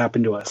that ever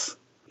happened to us.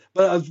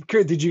 But I was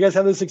curious, did you guys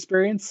have this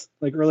experience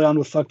like early on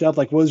with Fucked Up?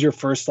 Like, what was your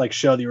first like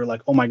show that you were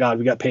like, oh my god,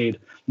 we got paid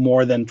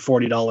more than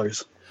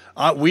 $40?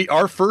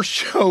 Our first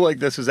show like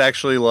this was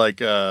actually like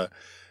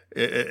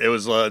it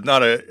was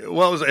not a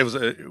well it was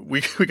a,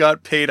 we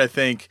got paid I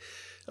think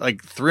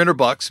like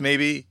 $300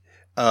 maybe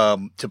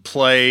to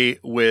play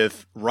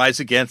with Rise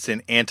Against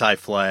and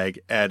Anti-Flag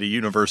at a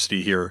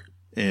university here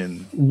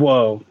in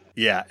Whoa.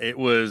 Yeah, it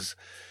was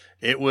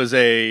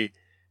a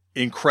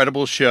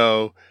incredible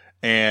show,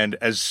 and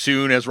as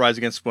soon as Rise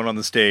Against went on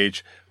the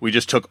stage, we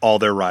just took all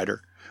their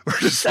rider. We're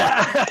just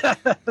like,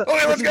 okay,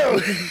 let's go.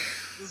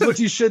 This is what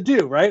you should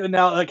do, right? And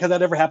now, like, has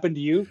that ever happened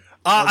to you?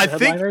 I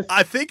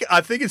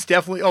think it's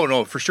definitely. Oh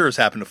no, for sure, it's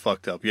happened to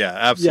Fucked Up. Yeah,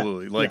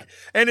 absolutely. Yeah, like,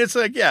 and it's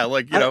like, yeah,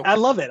 like you know, I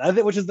love it. I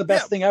think, which is the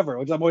best thing ever.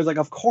 Which I'm always like,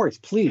 of course,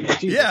 please,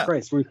 Jesus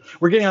Christ,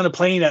 we're getting on a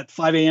plane at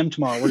 5 a.m.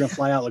 tomorrow. We're gonna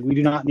fly out. Like, we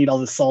do not need all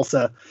this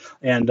salsa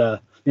and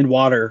in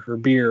water or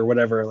beer or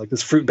whatever. Like,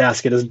 this fruit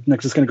basket is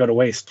just gonna go to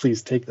waste.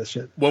 Please take this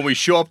shit. When we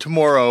show up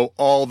tomorrow,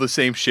 all the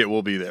same shit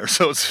will be there.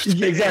 So it's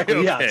exactly,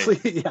 okay. Yeah,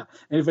 please, yeah.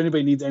 And if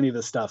anybody needs any of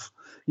this stuff,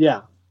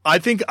 yeah. I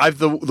think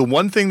the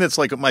one thing that's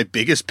like my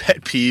biggest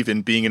pet peeve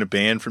in being in a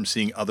band from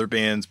seeing other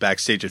bands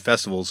backstage at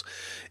festivals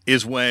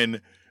is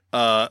when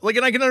like,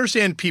 and I can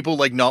understand people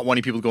like not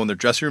wanting people to go in their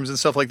dressing rooms and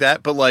stuff like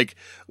that, but like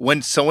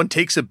when someone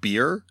takes a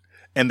beer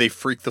and they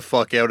freak the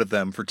fuck out at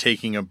them for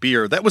taking a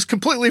beer that was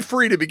completely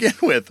free to begin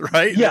with,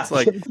 right? Yeah, it's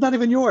like it's not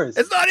even yours.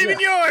 It's not even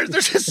yours.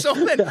 There's just so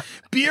many.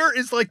 Beer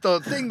is like the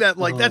thing that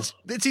like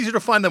it's easier to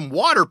find than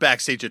water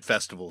backstage at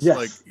festivals. Yes,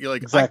 like you're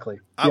like exactly.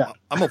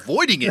 I'm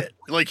avoiding it.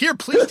 Like, here,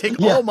 please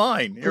take all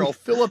mine. Here, I'll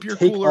fill up your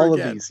cooler all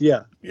again. Of these.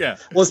 Yeah. Yeah.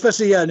 Well,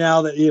 especially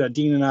now that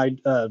Dean and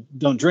I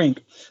don't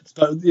drink,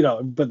 but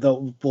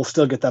we'll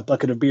still get that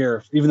bucket of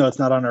beer, even though it's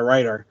not on our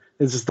rider.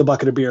 It's just the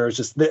bucket of beer. It's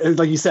just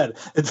like you said.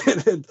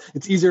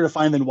 It's easier to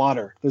find than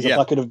water. There's a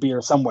bucket of beer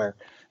somewhere,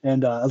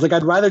 and I was like,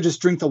 I'd rather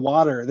just drink the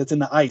water that's in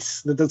the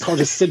ice that's all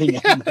just sitting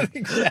in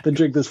than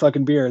drink this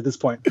fucking beer at this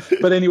point.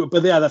 But anyway,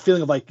 that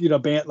feeling of like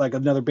band, like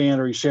another band,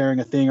 or you sharing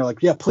a thing, or like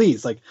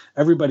please, like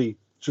everybody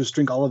just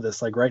drink all of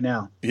this like right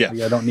now. Yeah,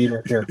 like, I don't need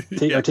it here.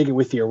 Take it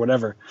with you or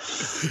whatever.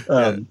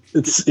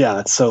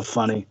 It's so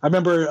funny. I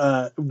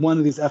remember one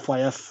of these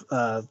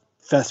FYF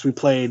fest we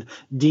played,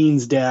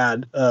 Dean's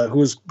dad, who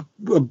was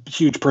a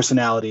huge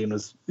personality and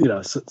was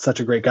such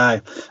a great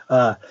guy.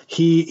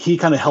 He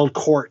kind of held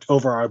court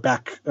over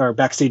our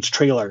backstage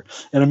trailer,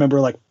 and I remember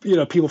like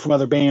people from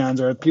other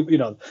bands or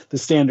people the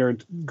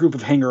standard group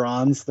of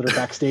hanger-ons that are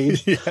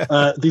backstage.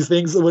 These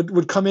things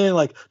would come in,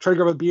 like try to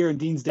grab a beer, and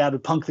Dean's dad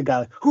would punk the guy,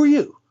 like, who are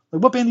you?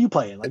 Like, what band are you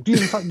playing? Like, do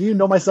you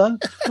know my son?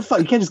 The fuck,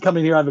 you can't just come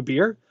in here and have a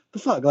beer. The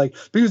fuck, like,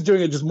 but he was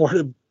doing it just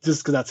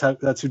because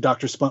that's who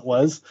Dr. Spunt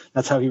was.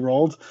 That's how he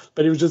rolled.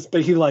 But he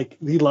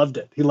loved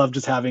it. He loved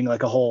just having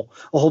like a whole,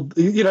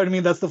 you know what I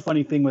mean? That's the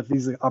funny thing with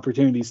these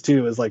opportunities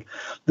too, is like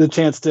the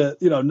chance to,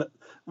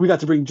 we got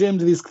to bring Jim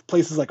to these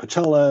places like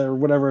Coachella or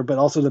whatever, but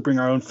also to bring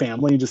our own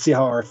family and just see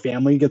how our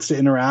family gets to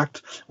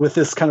interact with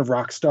this kind of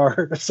rock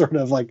star sort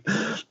of like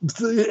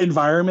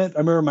environment. I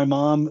remember my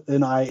mom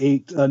and I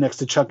ate next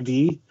to Chuck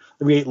D.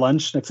 We ate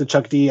lunch next to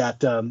Chuck D at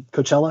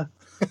Coachella.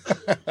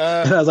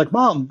 And I was like,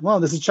 Mom,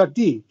 this is Chuck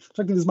D.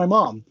 Chuck D is my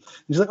mom. And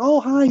she's like,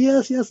 oh, hi,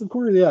 yes, of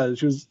course, yeah.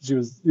 She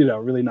was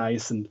really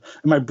nice, and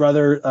my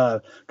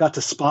brother got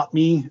to spot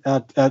me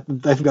at I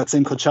think that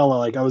same Coachella.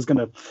 Like, I was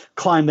gonna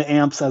climb the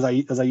amps as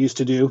I used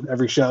to do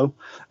every show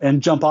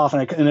and jump off,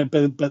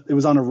 but it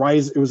was on a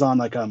rise. It was on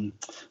like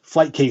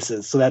flight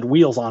cases, so they had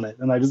wheels on it,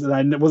 and I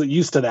wasn't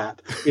used to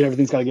that.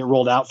 Everything's got to get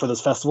rolled out for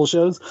those festival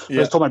shows. So I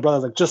just told my brother, I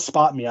was like, just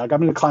spot me. Like,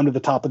 I'm gonna climb to the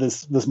top of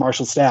this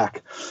Marshall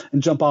stack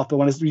and jump off. But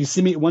once you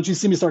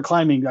see me start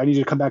climbing, I need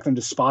you to come back there and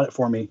just spot it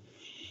for me.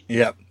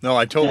 Yeah. No,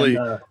 I totally.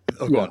 Go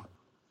on.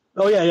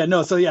 Oh yeah.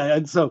 No. So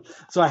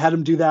I had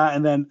him do that,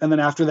 and then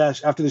after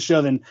the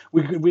show, then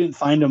we didn't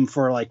find him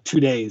for like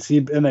 2 days.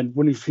 And then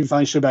when he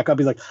finally showed back up,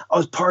 he's like, I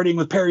was partying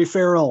with Perry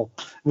Farrell,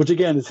 which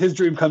again is his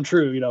dream come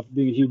true.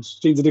 Being a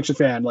huge Jane's Addiction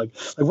fan. Like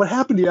what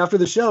happened to you after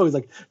the show? He's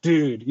like,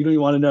 dude, you don't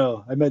even want to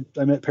know. I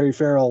met Perry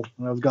Farrell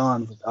when I was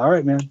gone. I was like, all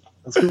right, man.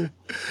 That's cool.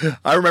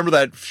 I remember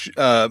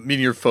that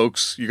meeting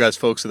you guys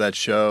folks at that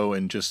show,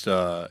 and just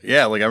like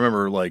I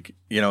remember like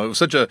it was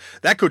that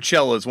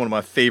Coachella is one of my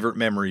favorite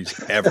memories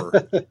ever.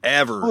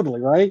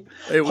 Totally right.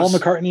 Paul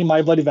McCartney,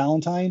 My Bloody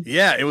Valentine.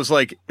 Yeah, it was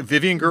like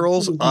Vivian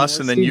Girls,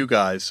 us, and then you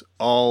guys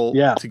all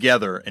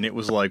together, and it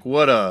was like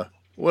what a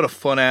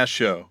fun ass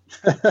show.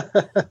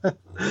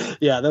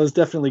 Yeah, that was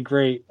definitely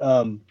great.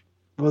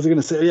 what was I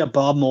going to say? Yeah,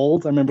 Bob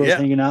Mold. I remember us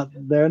hanging out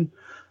then.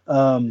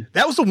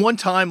 That was the one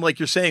time, like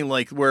you're saying,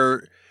 like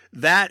where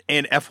that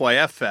and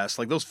FYF Fest,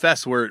 like those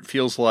fests where it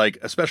feels like,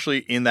 especially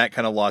in that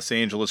kind of Los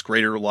Angeles,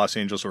 greater Los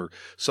Angeles or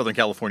Southern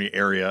California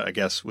area, I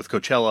guess, with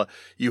Coachella,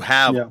 you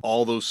have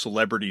all those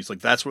celebrities. Like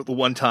that's what the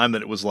one time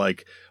that it was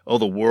like, oh,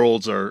 the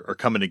worlds are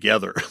coming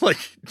together. Like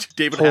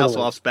David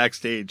Hasselhoff's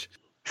backstage.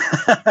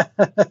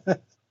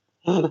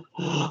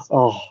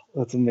 Oh,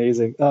 that's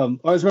amazing. I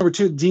always remember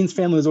too, Dean's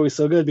family was always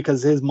so good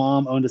because his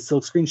mom owned a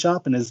silkscreen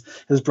shop and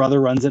his brother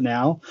runs it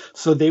now.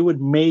 So they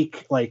would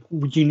make like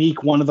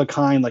unique, one of a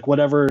kind, like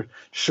whatever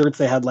shirts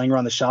they had laying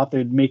around the shop, they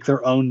would make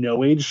their own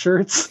no age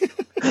shirts.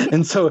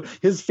 And so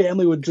his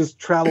family would just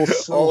travel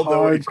so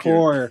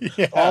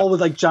hardcore, all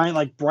with like giant,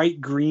 like bright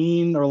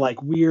green or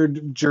like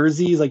weird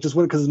jerseys, like just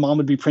because his mom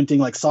would be printing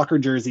like soccer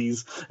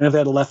jerseys, and if they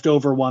had a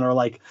leftover one, or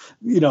like,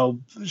 you know,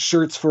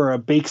 shirts for a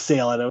bake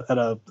sale at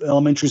a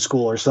elementary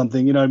school or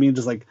something, you know what I mean?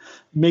 Just like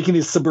making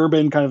these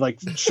suburban kind of like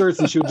shirts,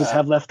 and she would just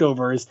have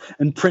leftovers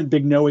and print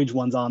big no age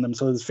ones on them.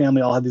 So his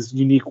family all had these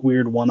unique,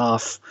 weird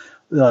one-off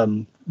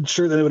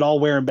shirt that they would all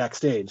wear in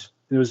backstage.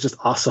 It was just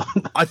awesome.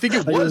 I think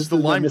it was the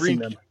lime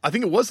green. I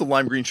think it was the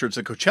lime green shirts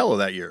at Coachella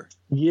that year.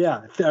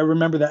 Yeah, I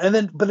remember that. And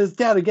then, but his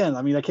dad, again,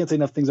 I mean, I can't say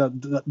enough things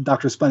about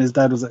Dr. Spunt. His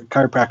dad was a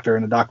chiropractor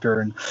and a doctor,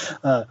 and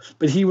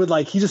but he would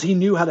like he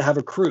knew how to have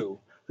a crew.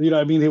 You know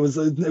what I mean? It was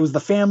the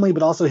family,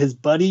 but also his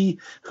buddy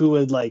who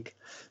would like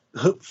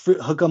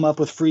hook him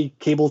up with free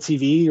cable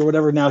TV or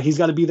whatever. Now he's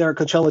got to be there at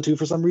Coachella too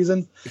for some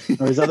reason,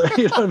 or his other,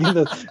 you know what I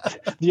mean?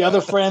 The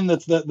other friend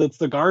that's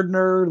the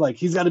gardener, like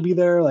he's got to be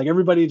there. Like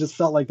everybody just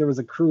felt like there was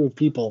a crew of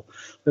people.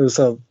 It was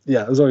it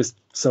was always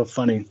so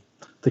funny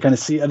to kind of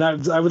see. And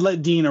I would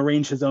let Dean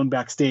arrange his own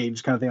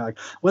backstage kind of thing. Like,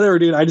 whatever,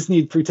 dude, I just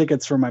need 3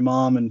 tickets for my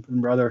mom and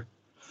brother.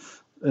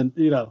 And,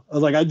 you know, I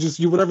was like,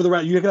 you can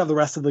have the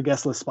rest of the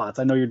guest list spots.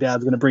 I know your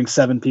dad's going to bring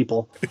 7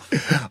 people.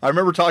 I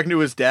remember talking to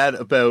his dad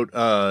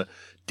about,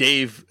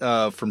 Dave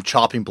from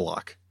Chopping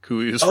Block,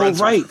 who is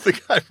friends with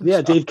the guy from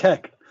Dave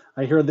Keck.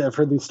 I've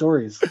heard these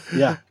stories.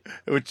 Yeah.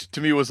 Which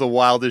to me was the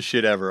wildest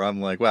shit ever.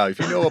 I'm like, wow, if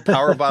you know a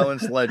power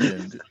violence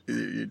legend,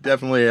 you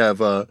definitely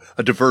have a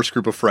diverse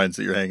group of friends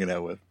that you're hanging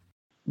out with.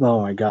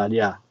 Oh my God.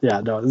 Yeah.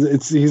 Yeah. No,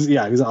 he's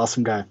an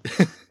awesome guy.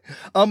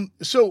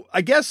 So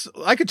I guess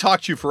I could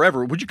talk to you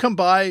forever. Would you come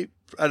by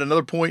at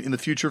another point in the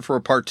future for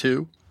a part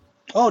 2?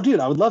 Oh, dude,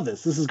 I would love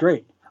this. This is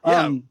great.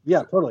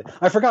 Yeah, totally.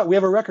 I forgot we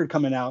have a record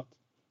coming out.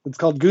 It's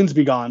called Goons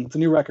Be Gone. It's a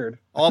new record.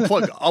 I'll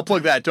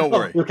plug that. Don't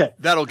worry. Okay.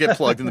 That'll get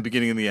plugged in the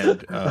beginning and the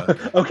end.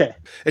 Okay.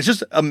 It's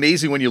just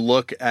amazing when you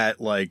look at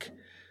like,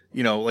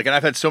 you know, like, and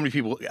I've had so many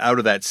people out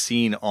of that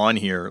scene on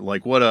here.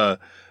 Like what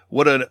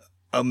an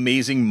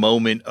amazing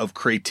moment of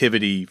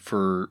creativity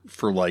for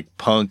like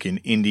punk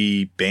and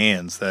indie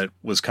bands that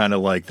was kind of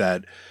like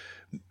that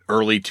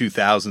early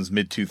 2000s,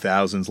 mid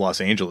 2000s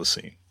Los Angeles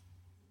scene.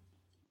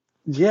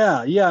 Yeah.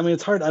 I mean,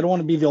 it's hard. I don't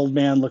want to be the old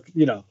man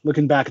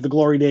looking back at the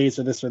glory days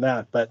or this or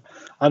that, but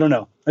I don't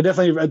know. I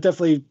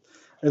definitely,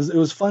 it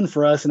was fun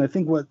for us. And I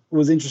think what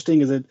was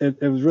interesting is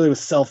it was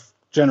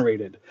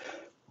self-generated.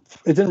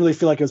 It didn't really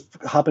feel like it was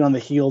hopping on the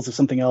heels of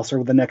something else or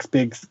what the next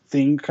big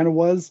thing kind of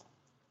was.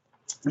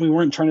 We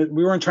weren't trying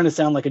to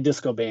sound like a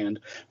disco band.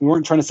 We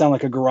weren't trying to sound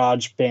like a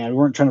garage band. We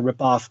weren't trying to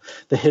rip off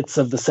the hits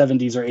of the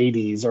 70s or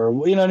 80s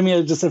or, you know what I mean?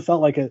 It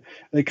felt like it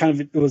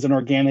was an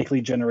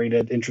organically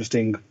generated,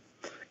 interesting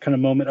kind of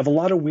moment of a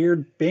lot of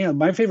weird bands.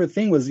 My favorite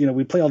thing was,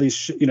 we play all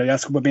these, you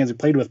ask what bands we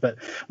played with, but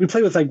we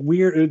played with like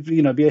weird,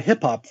 be a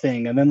hip hop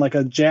thing and then like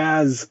a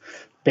jazz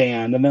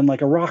band and then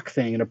like a rock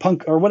thing and a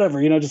punk or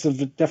whatever, just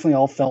it definitely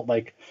all felt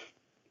like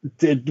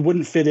it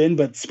wouldn't fit in,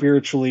 but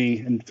spiritually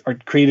and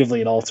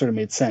creatively, it all sort of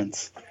made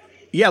sense.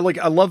 Yeah. Like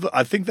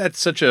I think that's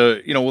such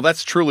a,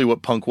 that's truly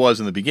what punk was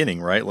in the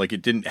beginning, right? Like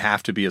it didn't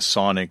have to be a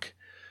sonic,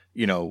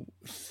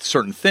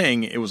 certain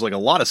thing. It was like a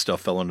lot of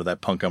stuff fell under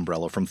that punk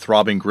umbrella, from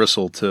Throbbing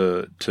Gristle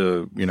to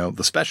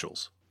the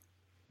Specials.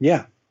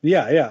 Yeah.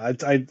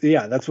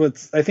 That's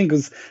what I think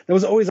that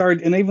was always our,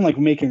 and even like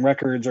making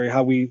records or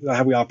how we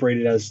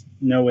operated as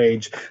No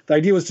Age. The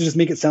idea was to just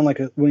make it sound like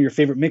one of your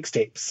favorite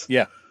mixtapes.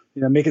 Yeah.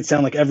 Make it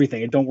sound like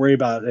everything, and don't worry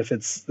about if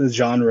it's the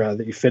genre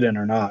that you fit in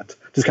or not.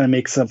 Just kind of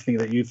make something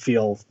that you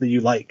feel that you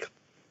like,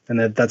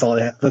 and that's all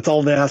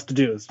that has to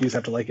do is you just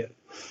have to like it.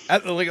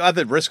 At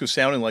the risk of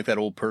sounding like that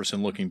old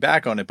person looking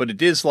back on it, but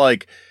it is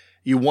like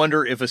you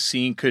wonder if a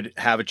scene could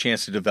have a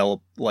chance to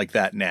develop like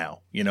that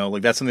now.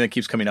 Like that's something that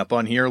keeps coming up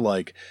on here.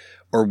 Like,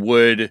 or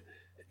would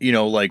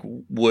the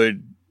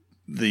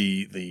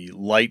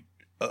light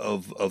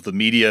of the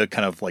media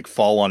kind of like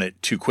fall on it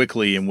too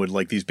quickly, and would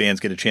like these bands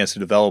get a chance to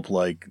develop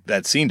like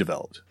that scene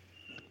developed?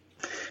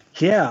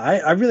 Yeah,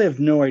 I really have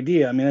no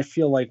idea. I mean, I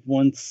feel like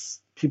once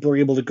people are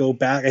able to go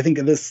back, I think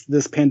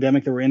this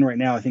pandemic that we're in right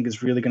now, I think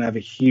is really going to have a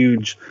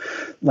huge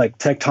like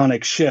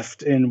tectonic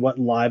shift in what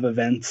live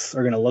events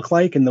are going to look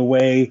like and the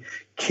way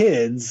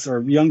kids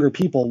or younger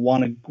people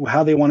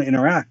how they want to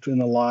interact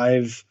in a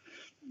live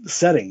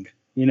setting.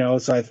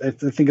 So I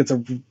think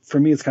for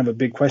me, it's kind of a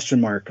big question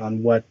mark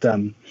on what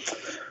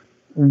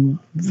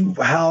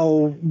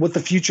what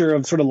the future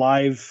of sort of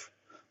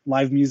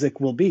live music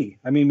will be.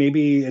 I mean,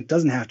 maybe it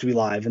doesn't have to be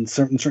live in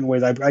certain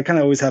ways. I kind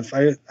of always have,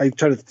 I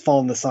try to fall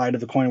on the side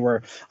of the coin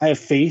where I have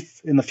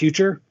faith in the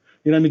future.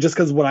 You know what I mean? Just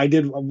because what I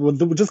did,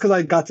 just because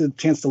I got the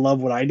chance to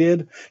love what I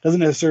did, doesn't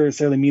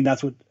necessarily mean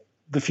that's what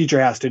the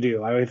future has to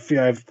do. I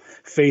have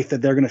faith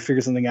that they're going to figure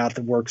something out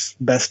that works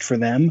best for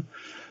them.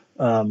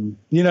 You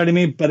know what I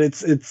mean? But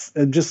it's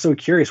I'm just so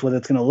curious what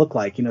it's going to look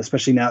like, you know,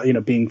 especially now, you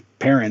know, being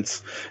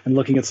parents and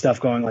looking at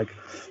stuff going like,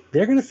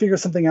 they're going to figure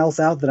something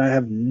else out that I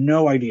have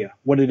no idea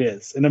what it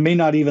is. And I may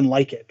not even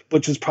like it,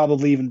 which is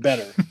probably even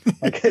better.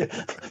 Like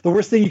the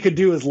worst thing you could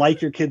do is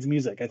like your kids'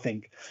 music. I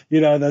think,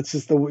 you know, that's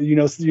just you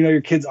know,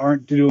 your kids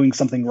aren't doing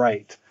something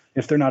right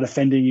if they're not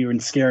offending you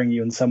and scaring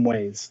you in some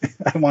ways.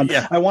 I want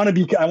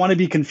to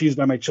be confused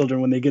by my children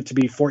when they get to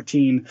be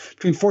between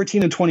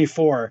 14 and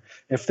 24.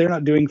 If they're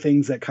not doing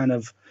things that kind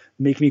of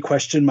make me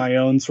question my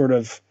own sort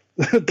of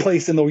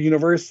place in the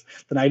universe,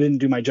 then I didn't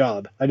do my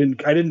job. I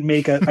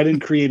didn't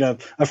create a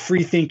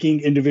free thinking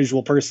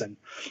individual person.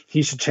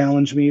 He should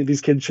challenge me. These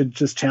kids should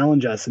just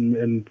challenge us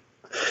and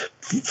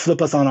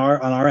flip us on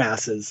our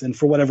asses. And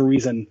for whatever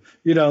reason,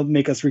 you know,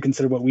 make us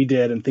reconsider what we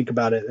did and think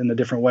about it in a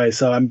different way.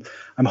 So I'm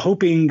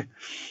hoping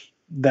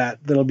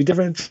that'll be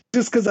different,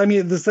 just because, I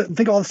mean,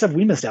 think of all the stuff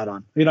we missed out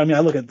on. You know, I mean,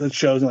 I look at the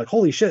shows and like,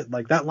 holy shit,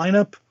 like that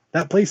lineup,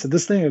 that place,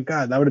 this thing, oh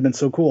God, that would have been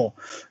so cool.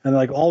 And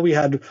like all we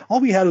had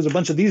was a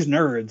bunch of these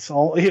nerds,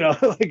 all, you know,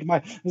 like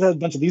I had a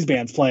bunch of these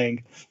bands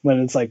playing, when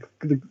it's like,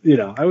 you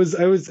know,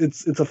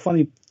 it's a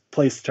funny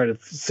place to try to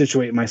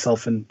situate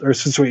yourself in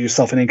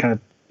any kind of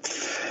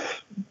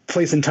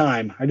place and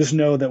time. I just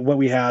know that what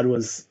we had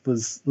was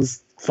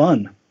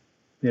fun.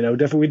 You know,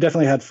 we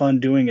definitely had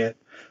fun doing it.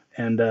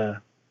 And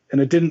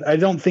I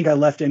don't think I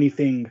left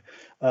anything,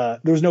 there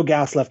was no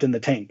gas left in the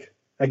tank,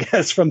 I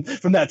guess, from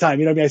that time.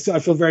 You know, I mean, I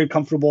feel very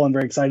comfortable and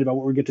very excited about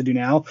what we get to do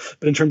now.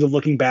 But in terms of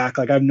looking back,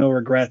 like I have no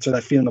regrets or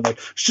that feeling of like,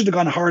 should have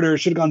gone harder,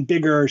 should have gone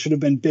bigger, should have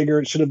been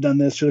bigger, should have done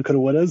this, should have, could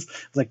have, would have.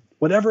 It's like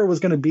whatever it was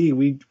going to be,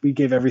 we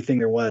gave everything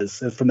there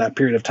was from that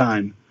period of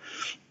time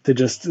to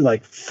just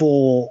like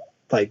full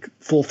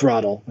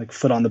throttle, like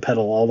foot on the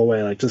pedal all the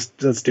way, like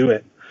just do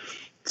it.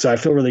 So I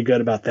feel really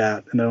good about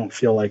that, and I don't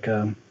feel like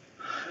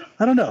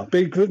I don't know,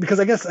 because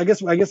I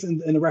guess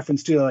in a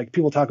reference to like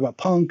people talk about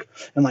punk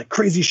and like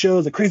crazy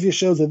shows, the craziest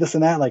shows of this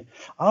and that. Like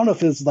I don't know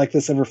if it's like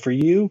this ever for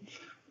you,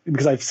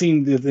 because I've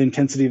seen the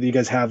intensity that you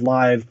guys have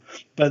live,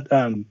 but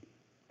I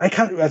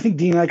think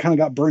Dean and I kind of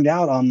got burned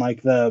out on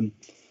like the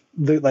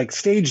like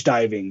stage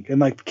diving,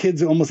 and like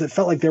kids almost, it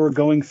felt like they were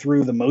going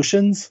through the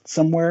motions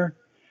somewhere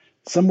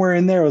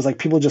in there. It was like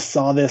people just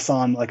saw this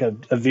on like a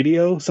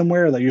video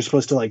somewhere that you're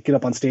supposed to like get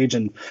up on stage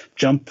and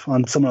jump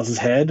on someone else's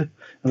head.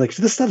 I was like,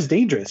 this stuff's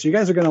dangerous. You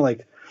guys are going to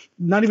like,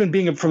 not even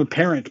being from a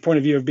parent point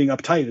of view of being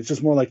uptight. It's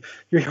just more like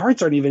your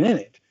hearts aren't even in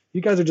it.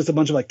 You guys are just a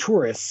bunch of like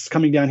tourists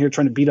coming down here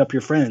trying to beat up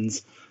your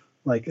friends.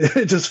 Like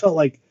it just felt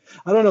like,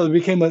 I don't know, it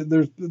became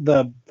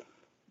the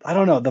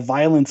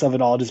violence of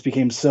it all just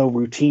became so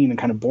routine and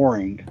kind of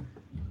boring.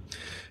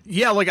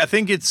 Yeah. Like I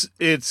think it's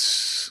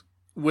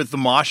with the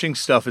moshing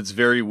stuff, it's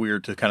very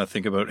weird to kind of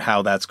think about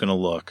how that's going to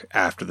look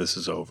after this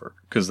is over.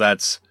 Cause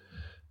that's,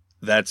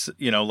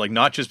 you know, like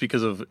not just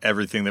because of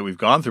everything that we've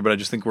gone through, but I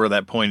just think we're at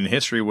that point in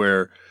history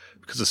where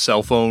because of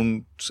cell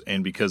phones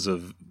and because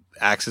of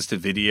access to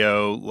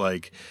video,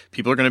 like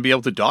people are going to be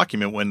able to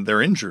document when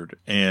they're injured,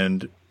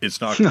 and it's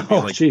not going to be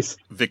like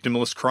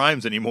victimless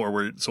crimes anymore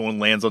where someone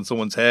lands on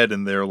someone's head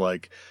and they're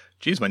like,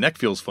 geez, my neck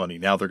feels funny.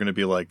 Now they're going to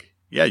be like,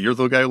 yeah, you're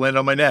the guy who landed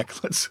on my neck.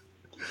 Let's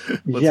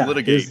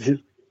litigate.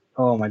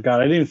 Oh my God.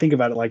 I didn't even think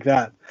about it like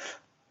that.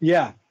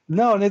 Yeah.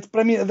 No, but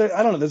I mean, I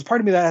don't know. There's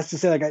part of me that has to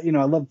say, like, you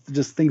know, I love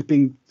just things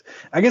being,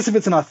 I guess if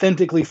it's an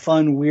authentically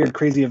fun, weird,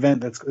 crazy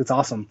event, it's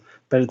awesome.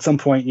 But at some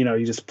point, you know,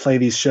 you just play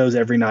these shows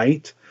every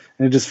night,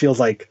 and it just feels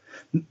like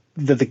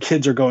that the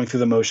kids are going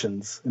through the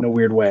motions in a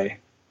weird way.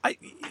 I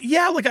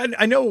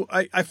know.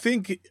 I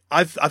think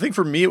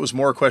for me, it was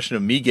more a question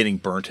of me getting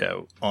burnt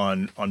out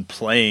on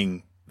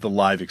playing the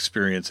live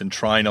experience and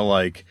trying to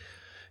like,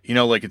 you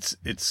know, like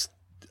it's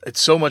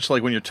so much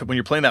like when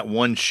you're playing that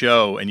one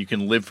show and you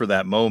can live for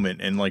that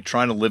moment, and like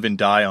trying to live and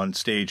die on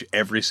stage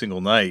every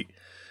single night,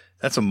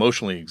 that's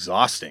emotionally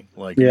exhausting.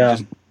 Like it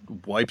just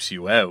wipes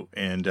you out.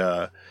 And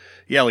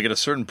like at a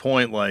certain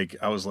point, like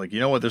I was like, you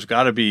know what, there's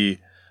got to be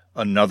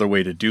another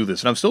way to do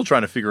this. And I'm still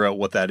trying to figure out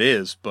what that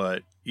is.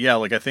 But yeah,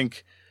 like I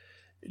think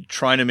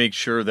trying to make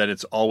sure that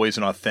it's always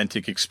an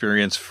authentic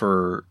experience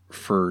for,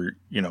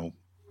 you know,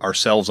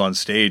 ourselves on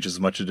stage as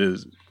much as it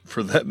is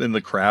for them in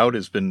the crowd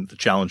has been the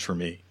challenge for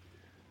me.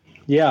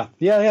 Yeah.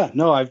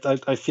 No,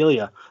 I feel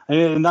you. I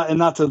mean, and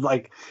not to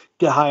like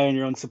get high on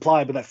your own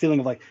supply, but that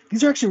feeling of like,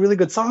 these are actually really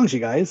good songs, you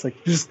guys.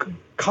 Like, just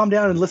calm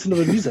down and listen to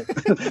the music.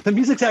 The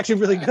music's actually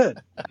really good.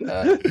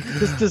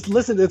 just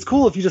listen. It's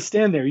cool if you just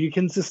stand there. You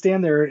can just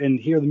stand there and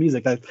hear the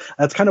music.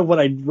 That's kind of what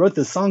I wrote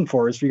this song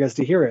for, is for you guys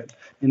to hear it.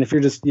 And if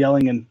you're just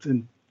yelling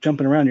and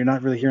jumping around, you're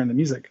not really hearing the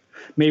music.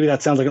 Maybe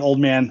that sounds like an old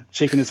man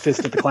shaking his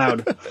fist at the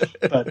cloud,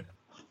 but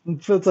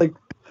it's like,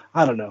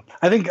 I don't know.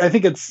 I think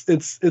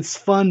it's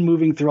fun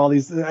moving through all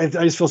these. I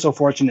just feel so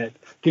fortunate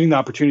getting the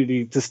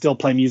opportunity to still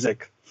play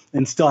music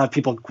and still have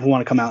people who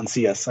want to come out and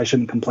see us. I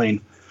shouldn't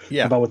complain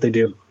about what they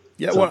do.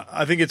 Yeah, well,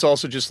 I think it's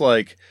also just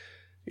like,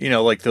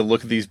 like to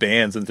look at these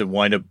bands and to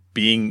wind up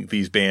being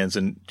these bands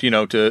and,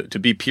 to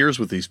be peers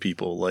with these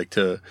people, like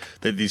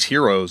these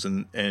heroes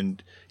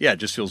and yeah, it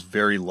just feels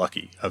very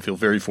lucky. I feel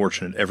very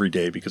fortunate every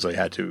day because I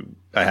got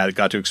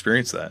to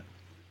experience that.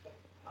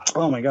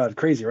 Oh my God.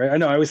 Crazy, right? I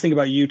know. I always think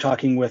about you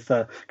talking with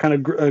kind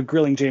of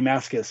grilling Jay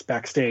Mascis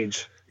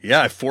backstage.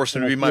 Yeah. I forced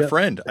him to be my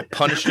friend. I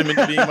punished him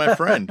into being my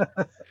friend.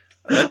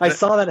 I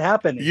saw that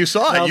happen. You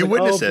saw it. You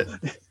witnessed it.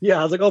 Yeah.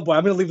 I was like, oh boy,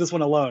 I'm going to leave this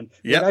one alone.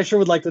 Yeah. Like, I sure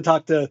would like to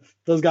talk to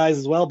those guys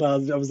as well.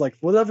 But I was like,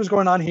 whatever's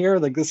going on here,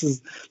 like this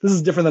is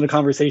different than a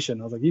conversation.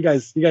 I was like, you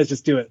guys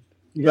just do it.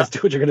 You guys do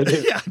what you're going to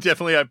do. Yeah,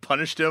 definitely. I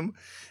punished him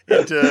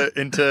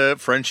into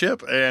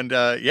friendship. And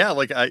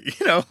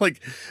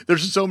like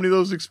there's just so many of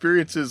those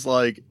experiences,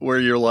 like where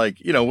you're like,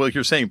 like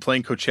you're saying,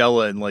 playing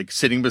Coachella and like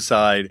sitting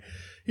beside,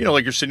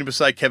 like you're sitting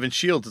beside Kevin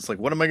Shields. It's like,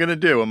 what am I going to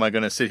do? Am I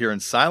going to sit here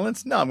in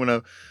silence? No, I'm going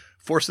to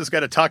force this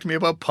guy to talk to me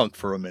about punk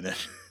for a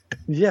minute.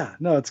 Yeah,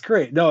 no, it's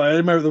great. No, I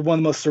remember one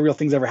of the most surreal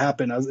things ever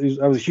happened. I was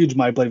a huge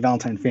My Bloody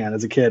Valentine fan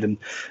as a kid,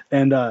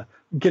 and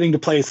getting to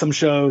play some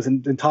shows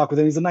and talk with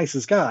him. He's the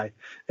nicest guy.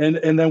 And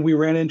then we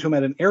ran into him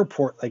at an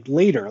airport like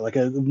later, like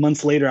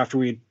months later after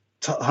we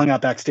hung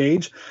out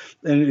backstage,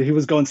 and he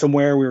was going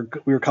somewhere. We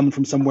were coming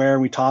from somewhere,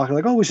 and we talked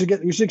like, oh, we should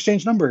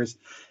exchange numbers.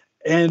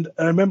 And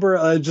I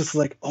remember just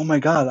like, oh my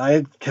God, I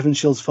had Kevin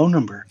Shields' phone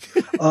number.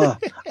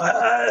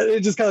 It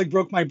just kind of like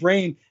broke my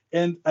brain.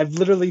 And I've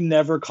literally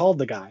never called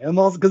the guy. And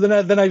also, because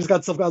then I just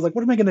got I was like,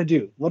 what am I going to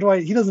do? It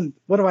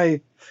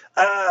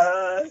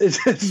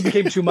just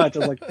became too much. I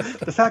was like,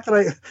 the fact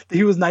that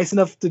he was nice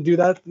enough to do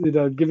that,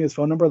 give me his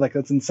phone number, like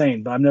that's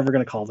insane. But I'm never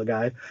going to call the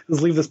guy.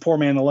 Just leave this poor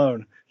man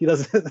alone. He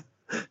doesn't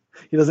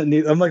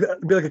need. I'm like,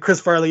 it'd be like a Chris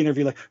Farley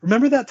interview. Like,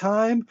 remember that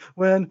time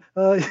when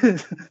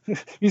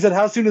you said,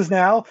 "How soon is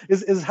now"?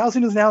 Is how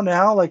soon is now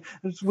now? Like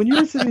when you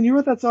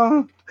wrote that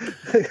song.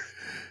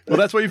 Well,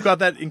 that's why you've got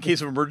that in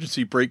case of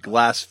emergency break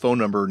glass phone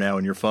number now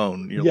in your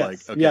phone. You're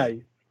like, okay, yeah,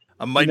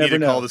 I might need to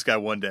call this guy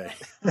one day.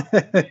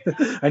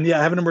 And yeah,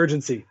 I have an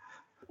emergency.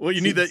 Well, you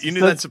need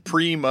that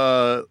Supreme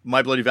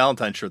My Bloody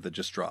Valentine shirt that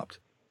just dropped.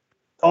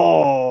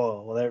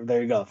 Oh, well,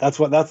 there you go. I don't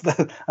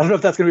know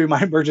if that's going to be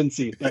my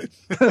emergency, but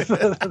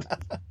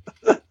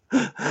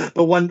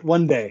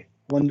one day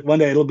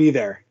it'll be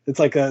there. It's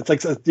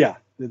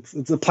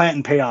a plant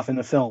and payoff in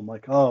a film.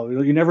 Like, oh,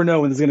 you never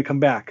know when it's going to come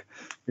back.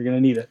 You're going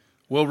to need it.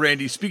 Well,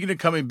 Randy, speaking of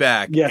coming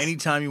back, yes.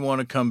 Anytime you want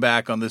to come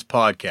back on this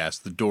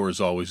podcast, the door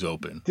is always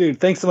open. Dude,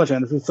 thanks so much,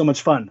 man. This is so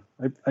much fun.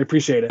 I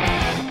appreciate it.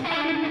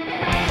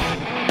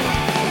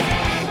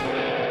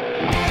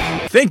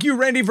 Thank you,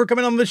 Randy, for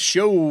coming on the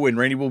show. And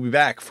Randy will be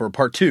back for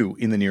part 2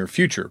 in the near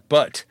future.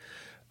 But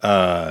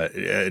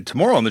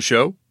tomorrow on the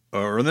show,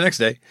 or the next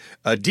day,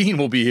 Dean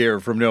will be here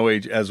from No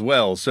Age as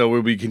well. So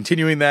we'll be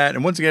continuing that.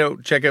 And once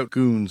again, check out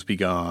Goons Be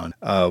Gone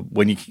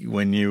when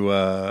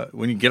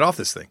you get off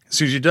this thing. As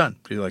soon as you're done,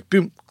 you're like,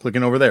 boom,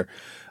 clicking over there.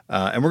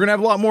 And we're going to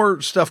have a lot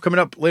more stuff coming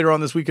up later on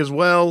this week as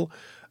well.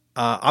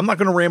 I'm not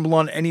going to ramble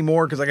on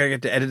anymore because I got to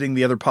get to editing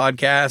the other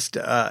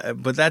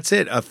podcast. But that's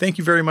it. Thank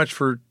you very much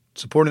for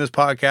supporting this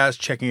podcast,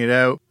 checking it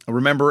out.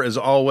 Remember, as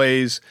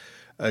always,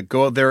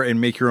 go out there and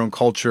make your own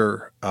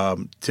culture.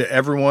 To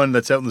everyone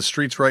that's out in the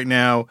streets right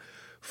now,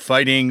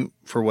 fighting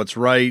for what's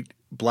right,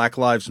 Black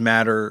Lives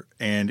Matter,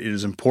 and it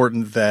is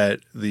important that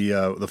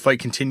the fight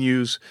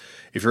continues.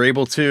 If you're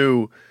able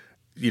to,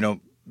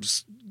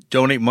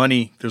 donate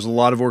money. There's a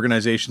lot of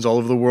organizations all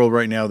over the world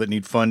right now that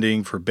need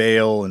funding for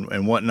bail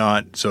and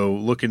whatnot. So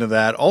look into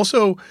that.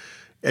 Also,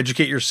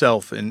 educate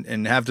yourself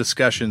and have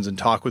discussions and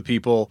talk with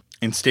people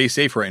and stay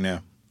safe right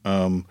now.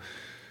 And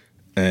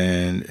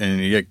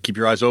keep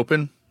your eyes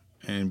open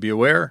and be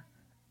aware.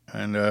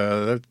 And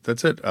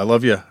that's it. I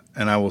love you.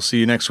 And I will see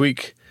you next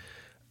week.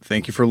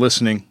 Thank you for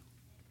listening.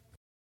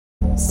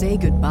 Say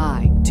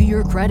goodbye to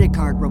your credit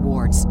card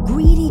rewards.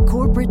 Greedy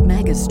corporate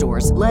mega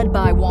stores, led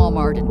by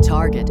Walmart and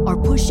Target, are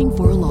pushing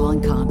for a law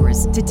in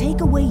Congress to take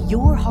away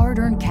your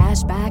hard-earned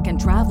cash back and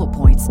travel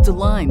points to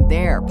line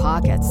their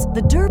pockets.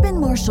 The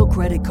Durbin-Marshall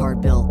credit card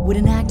bill would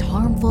enact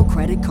harmful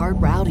credit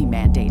card routing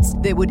mandates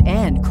that would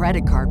end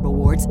credit card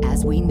rewards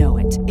as we know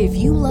it. If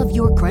you love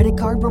your credit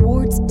card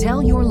rewards,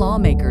 tell your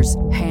lawmakers,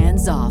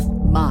 hands off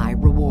my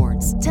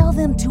rewards. Tell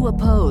them to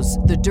oppose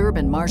the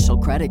Durbin-Marshall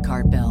credit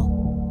card bill.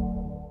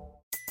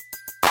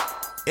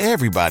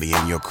 Everybody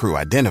in your crew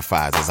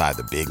identifies as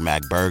either Big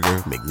Mac Burger,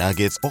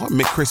 McNuggets, or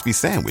McCrispy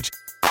Sandwich.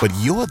 But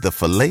you're the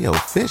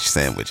Filet-O-Fish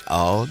Sandwich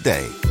all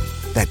day.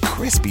 That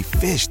crispy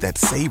fish, that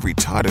savory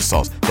tartar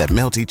sauce, that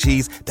melty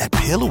cheese, that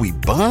pillowy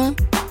bun.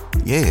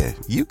 Yeah,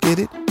 you get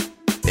it.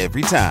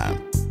 Every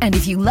time. And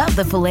if you love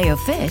the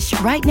Filet-O-Fish,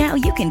 right now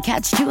you can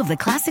catch 2 of the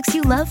classics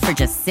you love for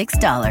just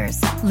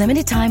 $6.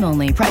 Limited time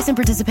only. Price and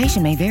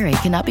participation may vary.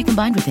 Cannot be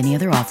combined with any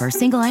other offer.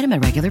 Single item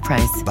at regular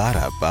price.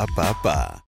 Ba-da-ba-ba-ba.